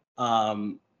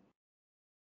 Not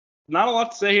a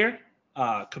lot to say here.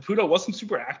 Caputo wasn't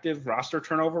super active roster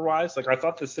turnover-wise. Like, I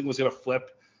thought this thing was going to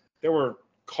flip. There were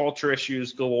culture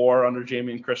issues galore under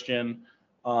Jamie and Christian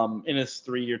in his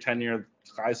 3-year tenure.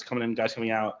 Guys coming in, guys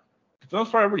coming out. For the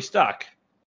most part, everybody stuck.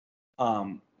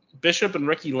 Bishop and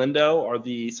Ricky Lindo are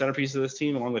the centerpiece of this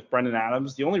team, along with Brendan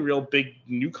Adams. The only real big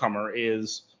newcomer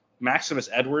is Maximus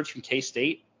Edwards from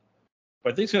K-State.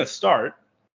 But I think he's going to start.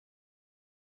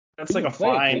 That's like a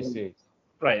fine,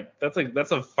 right?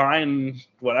 That's a fine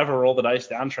whatever roll the dice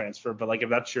down transfer. But like if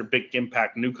that's your big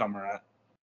impact newcomer,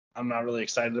 I'm not really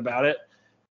excited about it.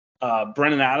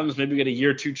 Brendan Adams maybe get a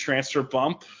year 2 transfer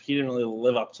bump. He didn't really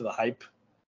live up to the hype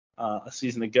a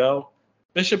season ago.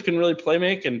 Bishop can really play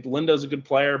make, and Lindo's a good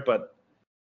player, but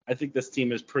I think this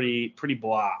team is pretty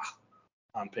blah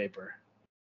on paper.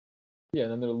 Yeah,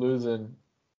 and then they're losing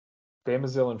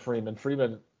Bamazil and Freeman.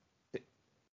 Freeman,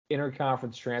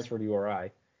 interconference transfer to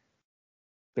URI.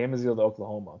 Bamazil to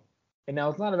Oklahoma. And now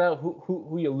it's not about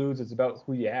who you lose, it's about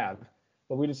who you have.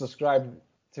 But we just described,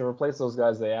 to replace those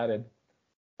guys, they added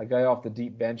a guy off the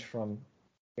deep bench from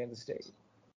Kansas State.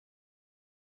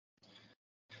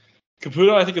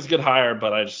 Caputo, I think, is a good hire,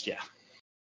 but I just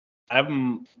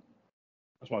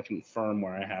want to confirm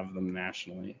where I have them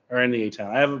nationally, or in the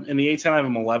A-10. In the A-10, I have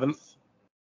them 11th.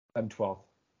 I'm 12th.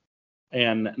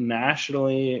 And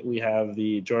nationally, we have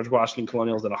the George Washington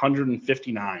Colonials at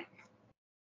 159,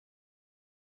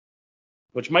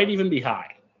 which might even be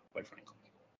high, quite frankly.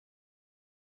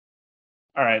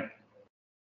 All right.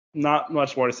 Not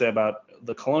much more to say about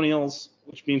the Colonials,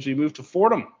 which means we move to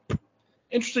Fordham.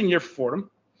 Interesting year for Fordham.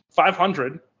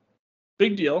 500.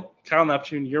 Big deal. Kyle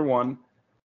Neptune, year one.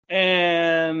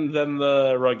 And then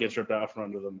the rug gets ripped out from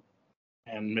under them.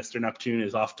 And Mr. Neptune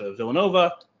is off to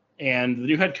Villanova. And the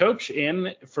new head coach,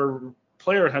 and for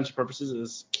player retention purposes,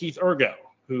 is Keith Urgo,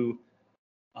 who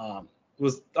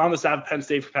was on the staff at Penn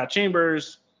State for Pat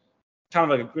Chambers.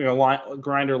 Kind of like a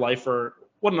grinder lifer.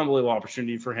 What an unbelievable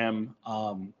opportunity for him.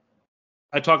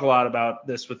 I talk a lot about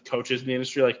this with coaches in the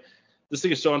industry. Like, this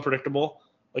thing is so unpredictable.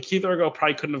 Like, Keith Urgo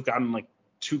probably couldn't have gotten like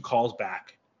 2 calls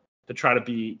back to try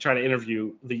to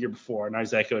interview the year before. Now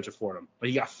he's the head coach at Fordham. But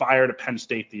he got fired at Penn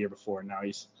State the year before, and now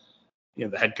he's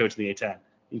the head coach of the A-10.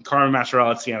 And Carmen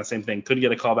Massarella at Siena, same thing. Couldn't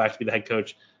get a call back to be the head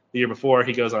coach the year before.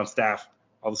 He goes on staff.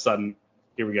 All of a sudden,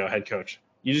 here we go, head coach.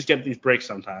 You just get these breaks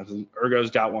sometimes, and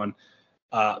Urgo's got one.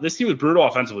 This team was brutal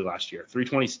offensively last year.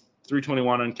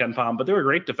 321 on Ken Palm, but they were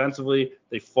great defensively.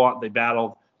 They fought, they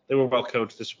battled, they were well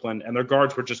coached, disciplined, and their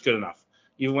guards were just good enough.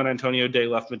 Even when Antonio Day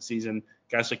left midseason,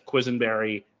 guys like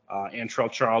Quisenberry,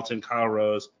 Antrell Charlton, Kyle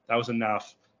Rose, that was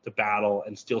enough to battle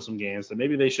and steal some games that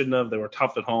maybe they shouldn't have. They were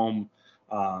tough at home,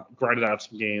 grinded out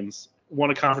some games,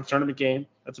 won a conference tournament game.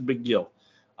 That's a big deal.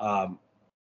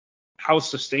 How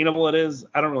sustainable it is,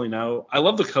 I don't really know. I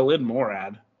love the Khalid Moore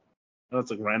ad. I know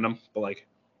it's like random, but like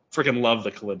freaking love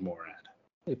the Khalid Moore ad.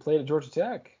 He played at Georgia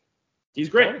Tech. He's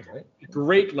great.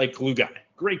 Great, like, glue guy.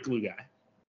 Great glue guy.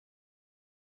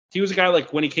 He was a guy,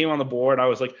 like, when he came on the board, I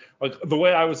was like the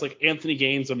way I was like, Anthony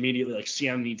Gaines immediately, like,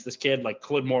 Siena needs this kid. Like,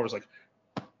 Khalid Moore was like,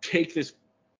 take this,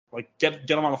 like, get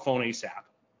him on the phone ASAP.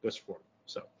 Goes for him.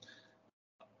 So,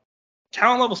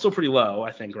 talent level's still pretty low,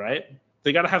 I think, right?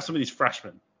 They got to have some of these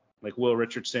freshmen, like Will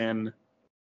Richardson,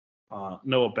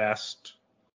 Noah Best.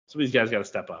 Some of these guys got to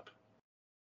step up.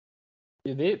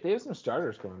 Yeah, they have some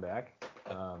starters coming back.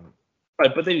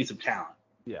 Right, but they need some talent.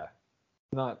 Yeah,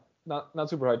 not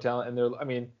super high talent,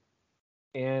 and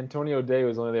Antonio Day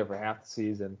was only there for half the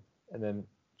season, and then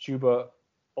Chuba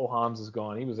Ohams is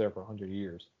gone. He was there for 100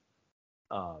 years.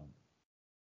 So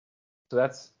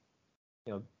that's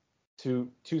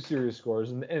two serious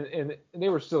scores, and they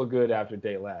were still good after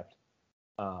Day left,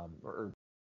 or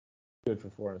good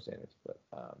for Florida standards.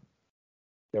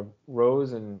 But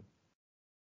Rose and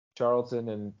Charlton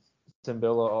and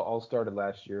Simbilla all started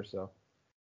last year, so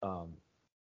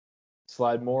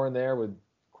slide more in there with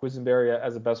Quisenberry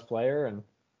as a best player, and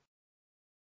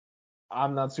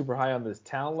I'm not super high on this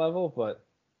talent level, but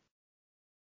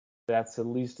that's at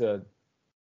least a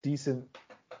decent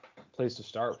place to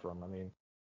start from. I mean,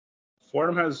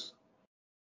 Fordham has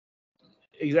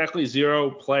exactly 0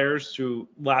 players who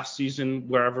last season,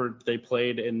 wherever they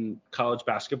played in college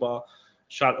basketball,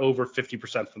 shot over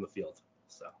 50% from the field.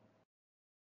 So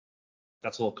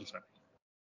that's a little concerning,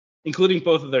 including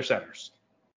both of their centers.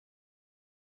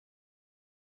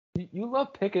 You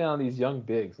love picking on these young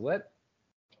bigs. Let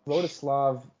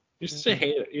Vladislav. You're such a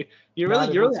hater. You're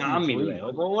really on me today.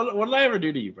 Like, what did I ever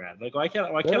do to you, Brad? Like, why can't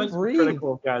I be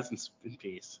critical of guys in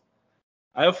peace?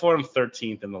 I have Fordham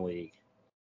 13th in the league.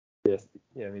 Yes,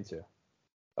 yeah, me too.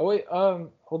 Oh wait,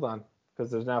 hold on,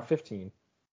 because there's now 15.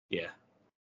 Yeah.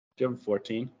 Do you have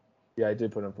 14? Yeah, I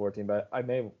did put in 14, but I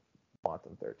may want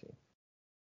them 13.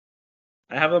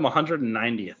 I have them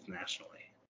 190th nationally.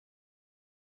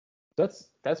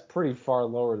 That's pretty far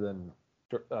lower than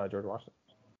George Washington.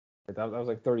 That was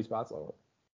like 30 spots lower.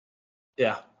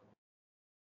 Yeah.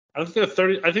 I think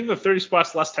they're 30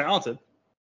 spots less talented.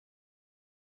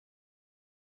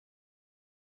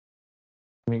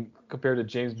 I mean, compared to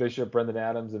James Bishop, Brendan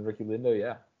Adams, and Ricky Lindo,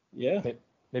 yeah. Yeah.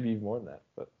 Maybe even more than that.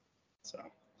 But so,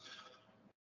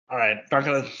 all right, not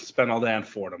gonna spend all day on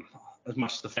Fordham as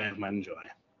much as the fans might enjoy.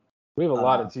 We have a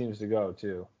lot of teams to go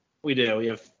too. We do. We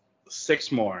have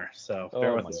 6 more, so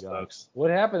bear with us, God. folks.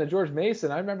 What happened to George Mason?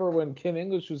 I remember when Kim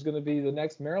English was going to be the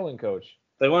next Maryland coach.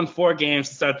 They won 4 games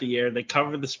to start the year. They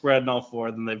covered the spread in all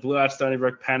 4. Then they blew out Stony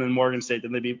Brook, Penn, and Morgan State.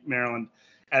 Then they beat Maryland.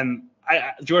 And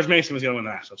George Mason was going to win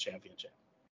the national championship.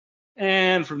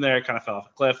 And from there, it kind of fell off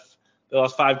a cliff. They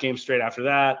lost 5 games straight after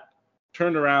that.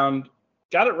 Turned around,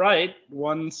 got it right,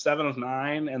 won 7 of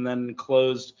 9, and then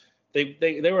closed. They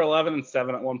were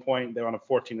 11-7 at one point. They went up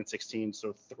 14-16,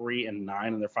 so 3-9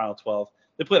 in their final 12.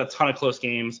 They played a ton of close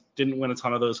games. Didn't win a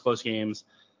ton of those close games.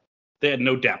 They had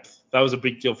no depth. That was a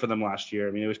big deal for them last year.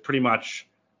 I mean, it was pretty much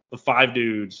the 5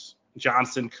 dudes: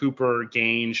 Johnson, Cooper,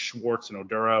 Gaines, Schwartz, and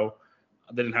Oduro.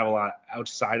 They didn't have a lot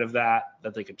outside of that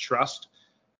they could trust.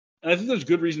 And I think there's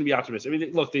good reason to be optimistic. I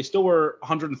mean, look, they still were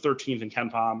 113th in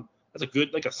KenPom. That's a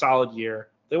good, a solid year.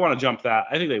 They want to jump that.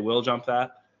 I think they will jump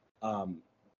that.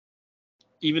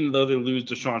 Even though they lose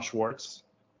Deshaun Schwartz,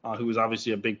 who was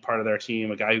obviously a big part of their team,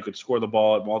 a guy who could score the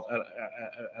ball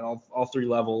at all 3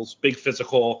 levels, big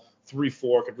physical,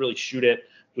 3-4, could really shoot it,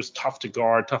 was tough to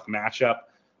guard, tough matchup.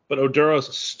 But Oduro's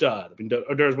a stud. I mean,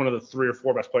 Oduro's one of the 3 or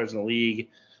 4 best players in the league.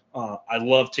 I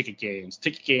love Ticket Gaines.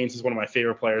 Ticket Gaines is one of my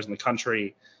favorite players in the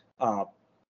country.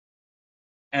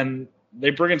 And they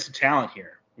bring in some talent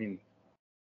here. I mean,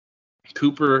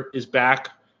 Cooper is back,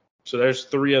 so there's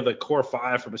 3 of the core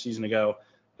 5 from a season ago.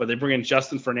 But they bring in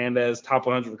Justin Fernandez, top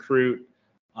 100 recruit.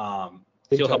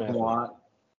 He'll help them a lot.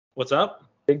 What's up?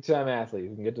 Big time athlete.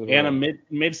 You can get to the and a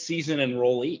mid-season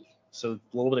enrollee, so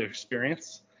a little bit of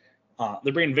experience.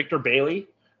 They bring in Victor Bailey,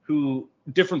 who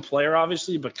different player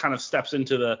obviously, but kind of steps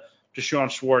into the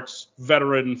Deshaun Schwartz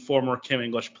veteran former Kim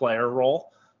English player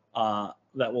role.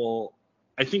 That will,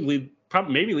 I think,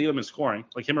 maybe lead them in scoring,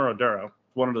 like him or Oduro,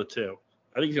 one of the 2.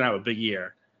 I think he's gonna have a big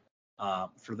year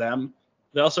for them.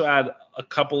 They also add a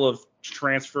couple of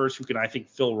transfers who can, I think,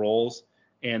 fill roles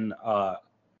in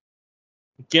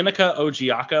Ginika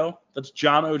Ogiako. That's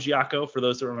John Ogiako, for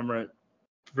those that remember at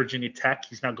Virginia Tech.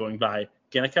 He's now going by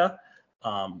Ginika.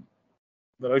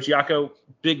 But Ogiako,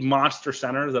 big monster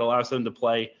center that allows them to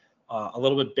play a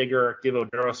little bit bigger, give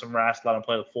Oduro some rest, let him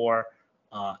play the 4.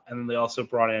 And then they also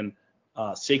brought in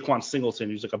Saquon Singleton,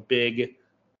 who's like a big,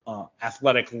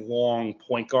 athletic, long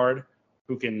point guard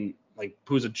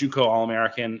who's a JUCO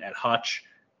All-American at Hutch.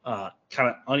 Kind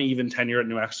of uneven tenure at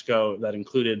New Mexico that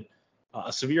included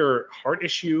a severe heart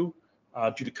issue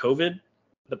due to COVID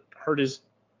that hurt his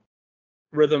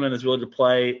rhythm and his ability to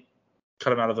play,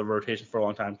 cut him out of the rotation for a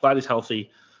long time. Glad he's healthy,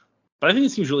 but I think he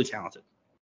seems really talented.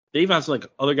 They even have some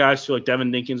other guys too, like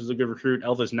Devin Dinkins was a good recruit,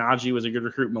 Elvis Najee was a good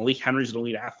recruit, Malik Henry's an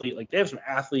elite athlete. They have some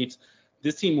athletes.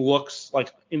 This team looks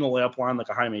like in the layup line like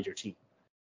a high major team.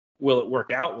 Will it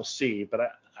work out? We'll see, but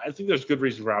I think there's good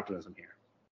reason for optimism here.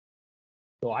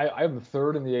 So I have the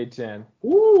 3rd in the A-10.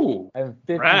 Ooh. I have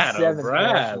 57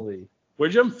 nationally.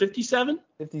 Where'd you have 57?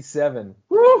 57.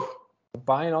 Woo! I'm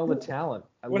buying all the talent.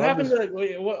 What happened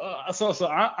to so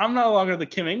I'm no longer the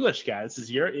Kim English guy. This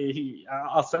is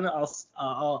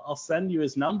I'll send you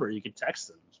his number. You can text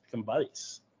him. Just become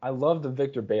buddies. I love the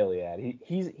Victor Bailey ad.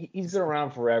 He's been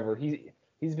around forever.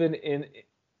 He's been in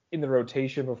the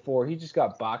rotation before. He just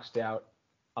got boxed out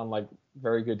on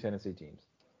very good Tennessee teams.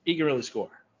 He can really score.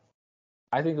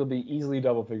 I think he'll be easily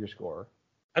double-figure scorer.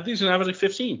 I think he's gonna average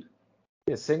 15.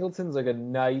 Yeah, Singleton's a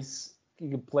nice. He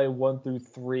can play 1 through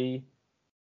 3.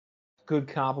 Good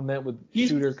compliment with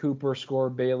shooter Cooper, scorer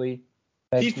Bailey.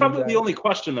 He's probably the only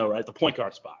question though, right? The point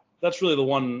guard spot. That's really the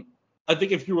one. I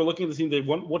think if you were looking at the team,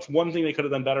 what's one thing they could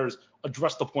have done better is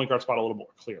address the point guard spot a little more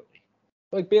clearly.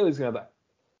 Bailey's gonna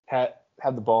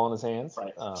have the ball in his hands.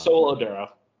 Right. Solo Oduro.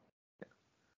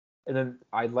 And then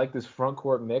I like this front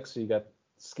court mix. So you got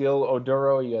skill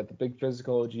Oduro, you got the big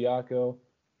physical Ogiako,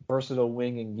 versatile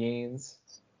wing and Gaines.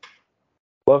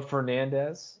 Love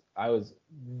Fernandez. I was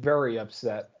very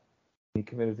upset he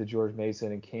committed to George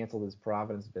Mason and canceled his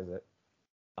Providence visit.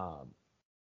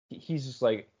 He's just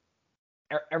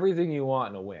everything you want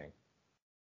in a wing.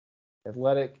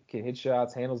 Athletic, can hit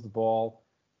shots, handles the ball,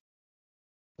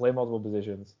 play multiple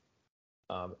positions.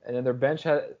 And then their bench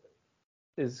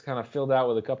is kind of filled out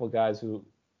with a couple of guys who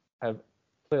have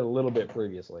played a little bit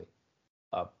previously.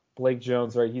 Blake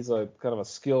Jones, right? He's a kind of a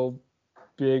skilled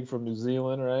big from New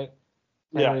Zealand, right?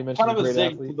 Yeah, kind of a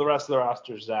zig to the rest of the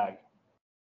roster, Zag.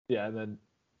 Yeah, and then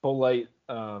Polite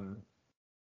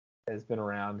has been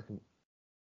around, can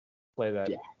play that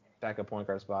backup point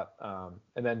guard spot.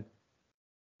 And then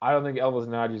I don't think Elvis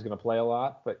Najee is going to play a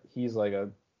lot, but he's a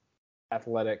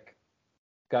athletic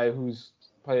guy who's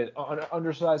played an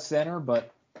undersized center,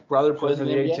 but brother plays for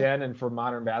the A-10 and for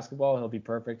modern basketball, he'll be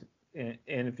perfect in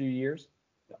a few years.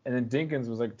 Yeah. And then Dinkins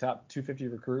was top 250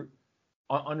 recruit,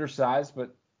 undersized, but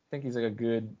I think he's a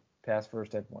good pass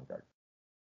first type point guard.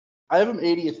 I have him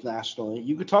 80th nationally.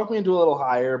 You could talk me into a little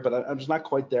higher, but I'm just not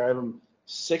quite there. I have him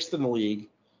 6th in the league,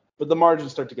 but the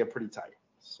margins start to get pretty tight.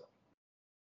 So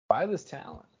By this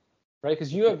talent, right?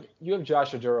 Because you have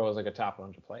Josh Oduro as like a top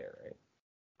 100 player, right?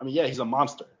 I mean, yeah, he's a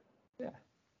monster. Yeah.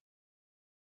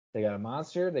 They got a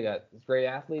monster. They got great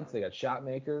athletes. They got shot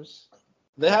makers.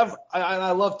 They have.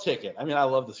 I love Ticket. I mean, I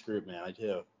love this group, man. I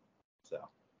do. So.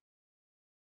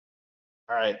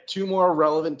 All right, 2 more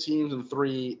relevant teams and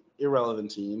 3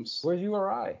 irrelevant teams. Where's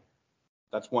URI?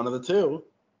 That's one of the 2.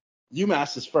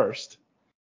 UMass is first.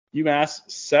 UMass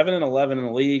 7-11 in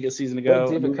the league a season What ago.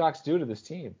 did David Cox do to this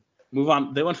team? Move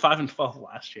on. They went 5-12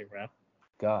 last year, bro.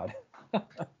 God.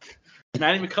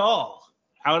 Matty McCall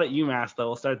out at UMass though.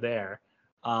 We'll start there.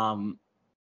 Frank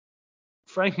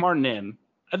Martin in.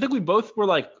 I think we both were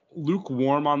like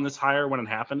lukewarm on this hire when it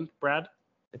happened, Brad.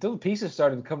 Until the pieces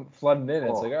started to come flooding in,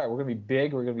 it's Oh. like, all right, we're gonna be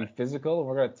big, we're gonna be physical, and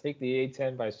we're gonna take the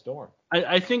A-10 by storm.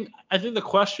 I think the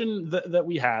question that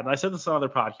we had, and I said this on other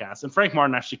podcasts, and Frank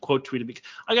Martin actually quote tweeted because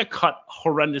I got cut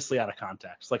horrendously out of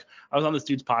context. Like I was on this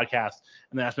dude's podcast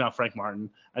and they asked me about Frank Martin.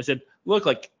 I said, look,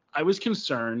 like I was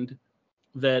concerned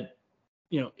that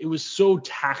it was so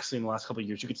taxing the last couple of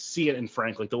years. You could see it in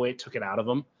Frank, like the way it took it out of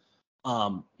him.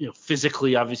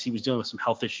 Physically, obviously, he was dealing with some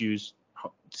health issues.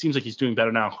 It seems like he's doing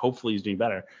better now. Hopefully, he's doing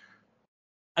better.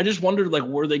 I just wondered, like,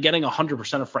 were they getting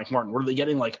 100% of Frank Martin? Were they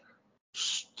getting like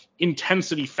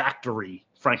intensity factory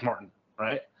Frank Martin,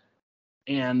 right?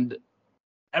 And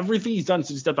everything he's done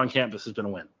since he stepped on campus has been a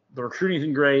win. The recruiting's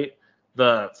been great.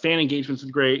 The fan engagement's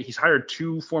been great. He's hired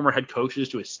 2 former head coaches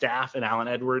to his staff, and Alan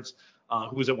Edwards,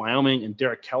 who was at Wyoming, and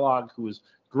Derek Kellogg, who was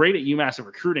great at UMass at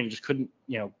recruiting, just couldn't,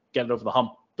 get it over the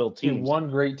hump, build teams. One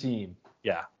great team.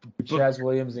 Yeah. Chaz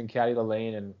Williams and Caddy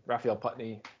Lane and Raphael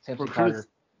Putney, Samson Carter.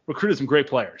 Recruited some great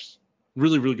players.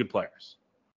 Really, really good players.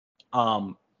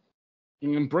 And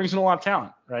brings in a lot of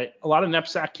talent, right? A lot of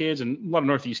NEPSAC kids and a lot of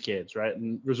Northeast kids, right?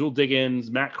 And Razul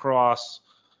Diggins, Matt Cross,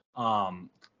 Johnny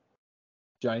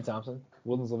Thompson,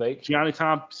 Wildens Levesque. Gianni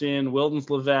Thompson, Wildens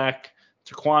Levesque,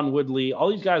 Taquan Woodley. All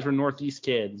these guys were Northeast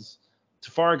kids.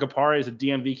 Tafari Gapare is a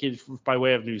DMV kid by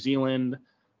way of New Zealand.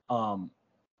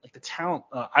 Like the talent,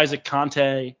 Isaac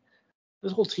Conte.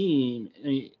 This whole team,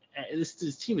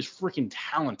 this team is freaking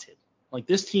talented. Like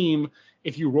this team,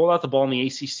 if you roll out the ball in the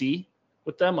ACC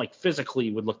with them, like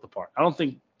physically would look the part. I don't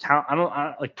think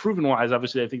like proven wise,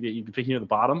 obviously I think that you'd be picking at the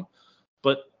bottom,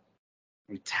 but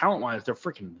talent wise, they're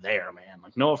freaking there, man.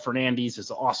 Like Noah Fernandez is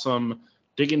awesome.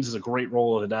 Diggins is a great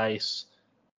roll of the dice.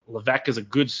 Levesque is a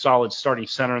good, solid starting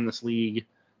center in this league.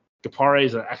 Gapare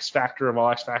is an X factor of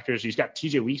all X factors. He's got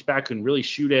TJ Weeks back who can really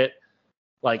shoot it.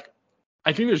 Like,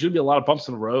 I think there's going to be a lot of bumps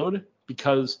in the road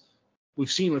because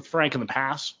we've seen with Frank in the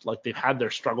past, like they've had their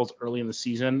struggles early in the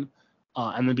season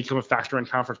and then become a factor in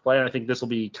conference play. And I think this will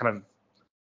be kind of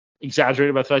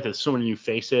exaggerated by the fact that there's so many new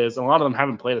faces. And a lot of them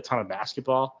haven't played a ton of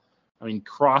basketball. I mean,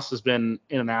 Cross has been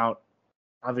in and out.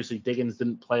 Obviously, Diggins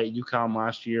didn't play at UConn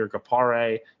last year.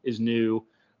 Gapare is new.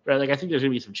 Right? Like, I think there's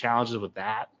going to be some challenges with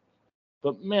that.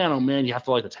 But, man, oh, man, you have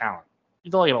to like the talent. You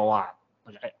have to like it a lot.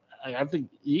 Like, I think,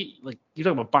 you're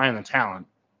talking about buying the talent.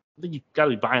 I think you've got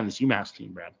to be buying this UMass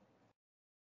team, Brad.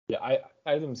 Yeah, I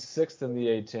have them 6th in the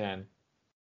A-10,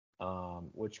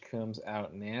 which comes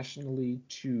out nationally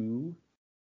to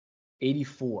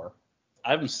 84. I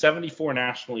have them 74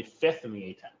 nationally, 5th in the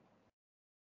A-10.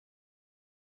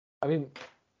 I mean,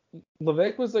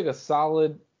 Levesque was like a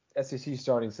solid SEC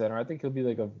starting center. I think he'll be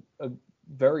like a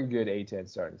very good A-10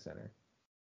 starting center.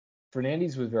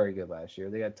 Fernandez was very good last year.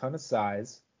 They got a ton of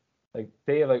size. Like,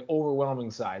 they have like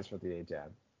overwhelming size for the A-10.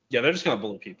 Yeah, they're just going to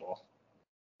bully people.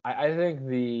 I think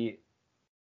the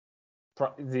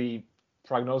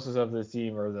prognosis of this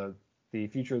team or the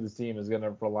future of this team is going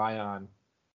to rely on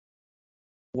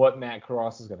what Matt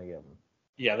Cross is going to give them.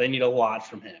 Yeah, they need a lot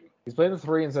from him. He's playing the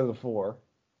 3 instead of the 4.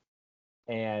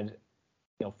 And,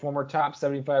 former top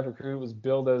 75 recruit was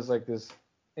billed as like this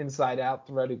inside-out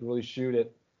threat who could really shoot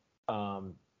it.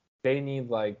 They need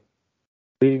like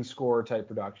leading scorer type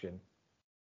production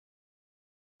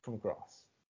from Cross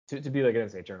to be like an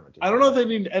NCAA tournament team. I don't know if they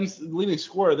need leading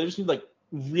scorer. They just need like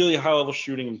really high-level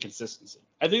shooting and consistency.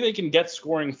 I think they can get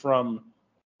scoring from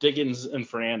Diggins and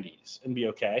Fernandez and be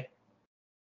okay.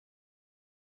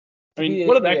 I mean,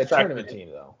 what an X factor tournament team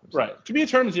though. Right. To be a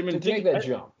tournament team. To make that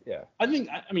jump, yeah. I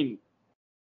mean,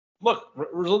 look,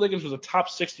 Razul Diggins was a top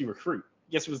 60 recruit.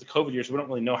 Yes, it was the COVID year, so we don't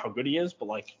really know how good he is, but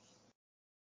like,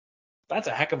 that's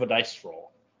a heck of a dice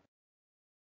roll.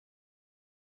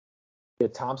 Yeah,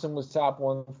 Thompson was top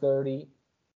 130.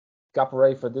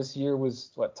 Gapare for this year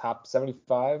was top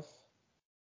 75?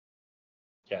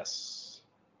 Yes.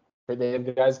 They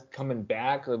have guys coming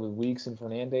back with Weeks and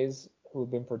Fernandez who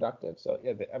have been productive. So,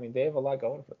 yeah, they have a lot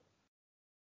going for them.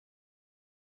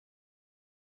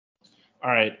 All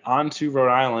right, on to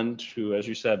Rhode Island, who, as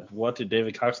you said, what did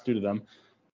David Cox do to them?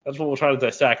 That's what we'll try to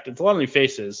dissect. It's a lot of new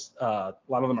faces. A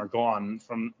lot of them are gone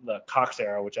from the Cox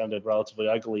era, which ended relatively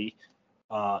ugly.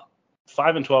 5-12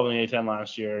 in the A-10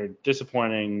 last year.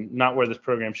 Disappointing. Not where this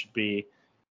program should be.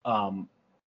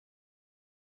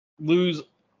 Lose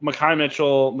Mekhi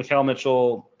Mitchell, Mikael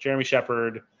Mitchell, Jeremy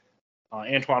Shepard,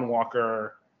 Antoine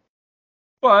Walker.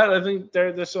 But I think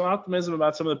there's some optimism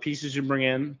about some of the pieces you bring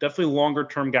in. Definitely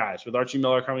longer-term guys with Archie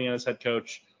Miller coming in as head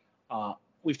coach.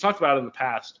 We've talked about it in the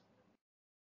past.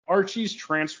 Archie's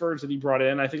transfers that he brought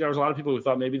in, I think there was a lot of people who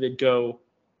thought maybe they'd go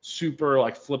super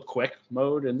like flip quick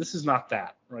mode, and this is not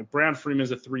that. Right? Brandon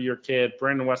Freeman's a 3-year kid.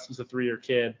 Brandon Weston's a 3-year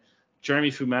kid. Jeremy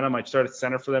Fumena might start at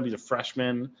center for them. He's a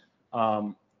freshman.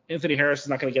 Anthony Harris is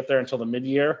not going to get there until the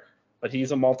mid-year, but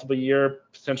he's a multiple-year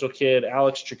potential kid.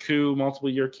 Alex Chaku,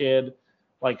 multiple-year kid.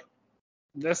 Like,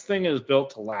 this thing is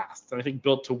built to last, and I think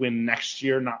built to win next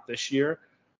year, not this year.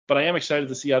 But I am excited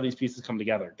to see how these pieces come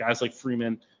together. Guys like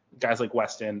Freeman, guys like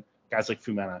Weston, guys like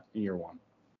Fumena in year one.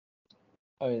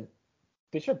 I mean,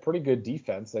 they show pretty good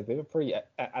defense. Like, they have a pretty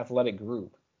athletic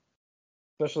group,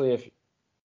 especially if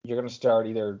you're going to start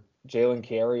either Jalen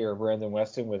Carey or Brandon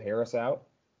Weston with Harris out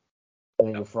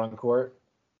in your front court.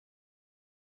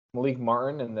 Malik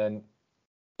Martin, and then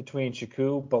between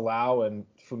Chaku, Bilal, and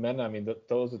Fumena, I mean,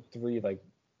 those are three, like,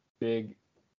 big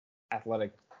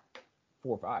athletic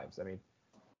 4-5s. I mean,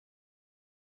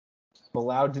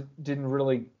 Bilal didn't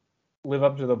really live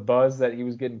up to the buzz that he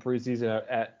was getting preseason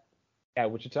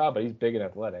at Wichita, but he's big and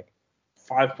athletic.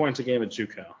 5 points a game at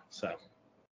JUCO, so.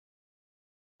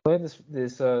 Playing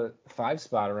this 5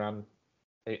 spot around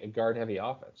a guard-heavy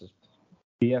offense. Just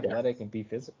be athletic and be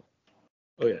physical.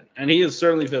 Oh, yeah. And he is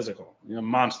certainly physical.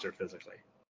 Monster physically.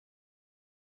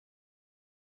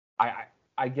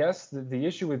 I guess the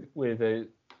issue with a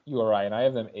URI, and I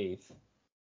have them 8th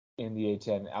in the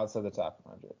A-10 outside the top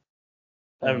 100.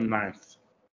 I have them 9th.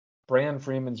 Brandon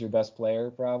Freeman's your best player,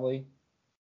 probably.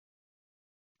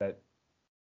 But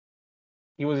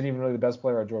he wasn't even really the best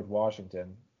player at George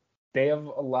Washington. They have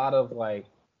a lot of, like,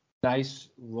 nice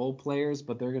role players,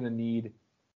 but they're going to need,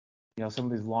 some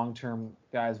of these long-term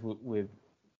guys with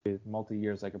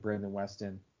multi-years like a Brandon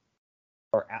Weston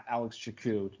or Alex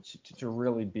Chaku to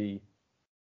really be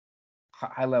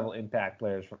high-level impact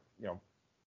players from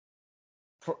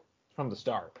the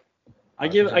start. I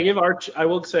give Archie a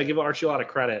lot of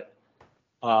credit.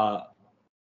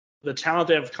 The talent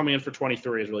they have coming in for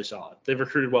 23 is really solid. They've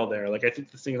recruited well there. Like, I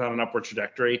think this thing's on an upward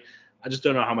trajectory. I just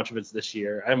don't know how much of it's this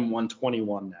year. I haven't won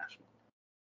 21 national.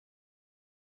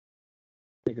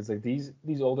 Because like these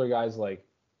older guys like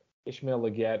Ishmael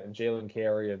Leggett and Jalen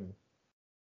Carey and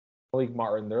Malik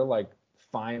Martin, they're like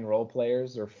fine role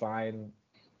players. They're fine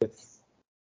with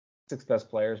 6 best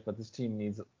players, but this team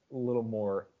needs a little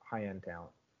more high-end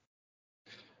talent,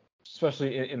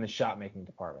 especially in the shot-making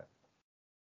department.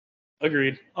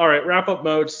 Agreed. All right, wrap-up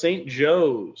mode. St.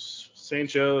 Joe's. St.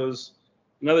 Joe's,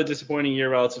 another disappointing year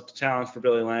relative to talent for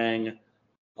Billy Lang.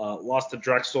 Lost to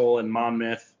Drexel and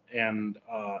Monmouth, and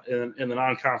in the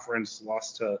non-conference,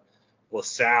 lost to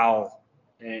LaSalle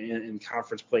in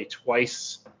conference play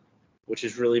twice, which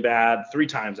is really bad. 3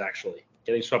 times, actually.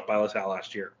 Getting swept by LaSalle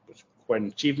last year was quite an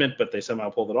achievement, but they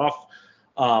somehow pulled it off.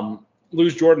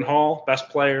 Lose Jordan Hall, best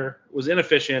player, was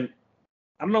inefficient.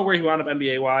 I don't know where he wound up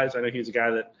NBA-wise. I know he was a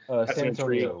guy that San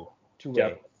Antonio, 2-way.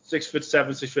 Yeah, 6'7",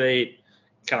 6'8",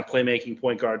 kind of playmaking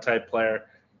point guard type player.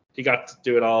 He got to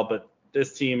do it all, but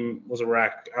this team was a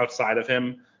wreck outside of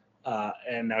him,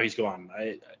 and now he's gone.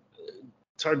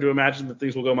 It's hard to imagine that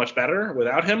things will go much better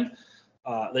without him.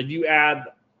 Then you add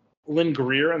Lynn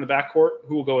Greer in the backcourt,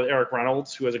 who will go with Eric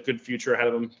Reynolds, who has a good future ahead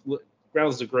of him.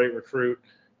 Reynolds is a great recruit.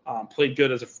 Played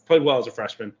well as a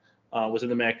freshman. Was in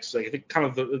the mix. Like, I think kind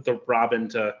of the Robin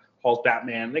to Hall's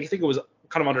Batman. Like, I think it was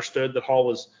kind of understood that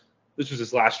this was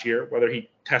his last year, whether he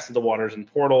tested the waters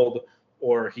and portaled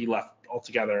or he left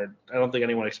altogether. I don't think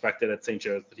anyone expected at St.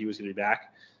 Joe's that he was going to be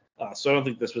back. So I don't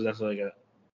think this was necessarily a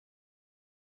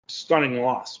stunning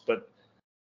loss, but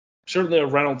certainly a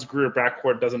Reynolds Greer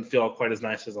backcourt doesn't feel quite as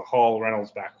nice as a Hall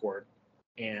Reynolds backcourt.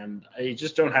 And I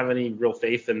just don't have any real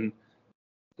faith in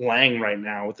Lang right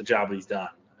now with the job he's done.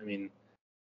 I mean,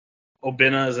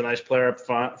 Obina is a nice player up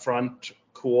front,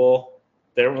 cool.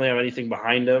 They don't really have anything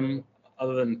behind him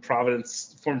other than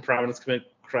former Providence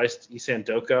commit Christ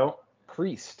Isandoko.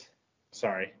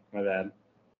 Sorry, my bad.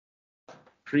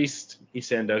 Christ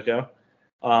Isandoko.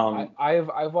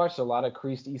 I've watched a lot of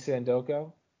Christ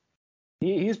Isandoko.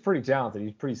 He's pretty talented.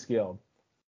 He's pretty skilled.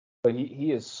 but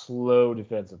he is slow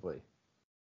defensively.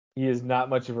 He is not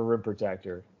much of a rim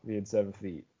protector, being 7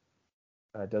 feet.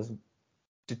 Doesn't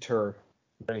deter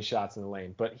any shots in the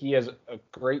lane, but he has a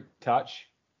great touch.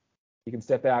 He can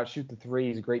step out, shoot the three.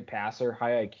 He's a great passer,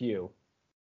 high IQ.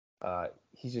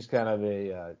 He's just kind of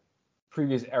a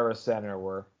previous era center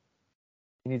where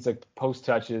he needs like post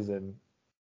touches and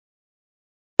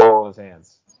ball in his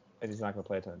hands, and he's not going to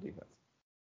play a ton of defense.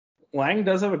 Lang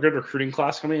does have a good recruiting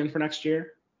class coming in for next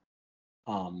year.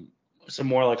 Some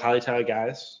more like highly touted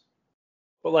guys,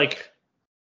 but like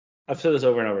I've said this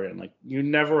over and over again, like you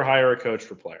never hire a coach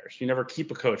for players. You never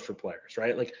keep a coach for players,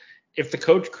 right? Like if the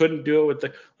coach couldn't do it with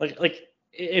the like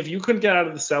if you couldn't get out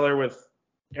of the cellar with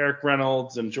Eric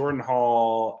Reynolds and Jordan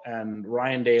Hall and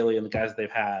Ryan Daly and the guys that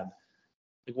they've had,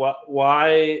 like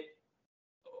why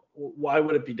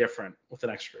would it be different with the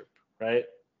next group, right?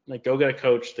 Like go get a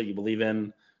coach that you believe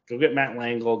in. Go get Matt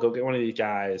Langle. Go get one of these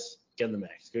guys. Get in the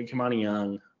mix. Go get Kamani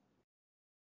Young.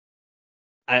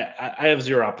 I have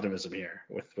zero optimism here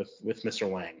with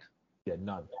Mr. Lang. Yeah,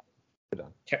 none. Good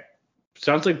on. Okay.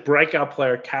 Sounds like breakout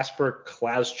player Kasper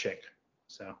Klaschik.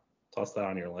 So toss that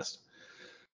on your list.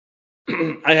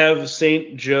 I have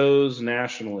St. Joe's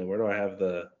nationally. Where do I have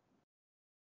the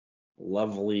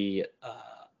lovely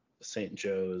St.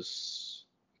 Joe's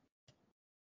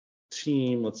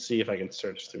team? Let's see if I can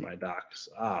search through my docs.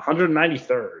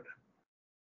 193rd.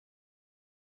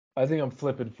 I think I'm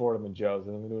flipping Fordham and Joe's,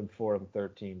 and I'm doing Fordham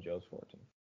 13, Joe's 14.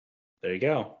 There you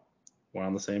go. We're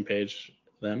on the same page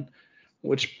then,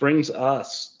 which brings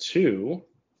us to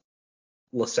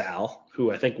LaSalle,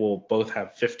 who I think will both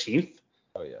have 15th.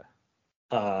 Oh,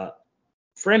 yeah.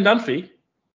 Fran Dunphy.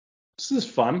 This is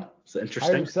fun. It's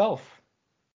interesting. Hire himself.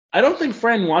 I don't think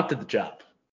Fran wanted the job.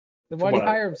 Then why did he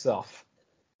hire himself?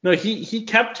 No, he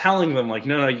kept telling them, like,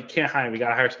 no, you can't hire him. We got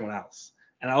to hire someone else.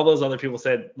 And all those other people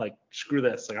said, like, screw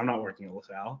this. Like, I'm not working at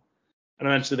LaSalle. And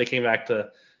eventually they came back to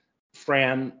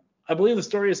Fran. I believe the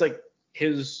story is, like,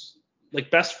 his, like,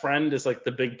 best friend is, like,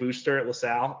 the big booster at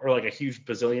LaSalle or, like, a huge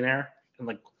bazillionaire and,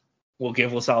 like, will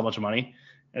give LaSalle a bunch of money.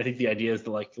 And I think the idea is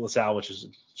that, like, LaSalle, which is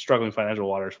struggling financial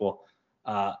waters, will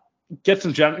get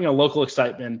some local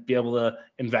excitement, be able to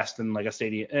invest in, like, a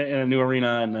stadium, in a new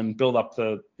arena, and then build up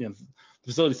the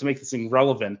facilities to make this thing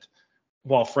relevant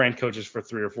while Fran coaches for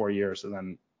 3 or 4 years and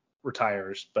then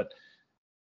retires. But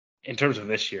in terms of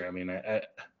this year, I mean, I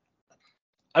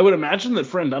would imagine that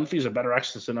Fran Dunphy is a better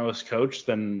X's and O's coach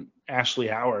than Ashley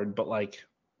Howard, but, like,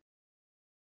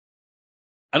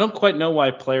 I don't quite know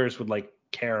why players would, like,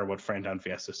 care what Fran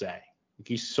Dunphy has to say. Like,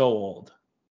 he's so old.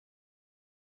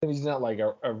 He's not like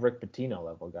a Rick Pitino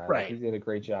level guy. Right. Like, he did a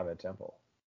great job at Temple.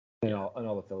 And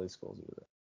all the Philly schools he was at.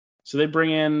 So they bring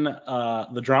in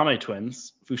the Drame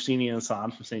twins, Fusini and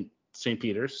Hassan from St.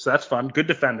 Peter's. So that's fun. Good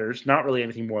defenders. Not really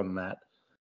anything more than that.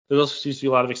 There also seems to be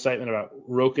a lot of excitement about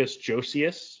Rokas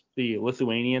Josias, the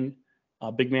Lithuanian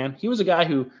big man. He was a guy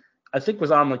who I think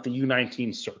was on, like, the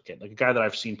U19 circuit, like a guy that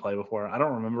I've seen play before. I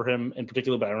don't remember him in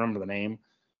particular, but I remember the name.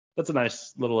 That's a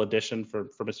nice little addition for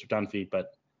Mr. Dunphy.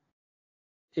 But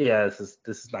yeah, this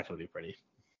is not going to be pretty.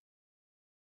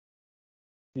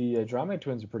 The Drame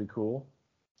twins are pretty cool.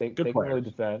 They can players. really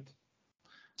defend.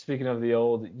 Speaking of the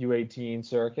old U18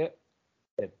 circuit.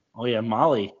 Oh yeah,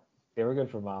 Molly. They were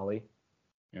good for Molly.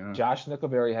 Yeah. Josh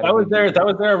Nickelberry had that was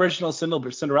their original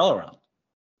Cinderella run.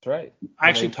 That's right.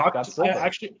 I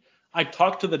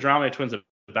talked to the Drame twins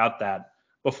about that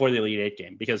before the Elite Eight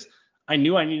game because I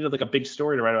knew I needed, like, a big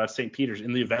story to write about St. Peter's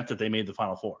in the event that they made the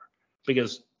Final Four,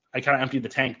 because I kind of emptied the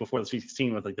tank before the Sweet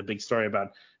 16 with, like, the big story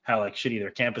about how, like, shitty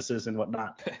their campus is and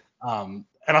whatnot.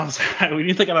 And I was like, we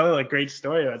need, like, another, like, great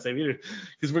story about St. Peter's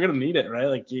because we're gonna need it, right?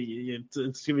 Like,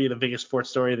 it's gonna be the biggest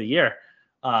sports story of the year.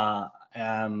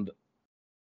 And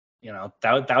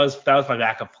that was my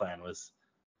backup plan, was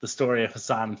the story of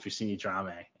Hassan and Fusini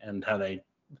Drame and how he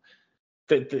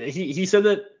said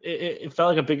that it felt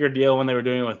like a bigger deal when they were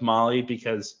doing it with Molly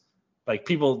because, like,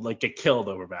 people, like, get killed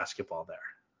over basketball there.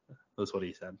 That's what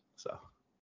he said. So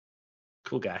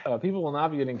cool guy. People will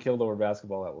not be getting killed over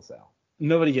basketball at LaSalle.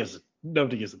 Nobody gives a damn.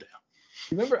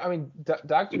 Remember, I mean,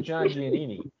 Dr. John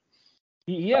Giannini,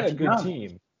 he had a good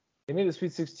team. They made the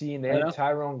Sweet 16. They had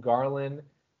Tyrone Garland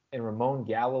and Ramon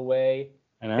Galloway.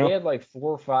 I know. They had, like,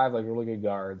 4 or 5, like, really good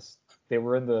guards. They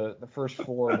were in the first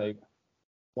 4 and they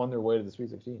won their way to the Sweet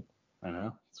 16. I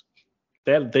know.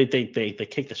 They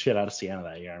kicked the shit out of Siena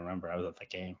that year. I remember I was at that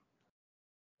game.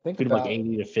 Think about, like,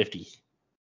 80-50.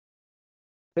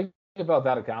 Think about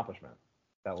that accomplishment.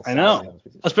 I know,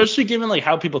 especially given, like,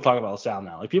 how people talk about LaSalle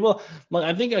now. Like, people, like,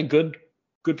 I think a good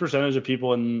percentage of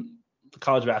people in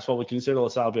college basketball would consider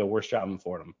LaSalle to be a worse job than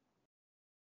Fordham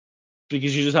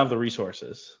because you just have the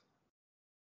resources.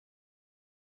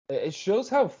 It shows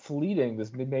how fleeting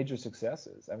this mid-major success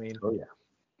is. I mean, Oh yeah.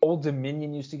 Old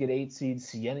Dominion used to get 8 seeds.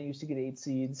 Siena used to get 8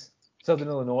 seeds. Southern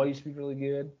Illinois used to be really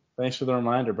good. Thanks for the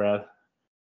reminder, Brad.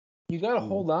 You got to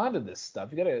hold on to this stuff.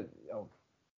 You got to,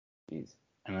 geez.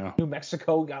 I know. New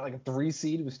Mexico got like a 3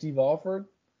 seed with Steve Alford.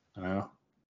 I know.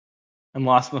 And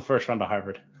lost in the first round to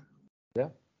Harvard. Yeah.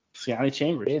 Siani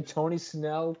Chambers. They had Tony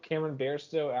Snell, Cameron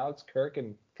Bairstow, Alex Kirk,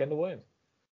 and Kendall Williams.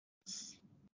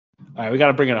 All right, we got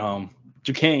to bring it home.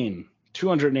 Duquesne,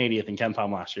 280th in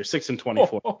KenPom last year,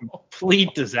 6-24.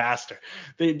 Complete disaster.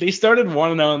 They started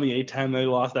 1-0 in the A-10. They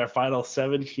lost their final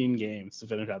 17 games to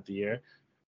finish out the year.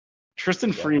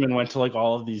 Tristan Freeman went to like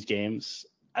all of these games.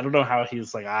 I don't know how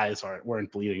his like eyes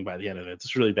weren't bleeding by the end of it.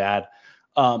 It's really bad.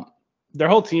 Their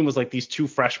whole team was like these 2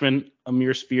 freshmen,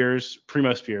 Primo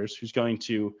Spears, who's going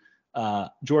to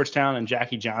Georgetown, and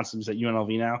Jackie Johnson, who's at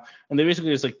UNLV now. And they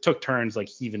basically just like took turns like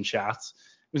heaving shots.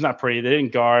 It was not pretty. They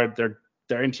didn't guard.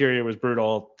 Their interior was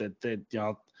brutal.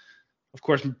 Of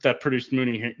course, that produced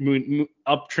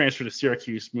up transfer to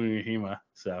Syracuse, Mooney Hema.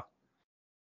 So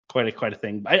quite a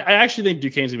thing. I actually think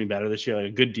Duquesne's gonna be better this year, like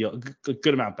a good deal, a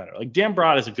good amount better. Like Dan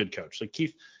Broad is a good coach. Like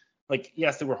Keith, like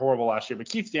yes, they were horrible last year, but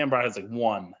Keith Dan Broad has like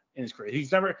 1 in his career.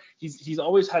 He's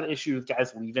always had issues with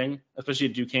guys leaving, especially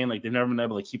at Duquesne. Like they've never been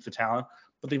able to keep the talent,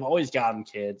 but they've always gotten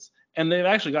kids, and they've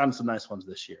actually gotten some nice ones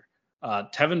this year.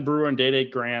 Tevin Brewer and Day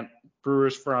Grant.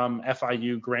 Brewer's from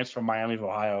FIU, Grant's from Miami of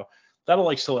Ohio. That'll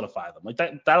like solidify them. Like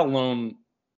that alone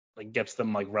like gets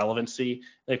them like relevancy.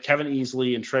 They have Kevin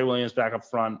Easley and Trey Williams back up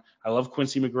front. I love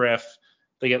Quincy McGriff.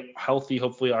 They get healthy,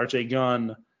 hopefully RJ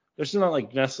Gunn. They're still not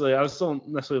like necessarily. I still don't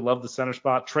necessarily love the center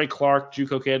spot. Trey Clark,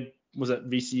 JUCO kid, was at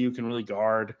VCU, can really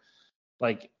guard.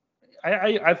 Like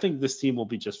I think this team will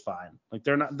be just fine. Like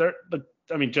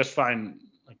just fine.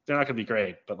 Like they're not gonna be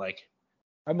great, but like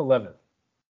I'm 11th.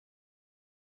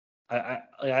 I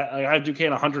have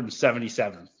Duquesne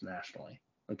 177th nationally.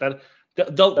 Like that,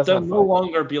 they'll no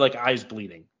longer be like eyes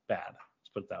bleeding bad. Let's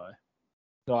put it that way.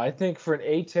 No, I think for an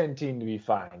A-10 team to be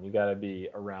fine, you got to be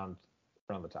around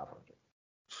the top 100.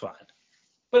 Fine,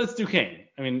 but it's Duquesne.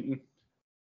 I mean,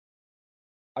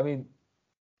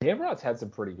 Dan Broad's had some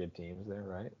pretty good teams there,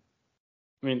 right?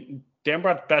 I mean, Dan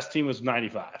Broad's best team was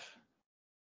 95.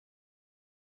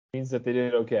 Means that they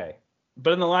did okay.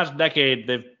 But in the last decade,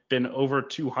 they've been over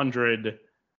 200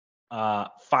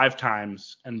 5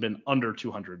 times and been under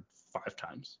 200 5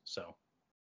 times. So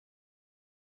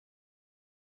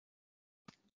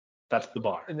that's the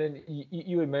bar. And then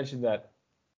you had mentioned that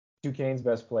Duquesne's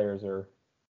best players are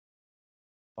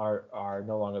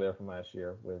no longer there from last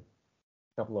year with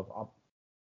a couple of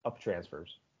up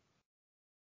transfers.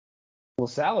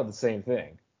 LaSalle did the same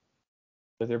thing,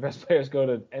 but their best players go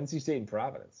to NC State and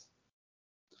Providence.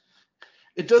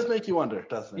 It does make you wonder,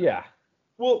 doesn't it? Yeah.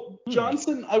 Well,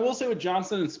 Johnson, I will say with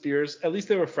Johnson and Spears, at least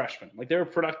they were freshmen. Like they were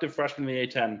productive freshmen in the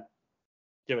A-10.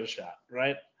 Give it a shot,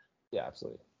 right? Yeah,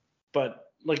 absolutely.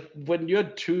 But like when you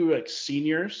had 2 like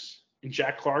seniors in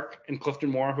Jack Clark and Clifton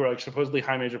Moore, who are like supposedly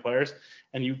high major players,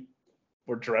 and you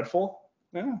were dreadful,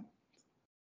 yeah,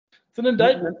 it's an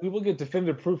indictment. We will get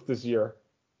definitive proof this year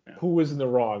who was in the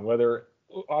wrong. Whether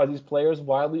are these players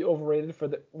wildly overrated for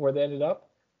where they ended up,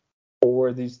 or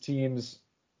were these teams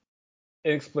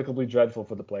inexplicably dreadful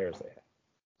for the players they had?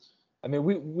 I mean,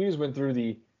 we just went through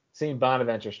the St.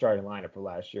 Bonaventure starting lineup for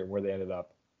last year, where they ended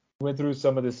up. We went through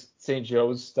some of this St.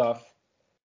 Joe's stuff.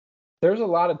 There's a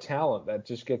lot of talent that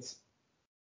just gets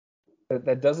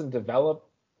that doesn't develop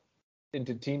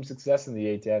into team success in the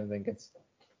A-10 and then gets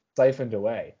siphoned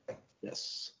away.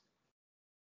 Yes.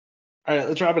 All right,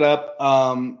 let's wrap it up.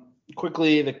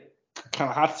 Quickly, the kind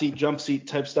of hot seat, jump seat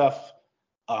type stuff.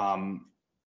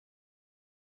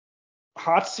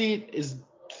 Hot seat is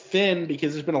thin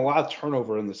because there's been a lot of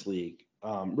turnover in this league.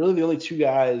 Really, the only 2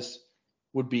 guys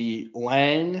would be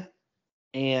Lang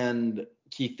and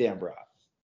Keith Dambrot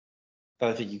that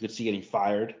I think you could see getting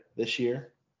fired this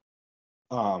year.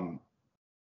 I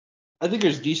think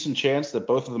there's a decent chance that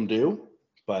both of them do,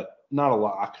 but not a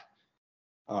lock.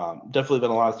 Definitely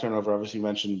been a lot of turnover. Obviously, you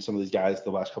mentioned some of these guys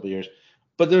the last couple of years.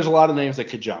 But there's a lot of names that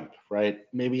could jump, right?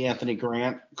 Maybe Anthony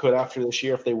Grant could after this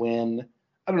year if they win.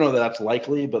 I don't know that that's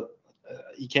likely, but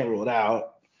you can't rule it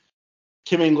out.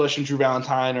 Kim English and Drew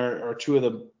Valentine are 2 of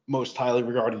the most highly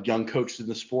regarded young coaches in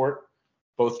the sport.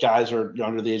 Both guys are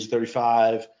under the age of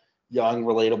 35, young,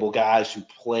 relatable guys who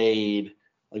played,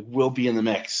 like will be in the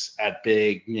mix at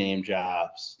big name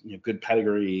jobs, good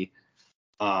pedigree.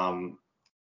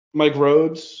 Mike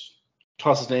Rhodes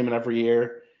tosses his name in every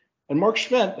year. And Mark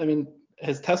Schmidt,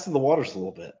 has tested the waters a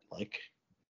little bit.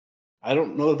 I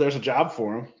don't know that there's a job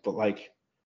for him, but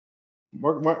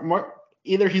Mark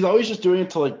either he's always just doing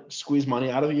it to like squeeze money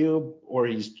out of you, or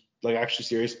he's like actually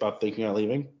serious about thinking of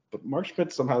leaving. But Mark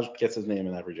Schmidt somehow gets his name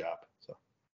in every job. So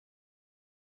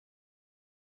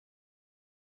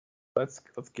Let's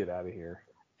get out of here.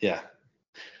 yeah.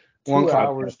 2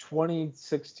 hours,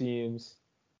 26 teams.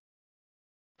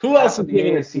 Who else is the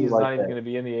giving AAC is not even going to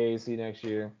be in the AAC next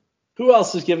year. Who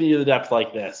else is giving you the depth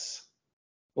like this?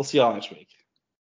 We'll see y'all next week.